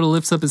Baby Yoda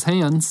lifts up his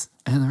hands,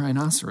 and the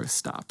rhinoceros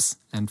stops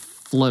and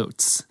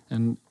floats.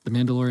 And the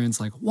Mandalorian's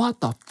like, what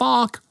the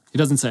fuck? He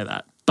doesn't say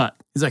that, but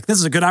He's like, this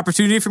is a good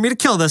opportunity for me to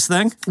kill this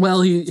thing.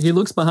 well, he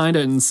looks behind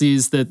it and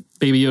sees that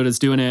Baby Yoda's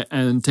doing it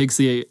and takes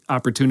the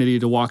opportunity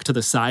to walk to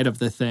the side of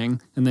the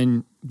thing. And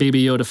then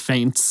Baby Yoda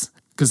faints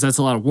because that's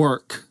a lot of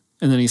work.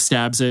 And then he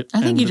stabs it. I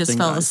think and he the just thing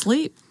fell dies.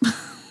 asleep.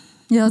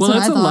 Yeah, that's Well, what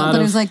that's I a thought. lot But he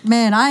of- was like,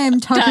 man, I am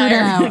tuckered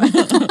Tired.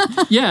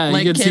 out. Yeah, Like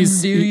he gets,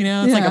 kids do, you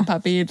know? It's Yeah. like a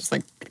puppy, just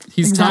like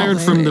he's tired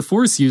Exactly. from the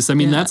Force use. I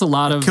mean, Yeah. that's a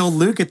lot of... Killed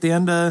Luke at the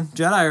end of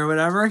Jedi or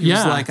whatever. He was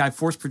Yeah. like, I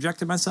force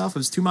projected myself. It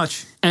was too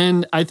much.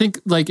 And I think,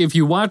 like, if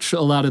you watch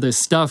a lot of this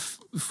stuff,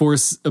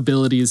 Force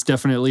abilities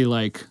definitely,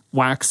 like,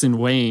 wax and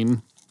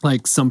wane.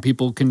 Like, some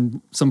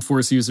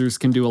Force users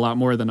can do a lot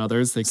more than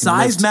others. They can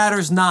Size lift-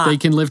 matters not. They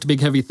can lift big,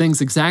 heavy things,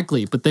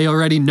 exactly. But they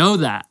already know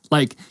that.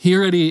 Like, he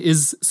already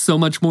is so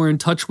much more in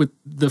touch with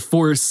the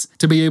Force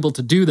to be able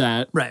to do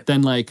that Right.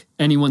 than, like,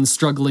 anyone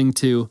struggling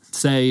to,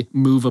 say,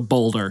 move a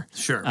boulder.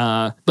 Sure.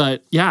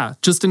 But yeah,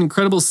 just an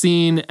incredible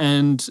scene,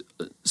 and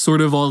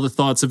sort of all the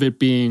thoughts of it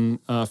being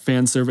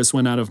fan service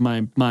went out of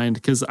my mind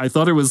because I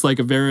thought it was like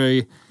a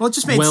very Well, it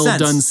just made well sense.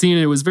 done scene.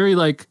 It was very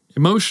like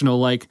emotional.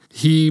 Like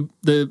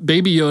the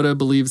baby Yoda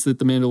believes that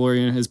the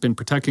Mandalorian has been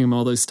protecting him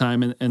all this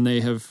time, and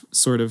they have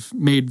sort of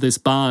made this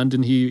bond,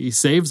 and he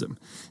saves him.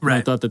 And Right.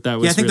 I thought that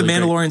was Yeah, I think really the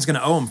great. Mandalorian's going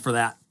to owe him for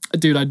that.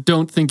 Dude, I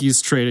don't think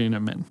he's trading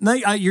him in. No,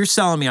 you're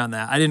selling me on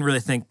that. I didn't really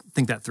think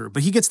that through,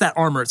 but he gets that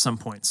armor at some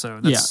point, so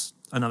that's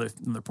another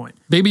point.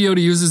 Baby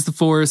Yoda uses the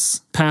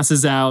Force,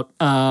 passes out.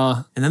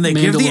 And then they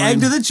give the egg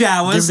to the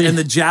Jawas, and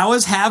the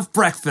Jawas have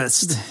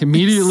breakfast.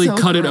 Immediately So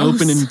cut it gross.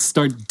 open and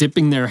start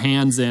dipping their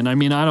hands in. I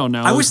mean, I don't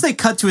know. I wish they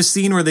cut to a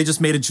scene where they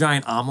just made a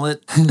giant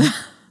omelet.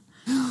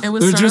 It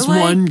was There's sort just of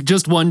like,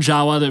 just one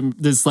Jawa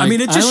that's like. I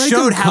mean, it just like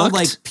showed them how cooked.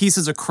 like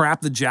pieces of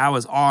crap the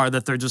Jawas are,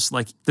 that they're just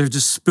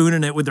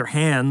spooning it with their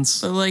hands.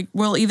 So like,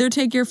 we'll either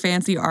take your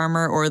fancy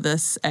armor or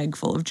this egg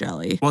full of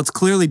jelly. Well, it's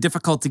clearly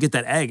difficult to get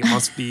that egg. It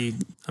must be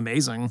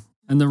amazing.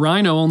 And the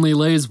rhino only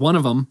lays one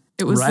of them.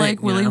 It was Right,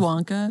 like Willy yeah.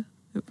 Wonka.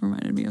 It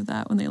reminded me of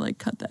that when they like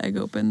cut the egg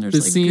open. There's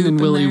The like scene goop in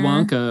Willy there.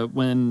 Wonka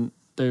when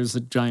there's a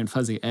giant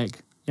fuzzy egg.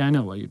 Yeah, I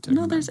know what you're talking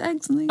No, about. there's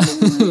eggs in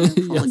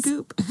the full of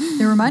goop.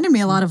 They reminded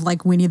me a lot of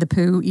like Winnie the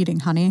Pooh eating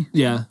honey.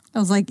 Yeah. I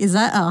was like, is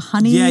that a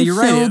honey Yeah, you're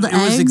right. filled It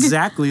was egg?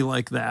 exactly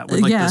like that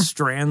with like Yeah. the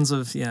strands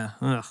of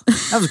Ugh.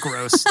 That was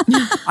gross.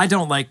 I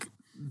don't like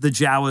the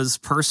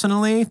Jawas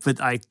personally, but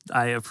I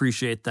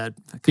appreciate that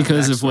kind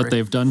Because of backstory. what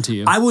they've done to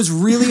you. I was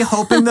really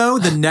hoping though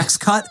the next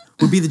cut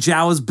would be the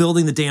Jawas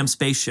building the damn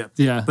spaceship.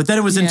 Yeah. But then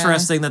it was Yeah.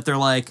 interesting that they're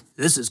like,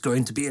 this is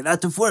going to be a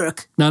lot of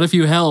work. Not if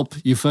you help,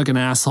 you fucking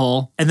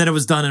asshole. And then it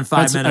was done in 5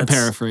 That's minutes. I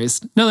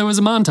paraphrased. No, there was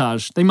a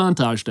montage. They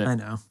montaged it. I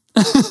know.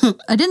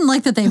 I didn't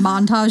like that they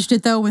montaged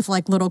it though with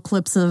like little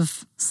clips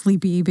of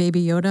sleepy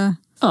baby Yoda.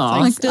 Oh,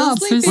 Like, still oh,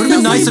 sleeping. Would have been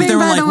still nice if they sleeping,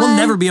 were by like, the we'll way.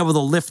 never be able to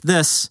lift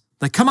this.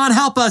 Like, come on,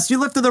 help us. You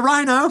lifted the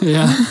rhino.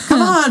 yeah.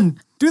 Come on,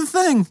 do the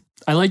thing.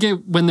 I like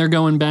it when they're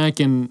going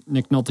back and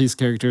Nick Nolte's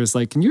character is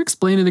like, can you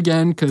explain it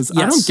again? Because I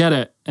Yes. don't get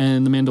it.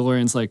 And the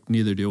Mandalorian's like,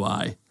 neither do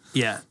I.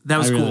 Yeah, that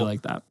was I really cool.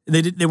 like that.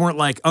 They weren't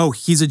like, oh,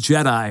 he's a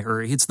Jedi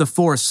or it's the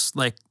Force.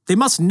 Like, they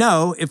must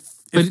know if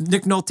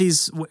Nick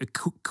Nolte's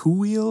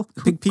Kuiil,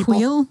 the big people,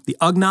 Kuiil? the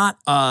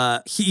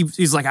Ugnaught,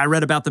 he's like, I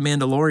read about the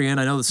Mandalorian.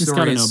 I know the He's stories.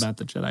 got to know about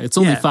the Jedi. It's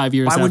only Yeah. 5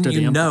 years Why after wouldn't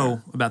the you Empire.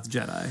 know about the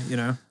Jedi, you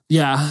know?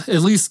 Yeah,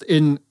 at least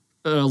in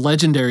a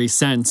legendary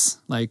sense.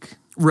 Like,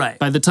 Right.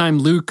 by the time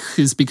Luke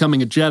is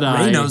becoming a Jedi.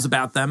 Ray knows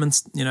about them and,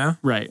 you know,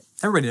 Right.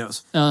 everybody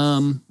knows.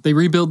 They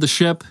rebuild the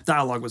ship.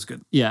 Dialogue was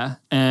good. Yeah.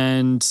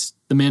 And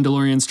the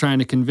Mandalorian's trying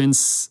to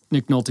convince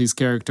Nick Nolte's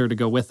character to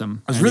go with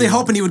him. I was really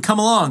hoping he would come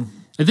along.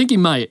 I think he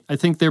might. I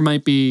think there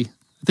might be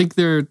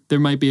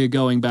a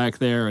going back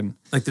there and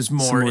Like, there's Some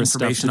more more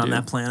stuff information to on do.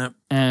 that planet.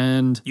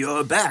 and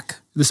You're back.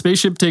 the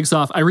spaceship takes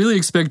off. I really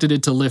expected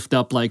it to lift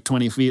up like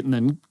 20 feet and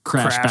then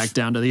crash. Crash. back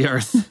down to the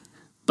earth.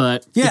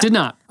 But Yeah. it did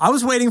not. I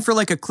was waiting for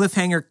like a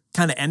cliffhanger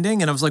kind of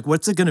ending, and I was like,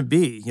 what's it going to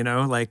be? You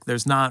know, like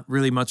there's not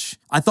really much.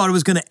 I thought it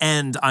was going to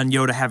end on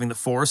Yoda having the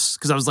Force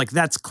because I was like,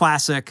 that's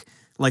classic,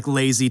 like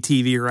lazy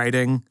TV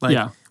writing. Like,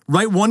 Yeah.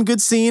 write one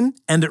good scene,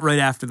 end it right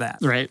after that.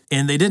 Right.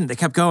 And they didn't. They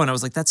kept going. I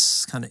was like,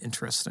 that's kind of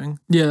interesting.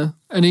 Yeah.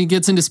 And he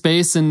gets into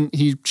space and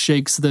he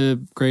shakes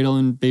the cradle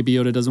and Baby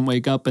Yoda doesn't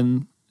wake up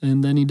and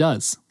then he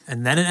does.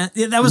 And then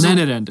that was And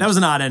then it ended. That was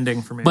an odd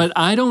ending for me. But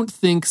I don't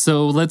think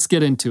so. Let's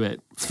get into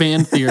it.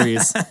 Fan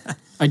theories.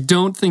 I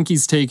don't think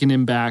he's taking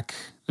him back.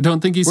 I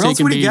don't think he's Where else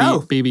taking would he go?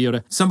 Baby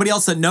Yoda. somebody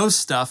else that knows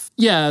stuff.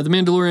 Yeah, the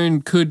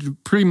Mandalorian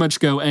could pretty much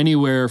go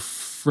anywhere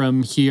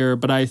from here,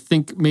 but I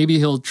think maybe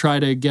he'll try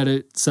to get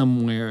it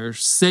somewhere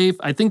safe.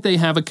 I think they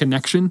have a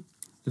connection.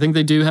 I think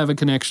they do have a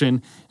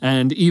connection,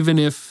 and even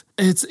if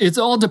it's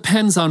all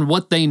depends on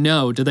what they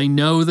know. Do they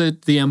know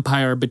that the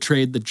Empire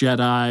betrayed the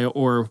Jedi,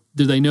 or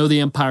do they know the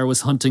Empire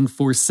was hunting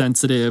Force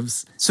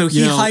sensitives? So he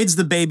You know, hides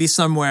the baby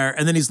somewhere,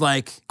 and then he's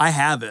like, I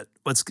have it.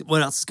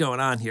 What else is going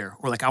on here?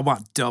 Or like, I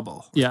want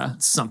double. Yeah.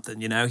 Something,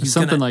 you know? He's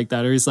something gonna, like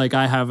that. Or he's like,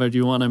 I have it.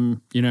 You want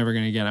him? You're never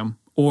going to get him.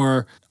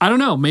 Or I don't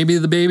know. Maybe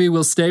the baby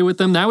will stay with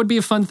them. That would be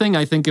a fun thing.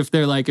 I think if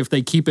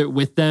they keep it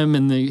with them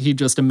and he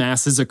just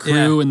amasses a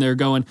crew Yeah. and they're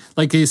going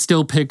like they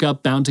still pick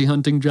up bounty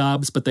hunting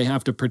jobs, but they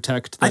have to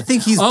protect. I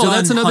think he's Oh, done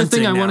that's another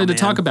thing I hunting now, wanted to man.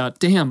 talk about.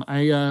 Damn,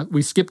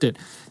 we skipped it.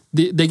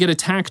 They get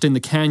attacked in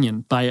the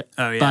canyon by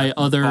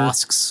other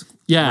Bossk's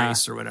Yeah.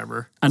 race or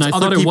whatever. and I Other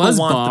thought it people was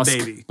want the Bosk,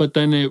 baby. but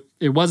then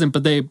it wasn't.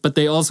 But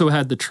they also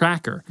had the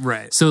tracker,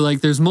 Right. So like,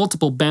 there's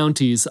multiple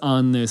bounties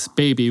on this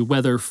baby,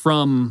 whether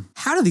from.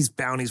 How do these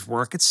bounties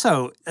work? That's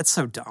so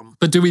dumb.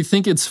 But do we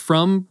think it's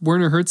from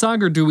Werner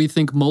Herzog, or do we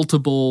think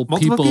multiple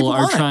people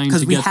are want it, trying to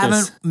because we get haven't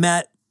this?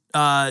 met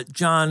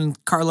John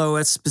Carlo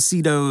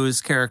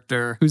Esposito's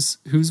character, Who's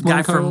guy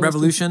Juan from Carlos?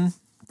 Revolution,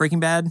 Breaking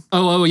Bad.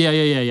 Oh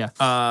yeah.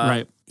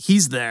 Right.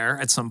 he's there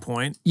at some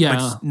point. Yeah.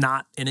 But he's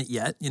not in it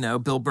yet. You know,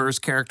 Bill Burr's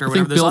character. I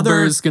Whatever. think There's Bill other,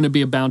 Burr is going to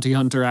be a bounty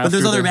hunter after. but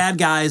there's other the- bad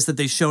guys that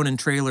they've shown in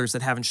trailers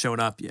that haven't shown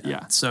up yet.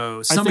 Yeah.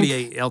 So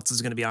somebody else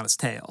is going to be on his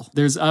tail.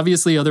 There's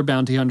obviously other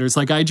bounty hunters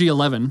like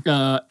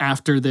IG-11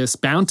 after this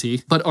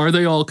bounty, but are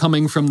they all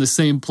coming from the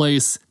same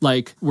place?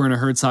 Like Werner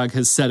Herzog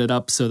has set it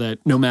up so that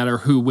no matter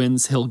who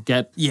wins, he'll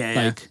get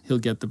he'll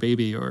get the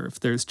baby, or if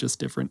there's just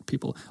different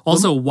people.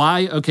 Also,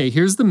 why? Okay,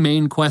 here's the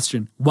main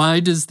question: why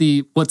does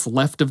what's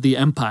left of the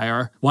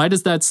Empire? Why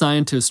does that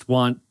scientist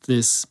want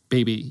this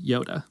baby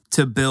Yoda?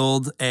 To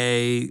build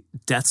a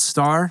Death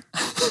Star,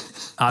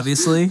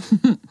 obviously.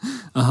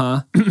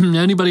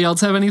 Anybody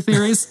else have any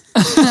theories?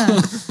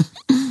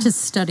 To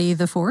study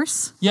the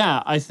Force.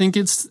 Yeah, I think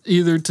it's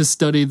either to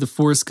study the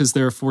Force because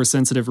they're a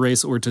Force-sensitive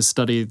race, or to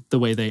study the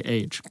way they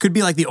age. Could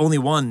be like the only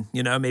one,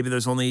 you know, maybe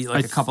there's only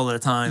like a couple at a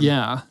time.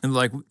 Yeah. And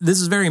like,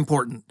 this is very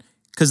important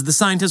because the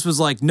scientist was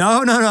like,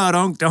 no,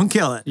 don't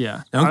kill it.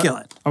 Yeah. Don't kill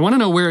it. I want to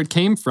know where it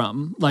came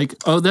from. Like,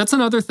 that's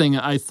another thing.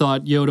 I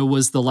thought Yoda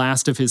was the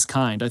last of his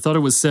kind. I thought it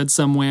was said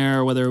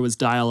somewhere, whether it was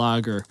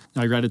dialogue or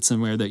I read it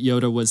somewhere, that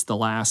Yoda was the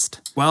last.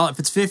 Well, if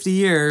it's 50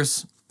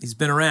 years, he's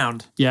been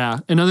around. Yeah.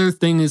 Another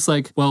thing is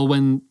like, well,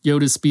 when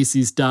Yoda's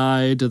species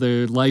die, do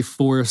the life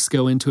force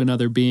go into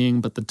another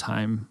being? But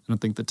I don't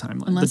think the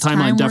timeline. Unless the timeline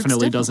time works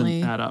definitely doesn't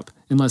differently. add up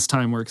unless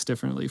time works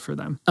differently for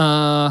them.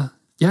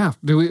 Yeah.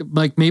 Do we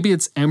like maybe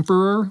it's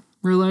Emperor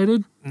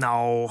related?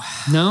 No.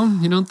 No,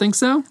 you don't think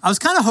so? I was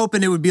kind of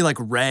hoping it would be like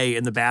Rey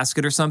in the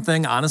basket or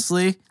something,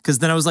 honestly, because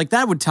then I was like,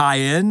 that would tie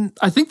in.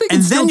 I think they can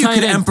And still then you tie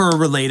could it in. Emperor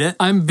relate it.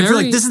 I'm If you're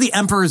very- like, this is the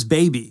Emperor's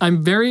baby.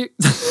 I'm very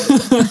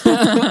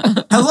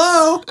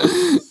Hello?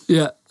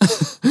 yeah.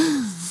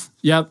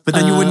 Yep. But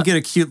then you wouldn't get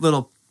a cute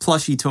little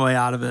plushy toy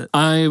out of it.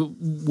 I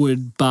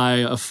would buy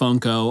a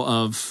Funko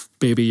of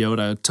Baby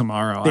Yoda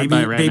tomorrow. I'd Baby,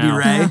 buy it right baby now.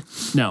 Rey.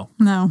 No.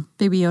 No,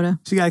 Baby Yoda.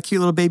 She got a cute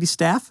little baby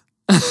staff.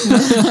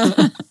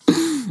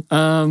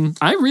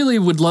 I really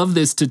would love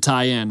this to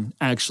tie in,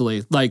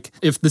 actually. Like,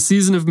 if the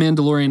season of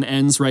Mandalorian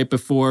ends right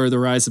before The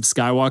Rise of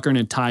Skywalker and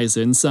it ties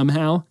in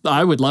somehow,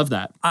 I would love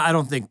that. I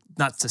don't think,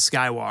 not to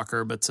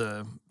Skywalker, but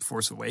to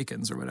Force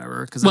Awakens or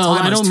whatever. Because Well,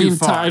 I don't mean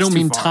far.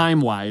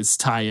 time-wise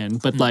tie-in,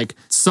 but like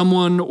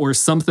someone or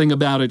something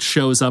about it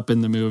shows up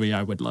in the movie.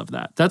 I would love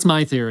that. That's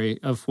my theory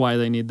of why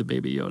they need the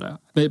Baby Yoda.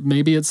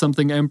 Maybe it's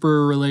something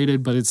Emperor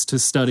related, but it's to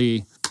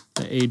study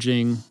the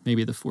aging,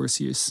 maybe the Force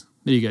use.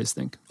 What do you guys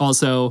think?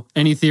 Also,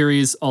 any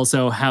theories?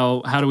 Also,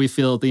 how do we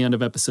feel at the end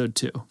of episode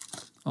 2?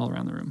 All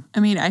around the room. I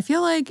mean, I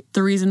feel like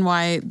the reason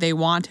why they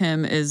want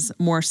him is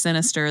more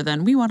sinister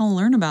than we want to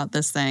learn about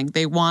this thing.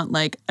 They want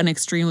like an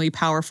extremely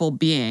powerful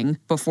being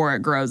before it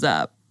grows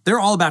up.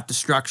 They're all about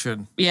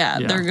destruction. Yeah.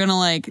 They're going to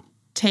like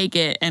take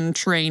it and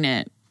train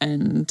it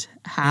and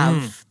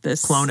have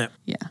this. Clone it.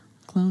 Yeah.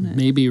 Clone it.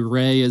 Maybe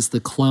Rey is the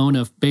clone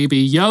of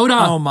Baby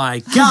Yoda. Oh my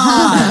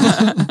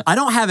God. I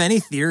don't have any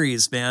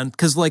theories, man.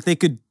 Because like they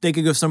could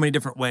go so many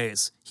different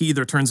ways. He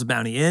either turns the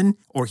bounty in,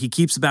 or he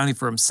keeps the bounty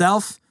for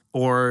himself,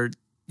 or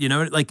you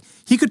know, like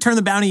he could turn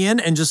the bounty in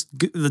and just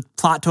the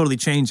plot totally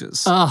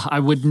changes. I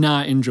would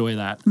not enjoy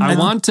that. I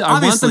want them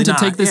obviously to not,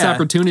 take this yeah.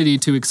 opportunity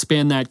to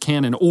expand that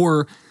canon,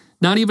 or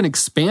not even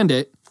expand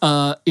it,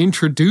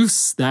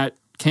 introduce that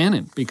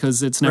canon,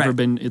 because it's never Right.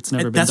 been That's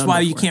done why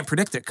you before. can't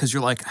predict it, because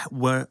you're like,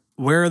 where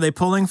are they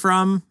pulling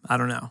from? I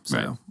don't know. So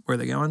Right. where are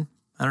they going?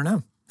 I don't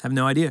know. Have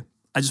no idea.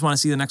 I just want to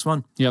see the next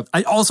one. Yep.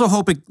 I also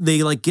hope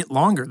they like get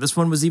longer. This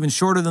one was even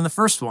shorter than the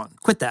first one.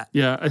 Quit that.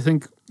 Yeah, I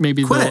think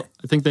maybe Quit it.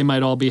 I think they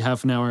might all be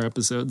half-an-hour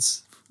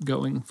episodes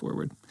going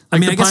forward. I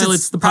mean, I guess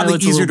pilots, it's the probably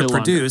pilots a easier little to bit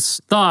longer.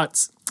 produce.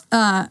 Thoughts?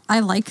 I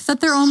like that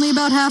they're only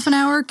about half an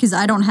hour because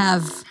I don't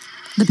have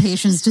the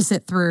patience to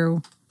sit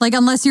through. Like,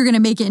 unless you're going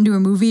to make it into a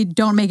movie,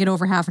 don't make it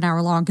over half an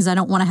hour long because I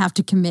don't want to have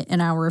to commit an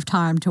hour of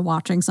time to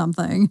watching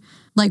something.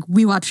 Like,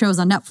 we watch shows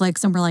on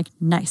Netflix and we're like,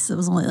 nice, it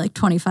was only like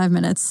 25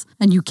 minutes.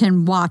 And you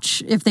can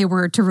watch if they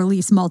were to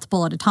release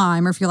multiple at a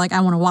time, or if you're like, I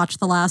want to watch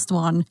the last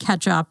one,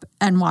 catch up,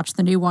 and watch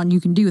the new one,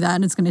 you can do that.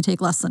 And it's going to take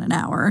less than an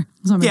hour.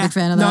 So I'm a big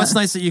fan of that. No, it's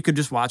nice that you could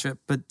just watch it,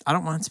 but I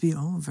don't want it to be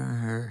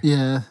over.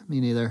 Yeah, me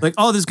neither. Like,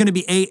 oh, there's going to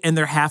be 8 and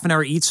they're half an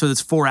hour each, so it's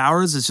 4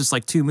 hours. It's just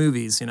like 2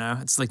 movies, you know?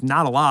 It's like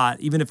not a lot.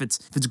 Even if it's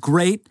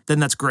great,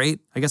 then that's great.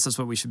 I guess that's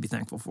what we should be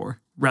thankful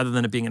for, rather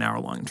than it being an hour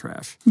long and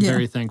trash. Yeah.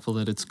 Very thankful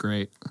that it's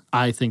great.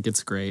 I think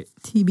it's great.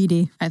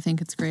 TBD. I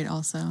think it's great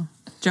also.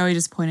 Joey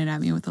just pointed at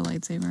me with the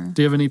lightsaber.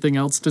 Do you have anything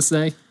else to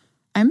say?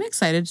 I'm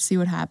excited to see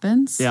what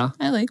happens. Yeah.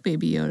 I like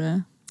Baby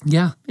Yoda.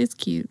 Yeah. It's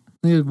cute.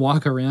 He'd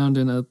walk around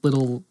in a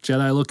little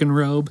Jedi-looking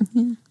robe.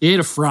 He ate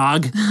a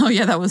frog. Oh,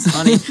 yeah, that was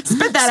funny.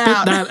 Spit that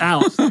out.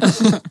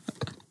 That out.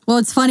 Well,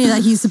 it's funny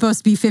that he's supposed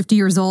to be 50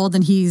 years old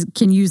and he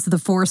can use the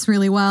Force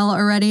really well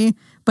already,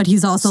 but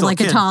he's also Still a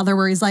like a kid. toddler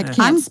where he's like,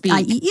 Can't I speak.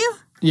 eat you?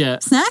 Yeah.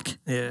 Snack?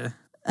 Yeah.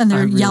 And they're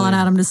I yelling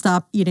really- at him to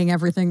stop eating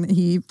everything that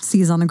he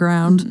sees on the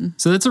ground.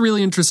 So that's a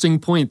really interesting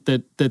point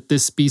that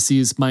this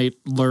species might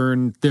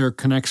learn their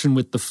connection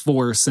with the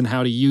Force and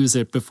how to use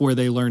it before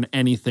they learn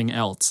anything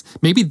else.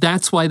 Maybe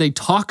that's why they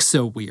talk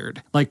so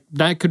weird. Like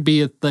that could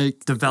be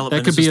Development that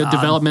could is be a just odd.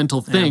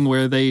 developmental thing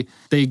where they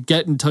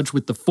get in touch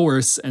with the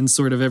Force and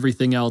sort of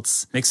everything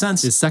else Makes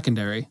sense. is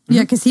secondary.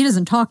 Yeah, because he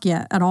doesn't talk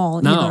yet at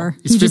all No, either.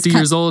 he's just 50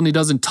 years old and he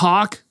doesn't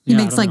talk. He Yeah,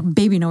 I makes don't like know.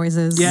 baby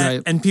noises. Yeah,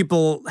 Right. and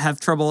people have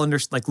trouble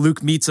like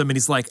Luke meets him and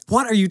he's like,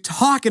 "What are you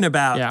talking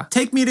about? Yeah.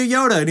 Take me to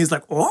Yoda." And he's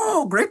like,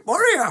 "Oh, great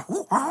warrior."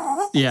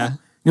 Yeah.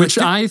 Which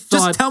I Just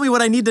thought, tell me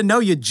what I need to know,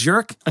 you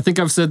jerk. I think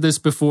I've said this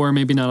before,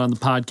 maybe not on the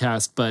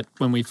podcast, but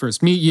when we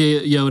first meet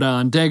Yoda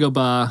on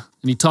Dagobah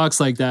and he talks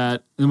like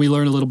that and we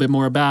learn a little bit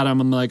more about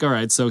him, I'm like, all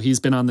right, so he's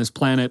been on this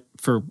planet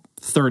for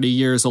 30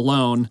 years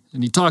alone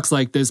and he talks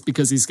like this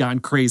because he's gone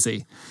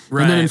crazy. And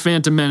then in Right.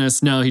 Phantom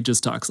Menace, no, he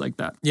just talks like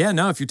that. Yeah,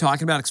 no, if you're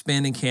talking about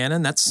expanding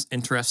canon, that's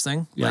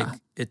interesting. Yeah. Like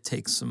it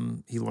takes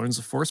some, he learns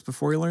the Force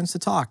before he learns to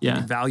talk. Yeah.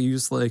 And he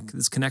values like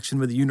this connection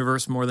with the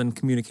universe more than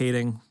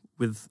communicating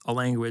with a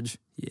language.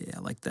 Yeah, I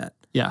like that.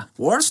 Yeah.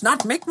 Wars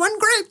not make one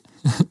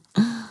great.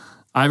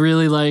 I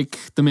really like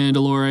The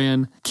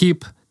Mandalorian.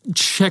 Keep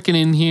checking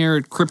in here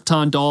at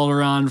Krypton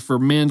Dalaran for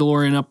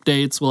Mandalorian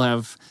updates. We'll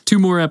have 2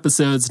 more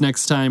episodes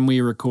next time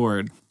we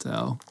record.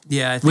 So,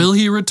 Yeah, I think will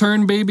he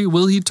return Baby?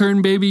 Will he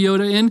turn Baby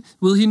Yoda in?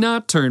 Will he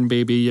not turn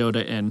Baby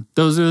Yoda in?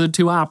 Those are the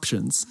 2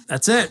 options.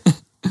 that's it.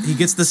 He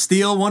gets the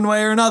steal one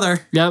way or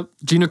another. Yep.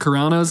 Gina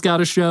Carano's got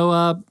to show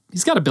up.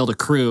 He's got to build a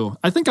crew.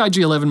 I think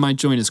IG-11 might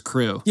join his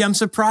crew. Yeah, I'm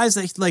surprised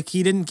that like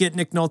he didn't get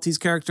Nick Nolte's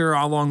character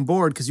all on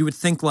board because you would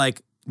think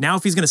like now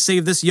if he's going to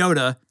save this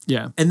Yoda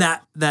Yeah. and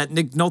that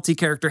Nick Nolte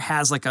character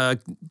has like a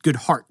good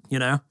heart, you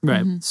know?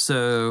 Right.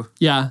 So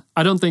Yeah.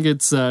 I don't think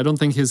I don't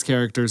think his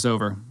character's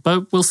over,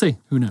 but we'll see.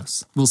 Who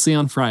knows? We'll see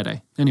on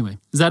Friday. Anyway,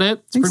 is that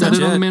it? Is that much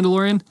it on it. The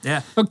Mandalorian?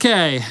 yeah,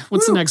 Okay.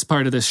 What's the next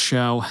part of this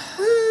show?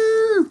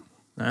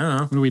 I don't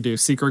know. What do we do?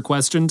 Secret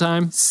question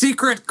time?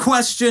 Secret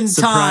question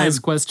Surprise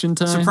time. question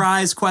time?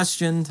 Surprise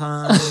question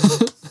time.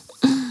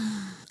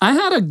 I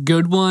had a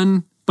good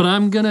one, but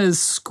I'm going to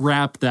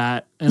scrap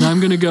that and I'm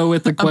going to go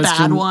with the A question.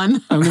 bad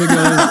one. I'm going to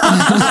go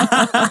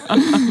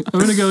I'm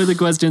going to go with the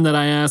question that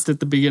I asked at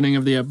the beginning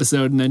of the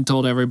episode and then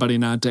told everybody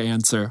not to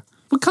answer.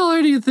 What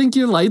color do you think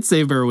your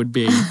lightsaber would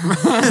be?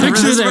 Picture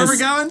this where this. we're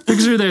going?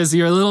 Picture this.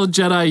 You're a little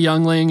Jedi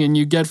youngling and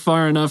you get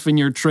far enough in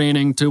your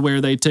training to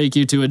where they take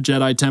you to a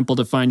Jedi temple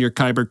to find your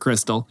Kyber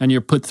crystal and you're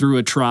put through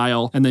a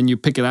trial and then you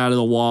pick it out of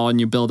the wall and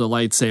you build a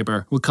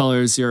lightsaber. What color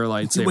is your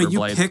lightsaber Wait, you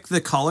blade? pick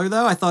the color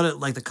though? I thought it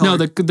like the color.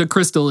 No, the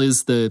crystal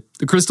is the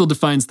crystal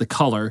defines the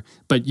color,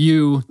 but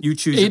you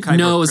choose your it Kyber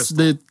knows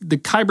crystal. the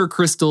Kyber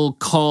crystal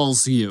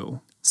calls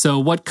you. So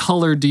what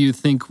color do you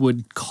think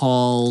would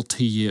call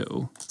to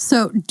you?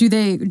 So do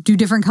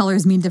different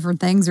colors mean different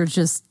things or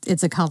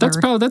it's a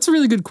color? That's a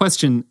really good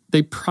question.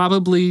 They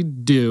probably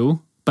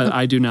do, but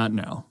I do not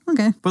know.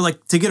 Okay. But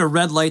like to get a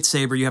red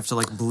lightsaber, you have to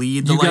like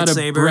bleed the You gotta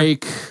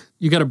lightsaber.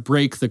 you gotta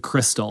break the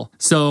crystal.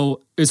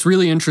 So it's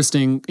really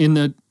interesting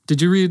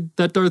did you read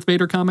that Darth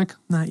Vader comic?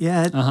 Not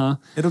yet.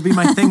 It'll be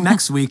my thing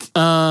next week.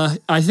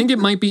 I think it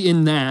might be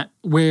in that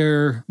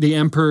where the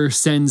Emperor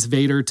sends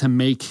Vader to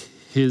make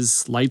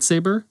his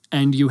lightsaber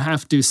and you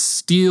have to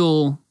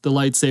steal the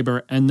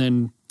lightsaber and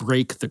then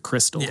break the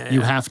crystal. Yeah,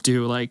 You yeah. have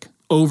to like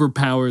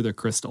overpower the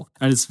crystal.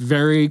 And it's a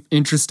very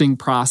interesting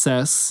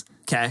process,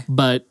 Okay.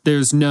 but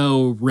there's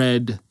no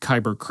red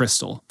Kyber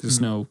crystal. There's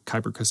no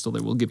Kyber crystal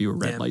that will give you a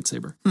red Yeah.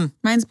 lightsaber.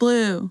 Mine's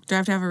blue. Do I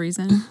have to have a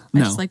reason?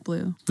 No. I just like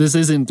blue. This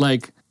isn't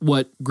like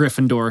what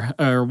Gryffindor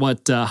or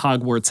what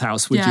Hogwarts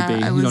house would you be.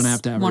 I You was don't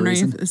have to have a wondering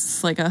reason. if this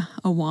is like a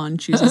wand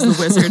chooses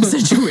the wizard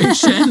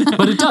situation.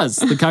 But it does.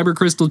 The Kyber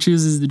crystal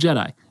chooses the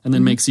Jedi and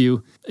Mm-hmm.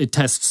 then it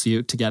tests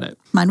you to get it.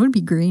 Mine would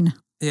be green.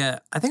 Yeah,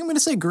 I think I'm gonna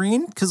say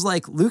green because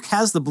like Luke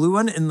has the blue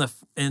one in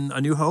A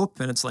New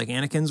Hope, and it's like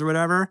Anakin's or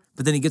whatever.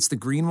 But then he gets the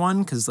green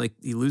one because like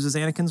he loses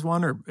Anakin's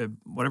one or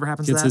whatever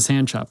happens Gets to that. his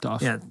hand chopped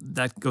off. Yeah,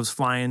 that goes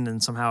flying,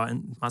 and somehow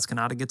Maz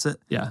Kanata gets it.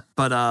 Yeah.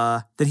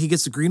 But then he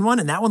gets the green one,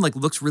 and that one like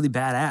looks really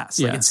badass.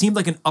 Like Yeah. it seemed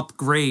like an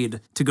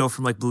upgrade to go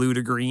from like blue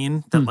to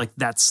green. Hmm. That like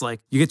that's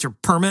like you get your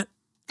permit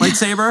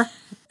lightsaber,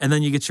 and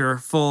then you get your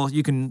full.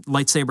 You can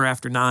lightsaber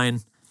after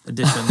 9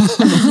 edition,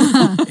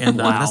 and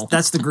Wow.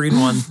 that's the green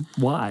one.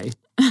 Why?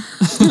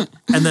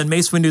 And then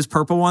Mace Windu's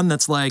purple one,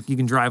 that's like you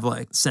can drive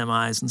like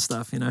semis and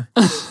stuff, you know.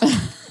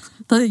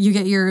 You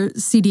get your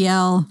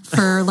CDL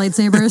for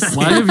lightsabers.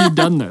 Why have you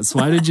done this?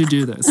 Why did you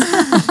do this?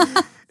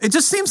 It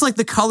just seems like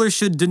the color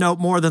should denote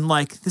more than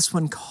like this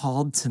one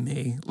called to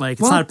me. Like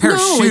it's not a pair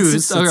of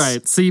shoes. All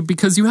right. See,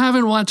 because you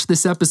haven't watched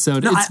this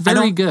episode, No, it's I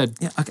very don't- good.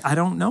 Yeah, I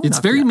don't know. It's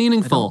enough very yet.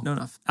 meaningful. I don't know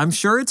enough. I'm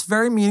sure it's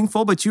very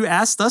meaningful, but you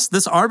asked us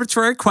this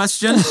arbitrary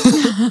question,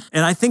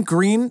 and I think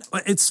green.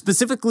 It's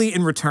specifically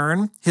in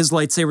return. His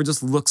lightsaber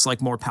just looks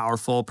like more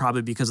powerful,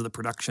 probably because of the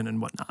production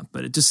and whatnot.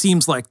 But it just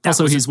seems like that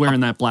Also, was he's an wearing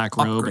that black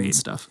robe upgrade. and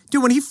stuff.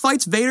 Dude, when he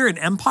fights Vader in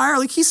Empire,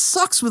 like he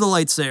sucks with a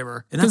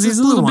lightsaber. And Because that's he's his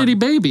a blue little one. bitty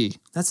baby.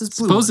 That's his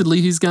blue one.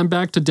 Supposedly, he's gone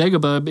back to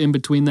Dagobah in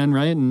between then,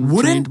 right? And trained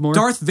Wouldn't more.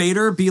 Darth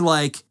Vader be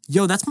like,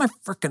 yo, that's my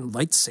freaking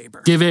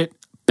lightsaber? Give it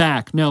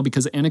back. No,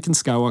 because Anakin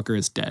Skywalker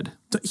is dead.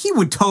 He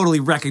would totally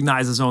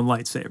recognize his own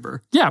lightsaber.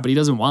 Yeah, but he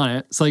doesn't want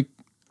it. It's like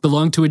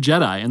belong to a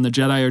Jedi, and the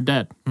Jedi are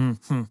dead.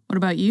 What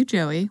about you,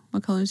 Joey?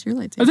 What color is your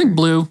lightsaber? I think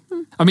blue.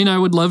 I mean, I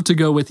would love to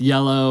go with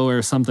yellow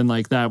or something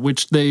like that,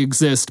 which they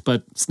exist,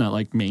 but it's not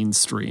like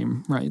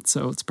mainstream, right?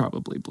 So it's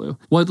probably blue.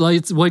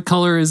 What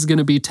color is going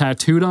to be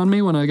tattooed on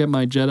me when I get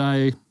my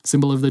Jedi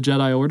symbol of the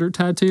Jedi Order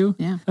tattoo?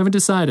 Yeah. I haven't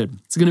decided.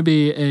 It's going to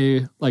be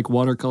a like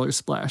watercolor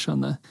splash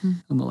on the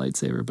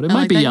lightsaber, but it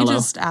might be that yellow. You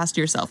just asked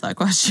yourself that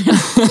question.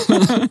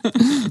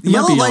 The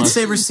yellow be yellow.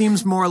 lightsaber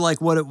seems more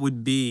like what it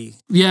would be.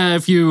 Yeah,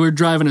 if you were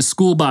driving a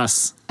school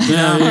bus.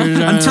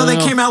 Yeah, Until they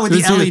came out with the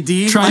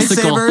LED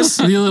lightsabers.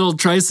 The little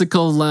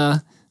tricycle,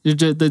 the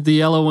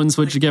yellow one's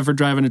what you get for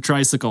driving a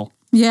tricycle.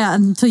 Yeah,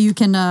 until you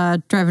can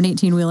drive an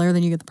 18-wheeler,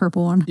 then you get the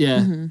purple one. Yeah.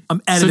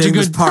 I'm editing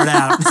this part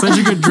out. Such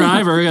a good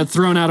driver. I got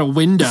thrown out a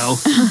window.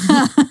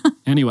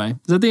 Anyway, is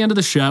that the end of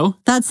the show?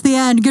 That's the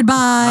end.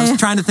 Goodbye. I was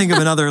trying to think of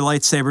another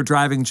lightsaber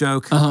driving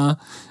joke.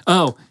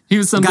 Oh,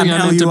 here's something Got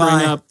an I meant to bring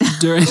LUI. up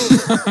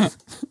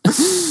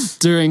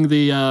during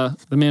the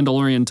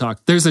Mandalorian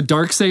talk. There's a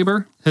dark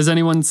saber. Has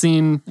anyone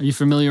seen? Are you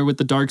familiar with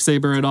the dark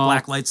saber at all?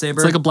 Black lightsaber?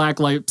 It's like a black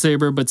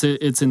lightsaber, but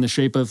it's in the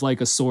shape of like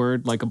a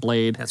sword, like a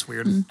blade. That's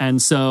weird.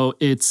 And so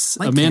it's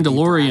Light a can't be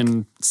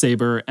Mandalorian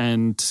saber,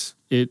 and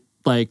it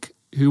like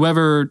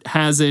whoever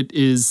has it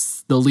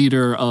is the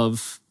leader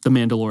of the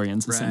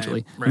Mandalorians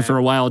essentially. right. And for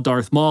a while,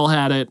 Darth Maul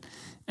had it,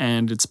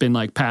 and it's been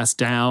like passed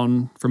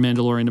down from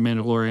Mandalorian to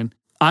Mandalorian.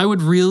 I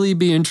would really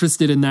be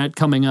interested in that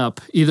coming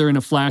up, either in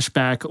a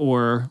flashback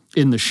or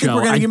in the I think show.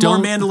 we're going to get more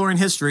Mandalorian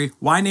history.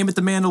 Why name it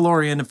the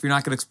Mandalorian if you're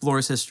not going to explore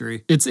his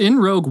history? It's in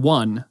Rogue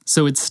One,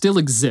 so it still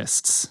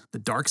exists. The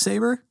dark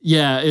saber?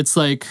 Yeah, it's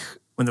like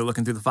When they're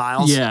looking through the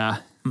files? yeah.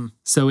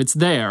 So it's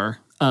there.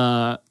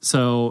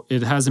 So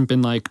it hasn't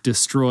been like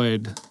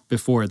destroyed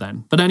before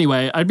then. But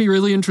anyway, I'd be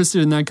really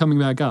interested in that coming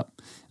back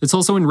up. It's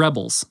also in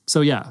Rebels.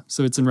 So yeah,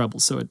 so it's in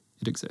Rebels, so it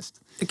exists.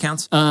 It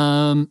counts.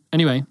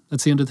 Anyway,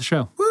 that's the end of the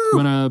show. You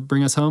want to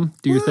bring us home?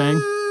 Do your thing?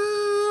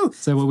 Woo!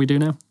 Is that what we do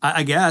now?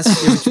 I guess.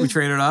 Yeah, we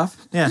traded off.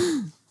 Yeah.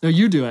 No,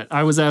 you do it.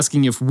 I was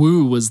asking if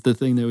woo was the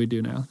thing that we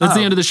do now. That's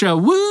the Oh. end of the show.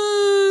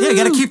 Woo! Yeah, you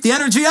got to keep the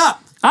energy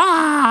up.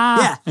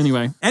 Ah! Yeah.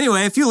 Anyway.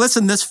 Anyway, if you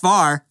listen this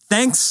far,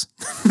 thanks.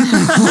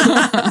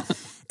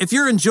 If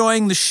you're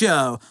enjoying the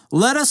show,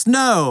 let us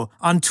know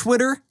on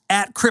Twitter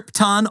at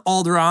Krypton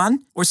Alderaan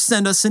or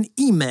send us an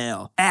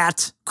email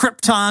at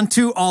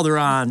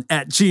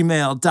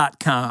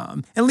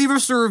krypton2alderaan@gmail.com and leave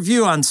us a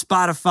review on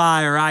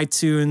Spotify or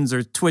iTunes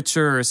or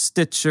Twitcher or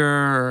Stitcher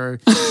or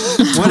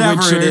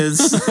whatever it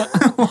is.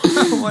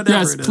 Whatever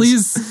Yes, it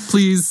is.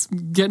 please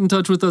get in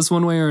touch with us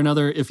one way or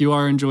another if you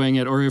are enjoying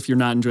it or if you're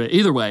not enjoying it.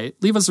 Either way,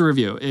 leave us a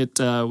review. It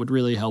would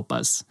really help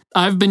us.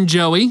 I've been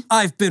Joey.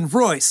 I've been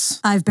Royce.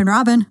 I've been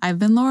Robin. I've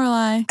been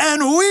Lorelai.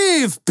 And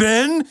we've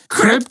been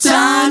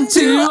Krypton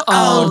to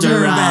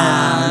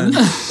Alderaan.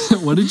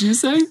 What did you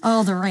say?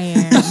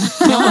 Alderaan.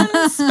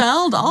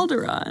 Spelled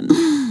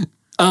Alderaan.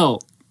 Oh,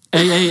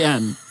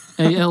 AAN.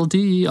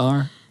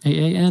 ALDER.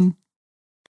 AAN.